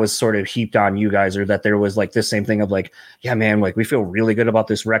if that was sort of heaped on you guys, or that there was like this same thing of like, yeah, man, like we feel really good about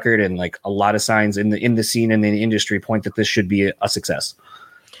this record, and like a lot of signs in the scene and in the industry point that this should be a success.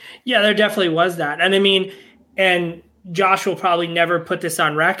 Yeah, there definitely was that. And I mean, and Josh will probably never put this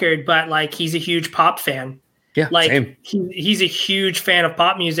on record, but like he's a huge pop fan. Yeah, like he's a huge fan of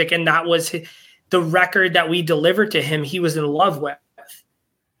pop music, and that was the record that we delivered to him. He was in love with,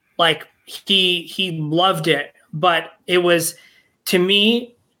 like he loved it. But it was, to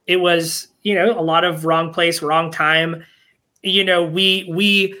me, it was a lot of wrong place, wrong time.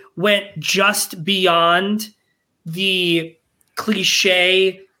 We went just beyond the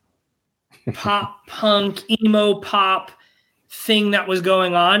cliche pop punk emo pop thing that was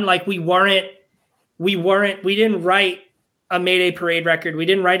going on. Like we didn't write a Mayday Parade record. We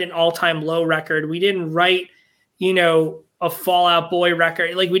didn't write an All Time Low record. We didn't write, a Fall Out Boy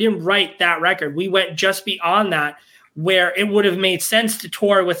record. Like we didn't write that record. We went just beyond that, where it would have made sense to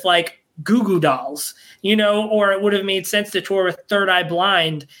tour with like Goo Goo Dolls, or it would have made sense to tour with Third Eye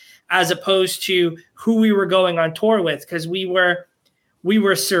Blind, as opposed to who we were going on tour with. Cause we were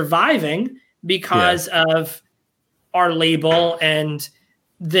surviving because of our label and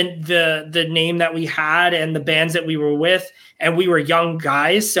the name that we had and the bands that we were with, and we were young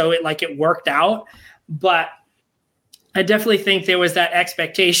guys, so it worked out. But I definitely think there was that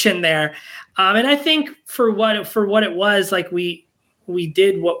expectation there, and I think for what it was, like we we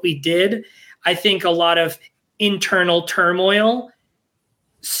did what we did, I think a lot of internal turmoil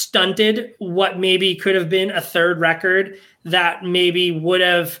stunted what maybe could have been a third record that maybe would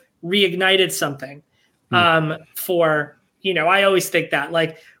have reignited something for, I always think that,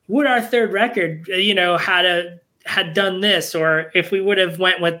 like, would our third record, had done this, or if we would have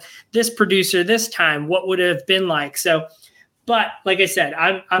went with this producer this time, what would it have been like? So, but like I said,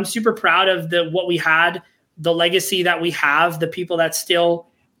 I'm super proud of what we had, the legacy that we have, the people that still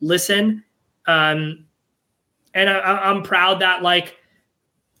listen. And I'm proud that, like,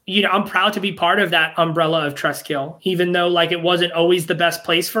 I'm proud to be part of that umbrella of Trustkill, even though, like, it wasn't always the best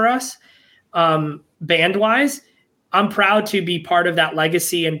place for us, band wise. I'm proud to be part of that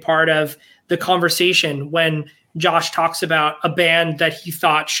legacy and part of the conversation when Josh talks about a band that he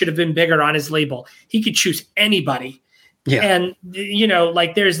thought should have been bigger on his label. He could choose anybody. Yeah. And,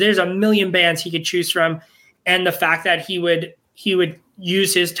 like, there's a million bands he could choose from. And the fact that he would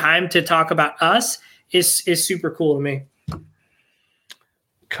use his time to talk about us is super cool to me.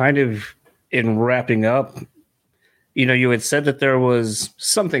 Kind of in wrapping up, you had said that there was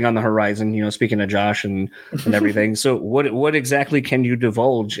something on the horizon, speaking of Josh and everything. So what exactly can you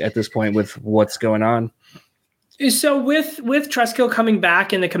divulge at this point with what's going on? So with Trustkill coming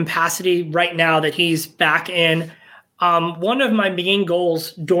back in the capacity right now that he's back in, one of my main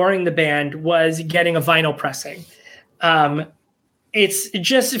goals during the band was getting a vinyl pressing. It's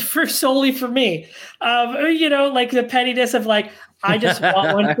just solely for me, like the pettiness of, like, I just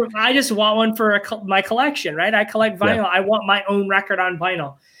want one for my collection, right? I collect vinyl. Yeah. I want my own record on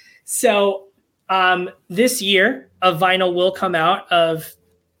vinyl. So this year, a vinyl will come out of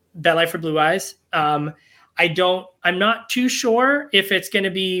Bed Light for Blue Eyes. I'm not too sure if it's going to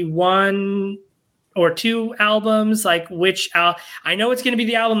be one or two albums, like which I know it's going to be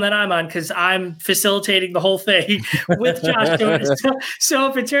the album that I'm on because I'm facilitating the whole thing with Josh. So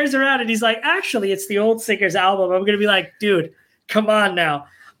if it turns around and he's like, actually, it's the Old Singers album, I'm going to be like, dude, come on now.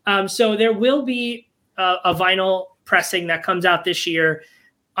 So there will be a vinyl pressing that comes out this year.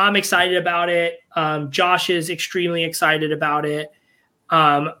 I'm excited about it. Josh is extremely excited about it.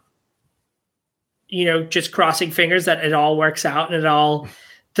 Just crossing fingers that it all works out and it all,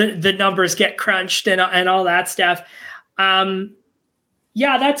 the numbers get crunched and all that stuff.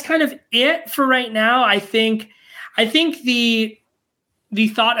 That's kind of it for right now. I think the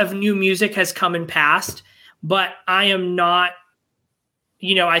thought of new music has come and passed, but I am not,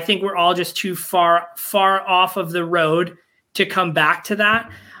 I think we're all just too far off of the road to come back to that.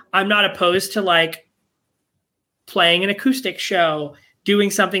 I'm not opposed to, like, playing an acoustic show, doing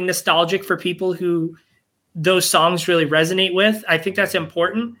something nostalgic for people who those songs really resonate with. I think that's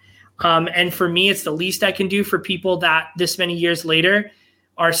important. And for me, it's the least I can do for people that this many years later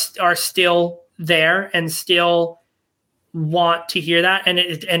are still there and still want to hear that. And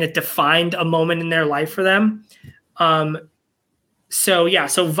it defined a moment in their life for them. So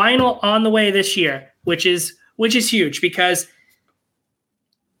vinyl on the way this year, which is huge because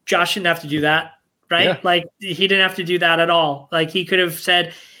Josh didn't have to do that. Right. Yeah. Like, he didn't have to do that at all. Like, he could have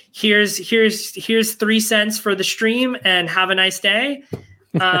said, here's 3 cents for the stream and have a nice day.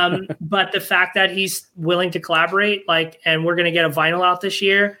 But the fact that he's willing to collaborate, and we're going to get a vinyl out this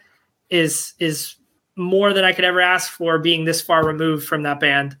year is more than I could ever ask for, being this far removed from that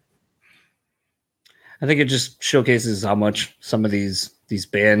band. I think it just showcases how much some of these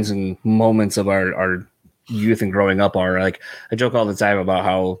bands and moments of our youth and growing up are. Like, I joke all the time about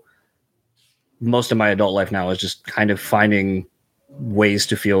how most of my adult life now is just kind of finding ways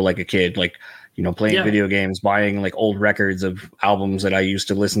to feel like a kid, like, playing video games, buying, like, old records of albums that I used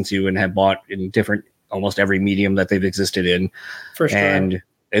to listen to and have bought in almost every medium that they've existed in. For sure. And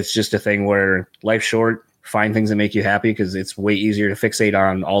it's just a thing where life's short, find things that make you happy, because it's way easier to fixate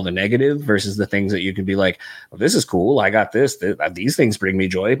on all the negative versus the things that you can be like, well, this is cool, I got this, these things bring me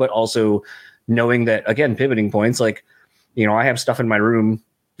joy. But also knowing that, again, pivoting points, like, I have stuff in my room,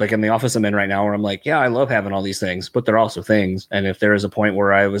 like in the office I'm in right now, where I'm like, yeah, I love having all these things, but they're also things. And if there is a point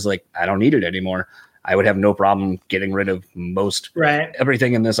where I was like, I don't need it anymore, I would have no problem getting rid of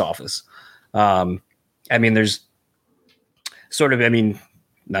everything in this office. There's sort of,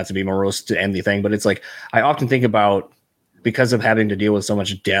 not to be morose to end the thing, but it's like, I often think about, because of having to deal with so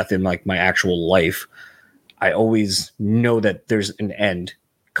much death in, like, my actual life, I always know that there's an end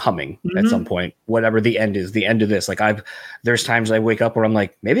coming at some point, whatever the end is, the end of this. Like, there's times I wake up where I'm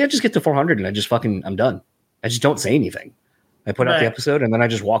like, maybe I just get to 400 and I just I'm done. I just don't say anything. I put out the episode and then I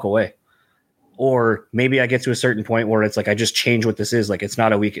just walk away. Or maybe I get to a certain point where it's like, I just change what this is. Like, it's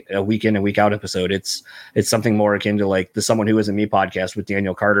not a week in and week out episode. It's something more akin to, like, the Someone Who Isn't Me podcast with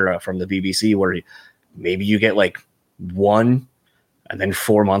Daniel Carter from the BBC, where maybe you get, like, one and then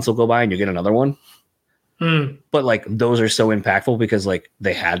 4 months will go by and you get another one. But like those are so impactful because like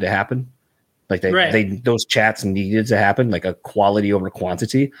they had to happen. Like those chats needed to happen, like a quality over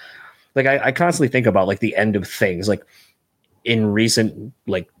quantity. Like I constantly think about like the end of things. Like in recent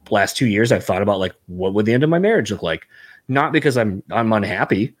like last 2 years, I've thought about like what would the end of my marriage look like? Not because I'm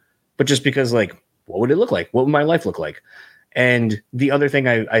unhappy, but just because like what would it look like? What would my life look like? And the other thing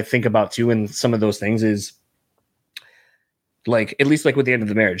I think about too in some of those things is like at least like with the end of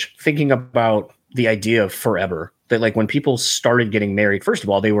the marriage, thinking about the idea of forever. That like when people started getting married, first of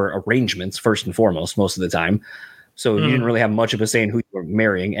all, they were arrangements first and foremost most of the time. So you didn't really have much of a say in who you were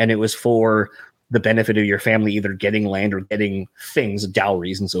marrying. And it was for the benefit of your family, either getting land or getting things,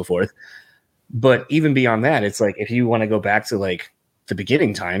 dowries and so forth. But even beyond that, it's like, if you want to go back to like the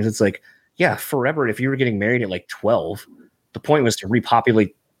beginning times, it's like, yeah, forever. If you were getting married at like 12, the point was to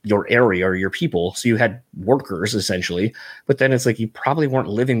repopulate your area or your people. So you had workers essentially, but then it's like, you probably weren't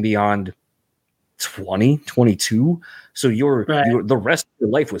living beyond 20, 22. So the rest of your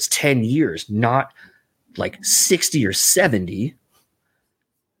life was 10 years, not like 60 or 70.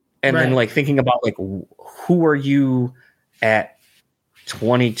 And then like thinking about like, who are you at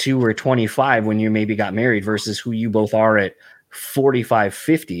 22 or 25 when you maybe got married versus who you both are at 45,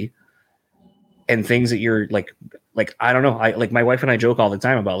 50, and things that you're like, I don't know. I like my wife and I joke all the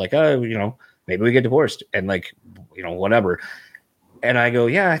time about like, oh, you know, maybe we get divorced and like, you know, whatever. And I go,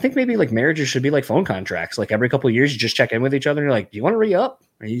 yeah, I think maybe like marriages should be like phone contracts. Like every couple of years, you just check in with each other and you're like, do you want to re-up?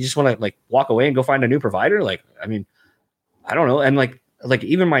 Or you just want to like walk away and go find a new provider? Like, I mean, I don't know. And like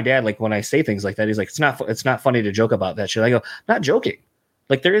even my dad, like when I say things like that, he's like, it's not funny to joke about that shit. I go, not joking.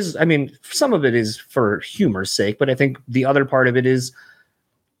 Like there is, I mean, some of it is for humor's sake, but I think the other part of it is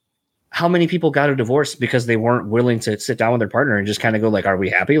how many people got a divorce because they weren't willing to sit down with their partner and just kind of go like, are we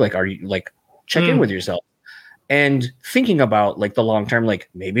happy? Like, are you like, check in with yourself. And thinking about like the long term, like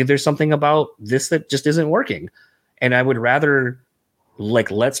maybe there's something about this that just isn't working. And I would rather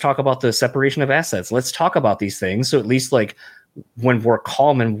like, let's talk about the separation of assets. Let's talk about these things. So at least like when we're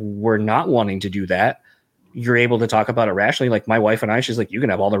calm and we're not wanting to do that, you're able to talk about it rationally. Like my wife and I, she's like, you can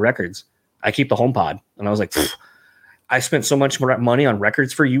have all the records. I keep the HomePod. And I was like, I spent so much money on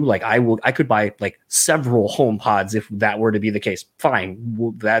records for you. Like I could buy like several HomePods if that were to be the case. Fine.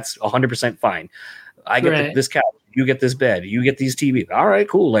 That's 100% fine. I get this couch, you get this bed, you get these TVs. All right,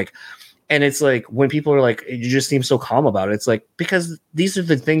 cool. Like, and it's like when people are like, you just seem so calm about it. It's like, because these are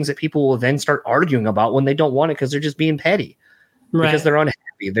the things that people will then start arguing about when they don't want it because they're just being petty because they're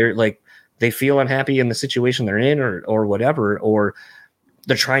unhappy. They're like, they feel unhappy in the situation they're in or whatever, or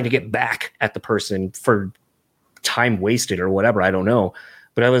they're trying to get back at the person for time wasted or whatever. I don't know.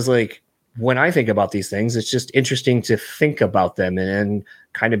 But I was like, when I think about these things, it's just interesting to think about them and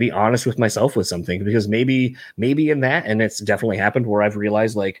kind of be honest with myself with something, because maybe in that, and it's definitely happened where I've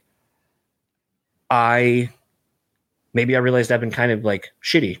realized like I realized I've been kind of like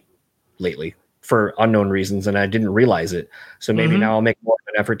shitty lately for unknown reasons and I didn't realize it. So maybe now I'll make more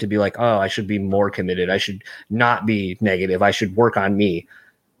of an effort to be like, oh, I should be more committed. I should not be negative. I should work on me.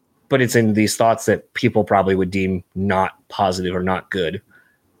 But it's in these thoughts that people probably would deem not positive or not good,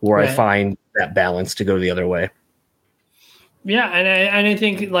 where I find that balance to go the other way. Yeah. And I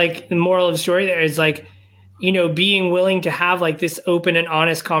think like the moral of the story there is like, you know, being willing to have like this open and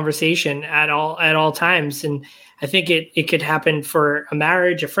honest conversation at all times. And I think it could happen for a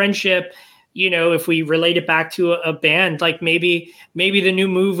marriage, a friendship. You know, if we relate it back to a band, like maybe the new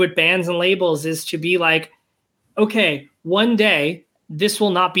move with bands and labels is to be like, okay, one day this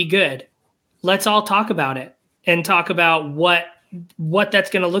will not be good. Let's all talk about it and talk about what that's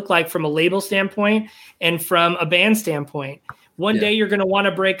going to look like from a label standpoint and from a band standpoint. One day you're going to want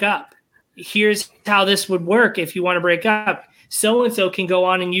to break up. Here's how this would work if you want to break up. So-and-so can go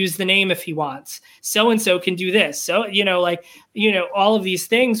on and use the name if he wants. So-and-so can do this. So, you know, like, you know, all of these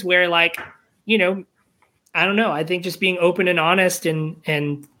things where like, you know, I don't know. I think just being open and honest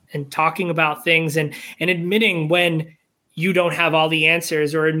and talking about things and admitting when you don't have all the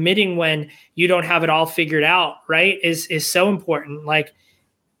answers or admitting when you don't have it all figured out, right, is so important. Like,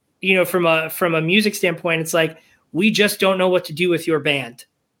 you know, from a music standpoint, it's like, we just don't know what to do with your band.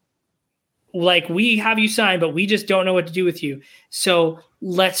 Like, we have you signed, but we just don't know what to do with you. So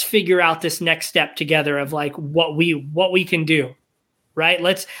let's figure out this next step together of like what we can do, right?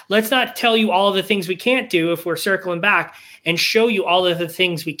 Let's not tell you all of the things we can't do if we're circling back, and show you all of the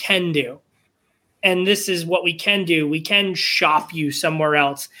things we can do. And this is what we can do. We can shop you somewhere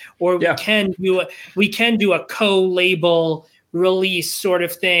else, or we can do a co-label release sort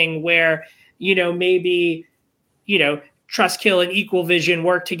of thing where, you know, maybe, you know, Trustkill and Equal Vision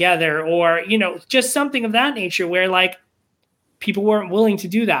work together, or, you know, just something of that nature where like, people weren't willing to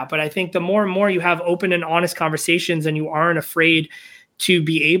do that. But I think the more and more you have open and honest conversations and you aren't afraid to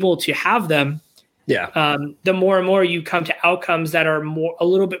be able to have them, the more and more you come to outcomes that are a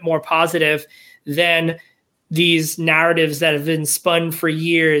little bit more positive than these narratives that have been spun for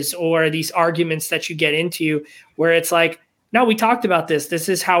years, or these arguments that you get into where it's like, no, we talked about this. This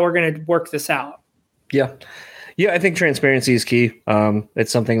is how we're going to work this out. Yeah. Yeah, I think transparency is key.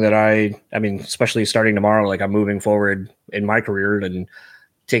 It's something that I mean, especially starting tomorrow, like I'm moving forward in my career and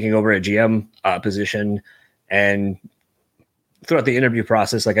taking over a GM position. And throughout the interview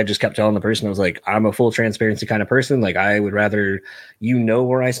process, like I just kept telling the person, I was like, I'm a full transparency kind of person. Like I would rather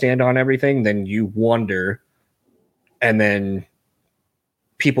where I stand on everything than you wonder. And then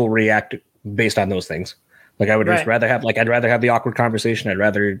people react based on those things. Like I would just rather have, I'd rather have the awkward conversation. I'd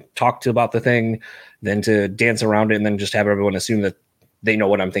rather talk about the thing than to dance around it and then just have everyone assume that they know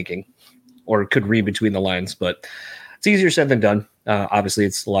what I'm thinking or could read between the lines. But it's easier said than done. Obviously,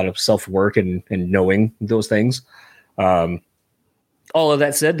 it's a lot of self-work and knowing those things. All of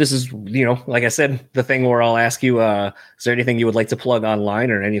that said, this is, like I said, the thing where I'll ask you, is there anything you would like to plug online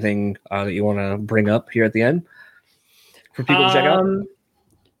or anything that you want to bring up here at the end for people to check out?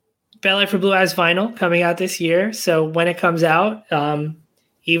 Bed Light for Blue Eyes vinyl coming out this year. So when it comes out,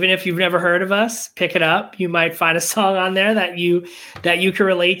 even if you've never heard of us, pick it up. You might find a song on there that you can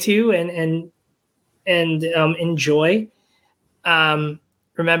relate to and enjoy.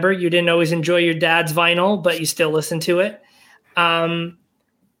 Remember, you didn't always enjoy your dad's vinyl, but you still listen to it. And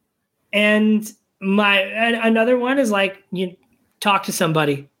another one is like, you talk to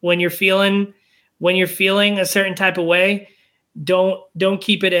somebody when you're feeling a certain type of way. Don't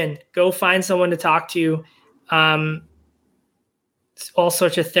keep it in. Go find someone to talk to. All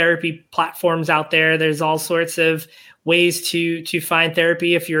sorts of therapy platforms out there. There's all sorts of ways to find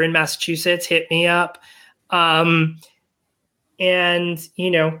therapy. If you're in Massachusetts, hit me up. And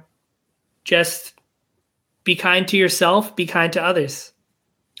just be kind to yourself, be kind to others.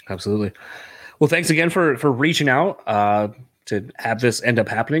 Absolutely. Well, thanks again for reaching out to have this end up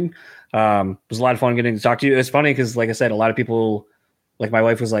happening. It was a lot of fun getting to talk to you. It's funny because, like I said, a lot of people, like my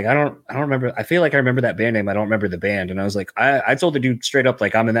wife was like, I don't remember. I feel like I remember that band name. I don't remember the band. And I was like, I told the dude straight up,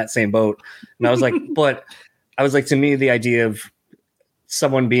 like, I'm in that same boat. And I was like, but I was like, to me, the idea of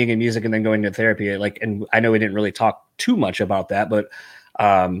someone being in music and then going to therapy, and I know we didn't really talk too much about that, but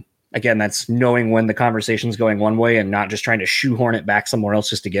again, that's knowing when the conversation's going one way and not just trying to shoehorn it back somewhere else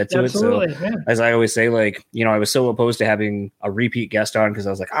just to get to Absolutely, it. So as I always say, I was so opposed to having a repeat guest on because I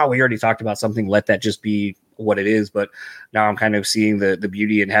was like, oh, we already talked about something. Let that just be what it is. But now I'm kind of seeing the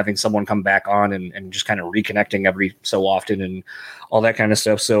beauty in having someone come back on and just kind of reconnecting every so often and all that kind of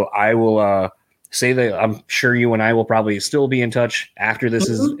stuff. So I will say that I'm sure you and I will probably still be in touch after this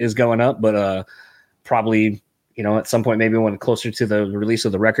is going up, but probably, at some point, maybe when closer to the release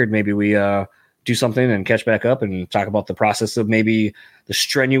of the record, maybe we do something and catch back up and talk about the process of maybe the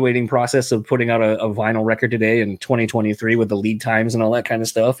strenuating process of putting out a vinyl record today in 2023 with the lead times and all that kind of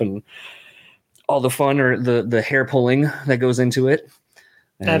stuff and all the fun or the hair pulling that goes into it.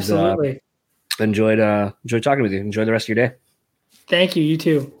 And, Absolutely. Enjoyed talking with you. Enjoy the rest of your day. Thank you. You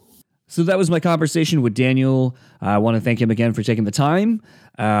too. So that was my conversation with Daniel. I want to thank him again for taking the time.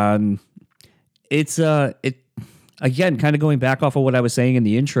 Again, kind of going back off of what I was saying in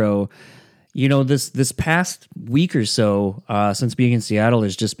the intro, this past week or so, since being in Seattle,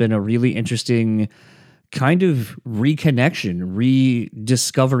 has just been a really interesting kind of reconnection,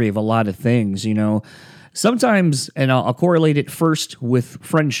 rediscovery of a lot of things, Sometimes, and I'll correlate it first with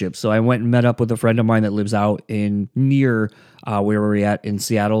friendship. So I went and met up with a friend of mine that lives out near where we're at in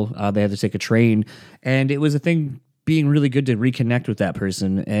Seattle. They had to take a train, and it was a thing being really good to reconnect with that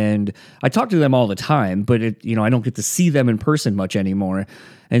person. And I talk to them all the time, but I don't get to see them in person much anymore.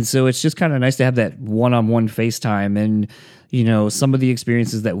 And so it's just kind of nice to have that one-on-one FaceTime and, some of the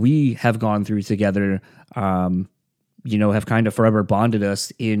experiences that we have gone through together, have kind of forever bonded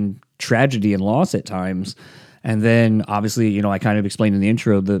us in tragedy and loss at times. And then obviously, I kind of explained in the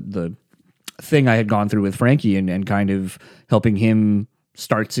intro, the thing I had gone through with Frankie and kind of helping him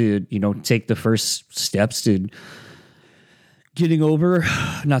start to, take the first steps to getting over,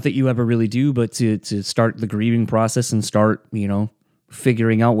 not that you ever really do, but to start the grieving process and start,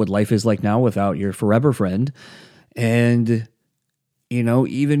 figuring out what life is like now without your forever friend. And,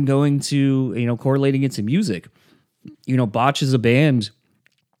 even going to, correlating it to music, Botch is a band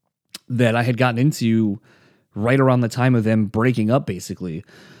that I had gotten into right around the time of them breaking up, basically.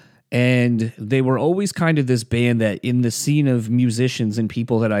 And they were always kind of this band that in the scene of musicians and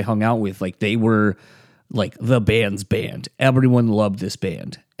people that I hung out with, they were like the band's band. Everyone loved this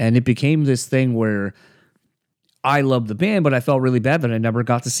band. And it became this thing where I love the band, but I felt really bad that I never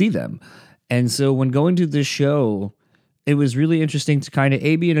got to see them. And so when going to this show, it was really interesting to kind of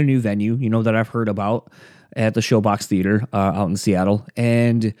be in a new venue, that I've heard about at the Showbox Theater out in Seattle.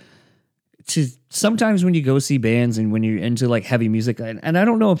 And to sometimes when you go see bands and when you're into like heavy music, and I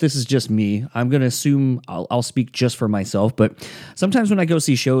don't know if this is just me, I'm going to assume I'll speak just for myself, but sometimes when I go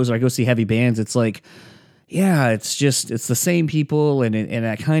see shows or I go see heavy bands, it's like, yeah, it's the same people. And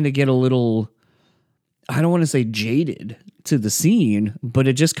I kind of get a little, I don't want to say jaded to the scene, but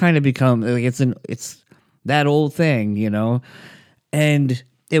it just kind of becomes like, it's that old thing, and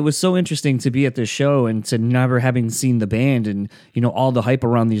it was so interesting to be at this show and to never having seen the band and, all the hype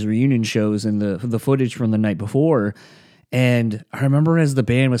around these reunion shows and the footage from the night before. And I remember as the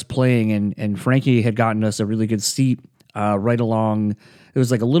band was playing and Frankie had gotten us a really good seat right along. It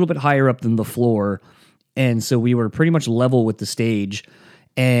was like a little bit higher up than the floor. And so we were pretty much level with the stage.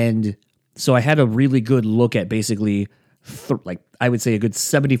 And so I had a really good look at basically I would say a good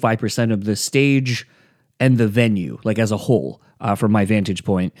 75% of the stage and the venue, like as a whole, from my vantage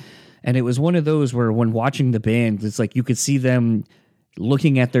point. And it was one of those where when watching the band, it's like you could see them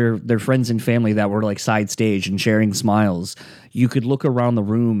looking at their friends and family that were like side stage and sharing smiles. You could look around the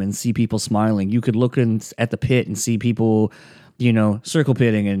room and see people smiling. You could look at the pit and see people, circle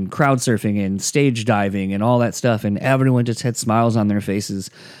pitting and crowd surfing and stage diving and all that stuff. And everyone just had smiles on their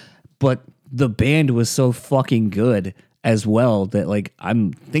faces. But the band was so fucking good as well that like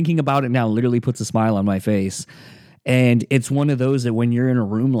I'm thinking about it now literally puts a smile on my face. And it's one of those that when you're in a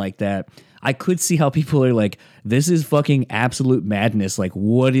room like that, I could see how people are like, this is fucking absolute madness. Like,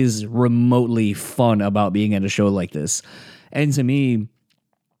 what is remotely fun about being at a show like this? And to me,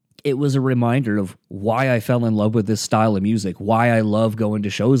 it was a reminder of why I fell in love with this style of music, why I love going to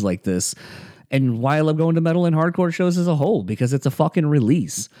shows like this, and why I love going to metal and hardcore shows as a whole, because it's a fucking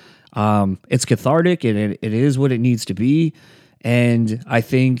release. It's cathartic and it is what it needs to be. And I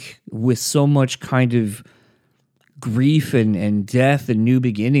think with so much kind of grief and death and new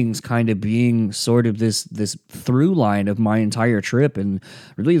beginnings kind of being sort of this through line of my entire trip and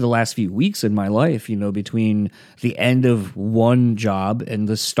really the last few weeks in my life, between the end of one job and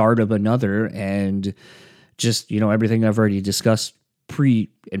the start of another, and just, everything I've already discussed pre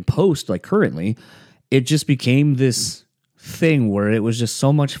and post, like currently, it just became this thing where it was just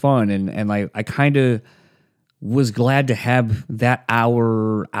so much fun. And I kind of was glad to have that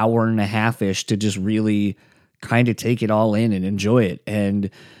hour and a half-ish to just really kind of take it all in and enjoy it.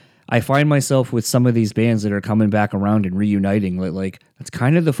 And I find myself with some of these bands that are coming back around and reuniting, like that's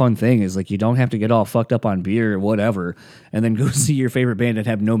kind of the fun thing, is like you don't have to get all fucked up on beer or whatever and then go see your favorite band and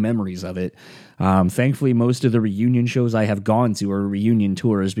have no memories of it. Thankfully, most of the reunion shows I have gone to are reunion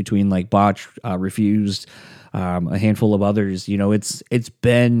tours between like Botch, Refused, a handful of others. It's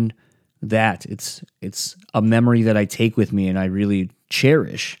been that. It's a memory that I take with me and I really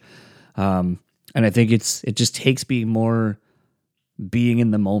cherish. And I think it just takes being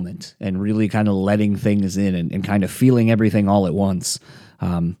in the moment and really kind of letting things in and kind of feeling everything all at once.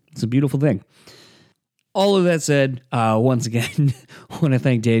 It's a beautiful thing. All of that said, once again, I want to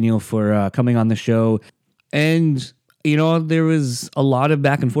thank Daniel for coming on the show. And, there was a lot of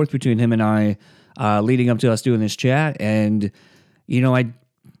back and forth between him and I leading up to us doing this chat. And, I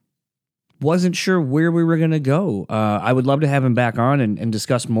wasn't sure where we were going to go. I would love to have him back on and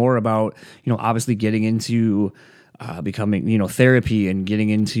discuss more about, obviously getting into becoming, therapy and getting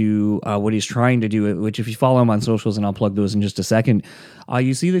into what he's trying to do, which if you follow him on socials, and I'll plug those in just a second,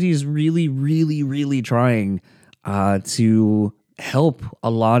 you see that he's really, really, really trying to help a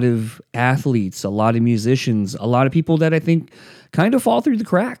lot of athletes, a lot of musicians, a lot of people that I think kind of fall through the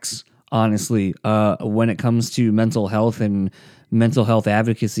cracks, honestly, when it comes to mental health and mental health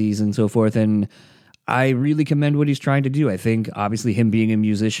advocacies and so forth. And I really commend what he's trying to do. I think obviously him being a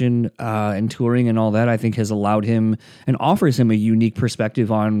musician and touring and all that, I think has allowed him and offers him a unique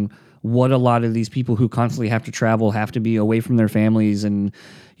perspective on what a lot of these people who constantly have to travel, have to be away from their families, and,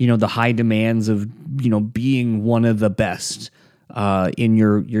 the high demands of, being one of the best in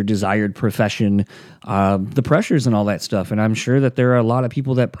your desired profession, the pressures and all that stuff. And I'm sure that there are a lot of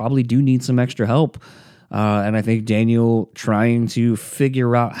people that probably do need some extra help. And I think Daniel trying to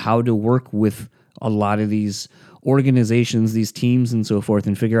figure out how to work with a lot of these organizations, these teams and so forth,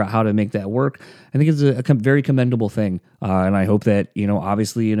 and figure out how to make that work, I think it's a very commendable thing. And I hope that,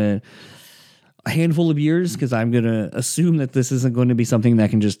 obviously in a handful of years, because I'm going to assume that this isn't going to be something that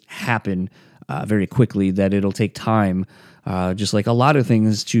can just happen very quickly, that it'll take time. Just like a lot of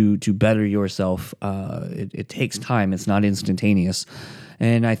things to better yourself, it takes time. It's not instantaneous.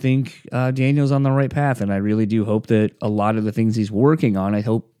 And I think Daniel's on the right path, and I really do hope that a lot of the things he's working on, I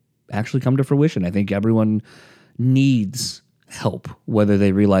hope, actually come to fruition. I think everyone needs help, whether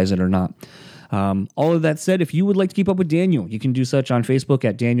they realize it or not. All of that said, if you would like to keep up with Daniel, you can do such on Facebook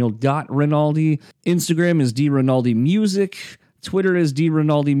at Daniel.Rinaldi. Instagram is DRinaldiMusic. Twitter is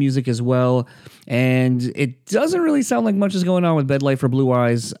DRinaldiMusic as well. And it doesn't really sound like much is going on with Bed Light for Blue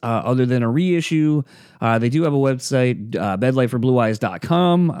Eyes other than a reissue. They do have a website,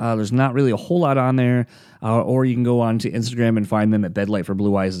 bedlightforblueeyes.com. There's not really a whole lot on there. Or you can go on to Instagram and find them at Bed Light for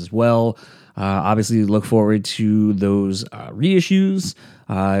Blue Eyes as well. Obviously, look forward to those reissues.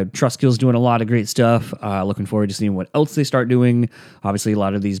 Trustkill's doing a lot of great stuff. Looking forward to seeing what else they start doing. Obviously, a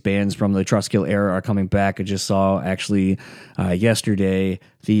lot of these bands from the Trustkill era are coming back. I just saw actually yesterday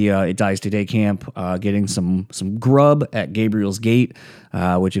the It Dies Today camp getting some grub at Gabriel's Gate,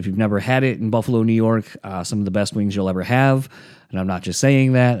 which if you've never had it in Buffalo, New York, some of the best wings you'll ever have. And I'm not just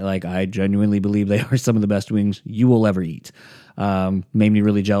saying that. Like, I genuinely believe they are some of the best wings you will ever eat. Made me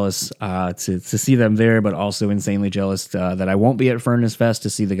really jealous to see them there, but also insanely jealous that I won't be at Furnace Fest to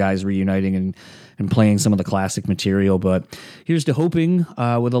see the guys reuniting and playing some of the classic material. But here's to hoping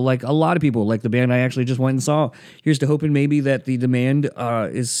with a lot of people, like the band I actually just went and saw, here's to hoping maybe that the demand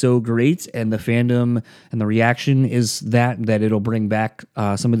is so great and the fandom and the reaction is that it'll bring back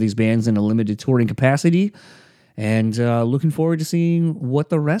some of these bands in a limited touring capacity. And looking forward to seeing what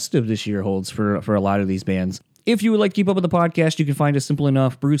the rest of this year holds for a lot of these bands. If you would like to keep up with the podcast, you can find us simple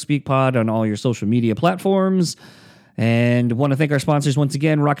enough, Brew Speak Pod, on all your social media platforms. And want to thank our sponsors once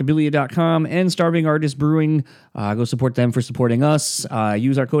again, Rockabilia.com and Starving Artist Brewing. Go support them for supporting us.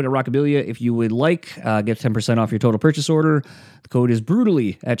 Use our code at Rockabilia if you would like. Get 10% off your total purchase order. The code is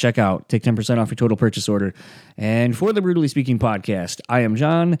Brutally at checkout. Take 10% off your total purchase order. And for the Brutally Speaking podcast, I am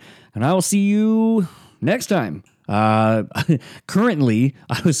John, and I will see you next time. Currently,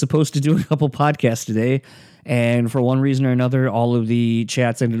 I was supposed to do a couple podcasts today, and for one reason or another, all of the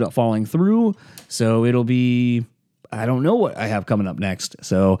chats ended up falling through. So it'll be, I don't know what I have coming up next.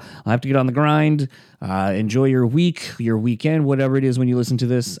 So I'll have to get on the grind. Enjoy your week, your weekend, whatever it is when you listen to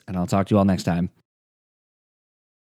this, and I'll talk to you all next time.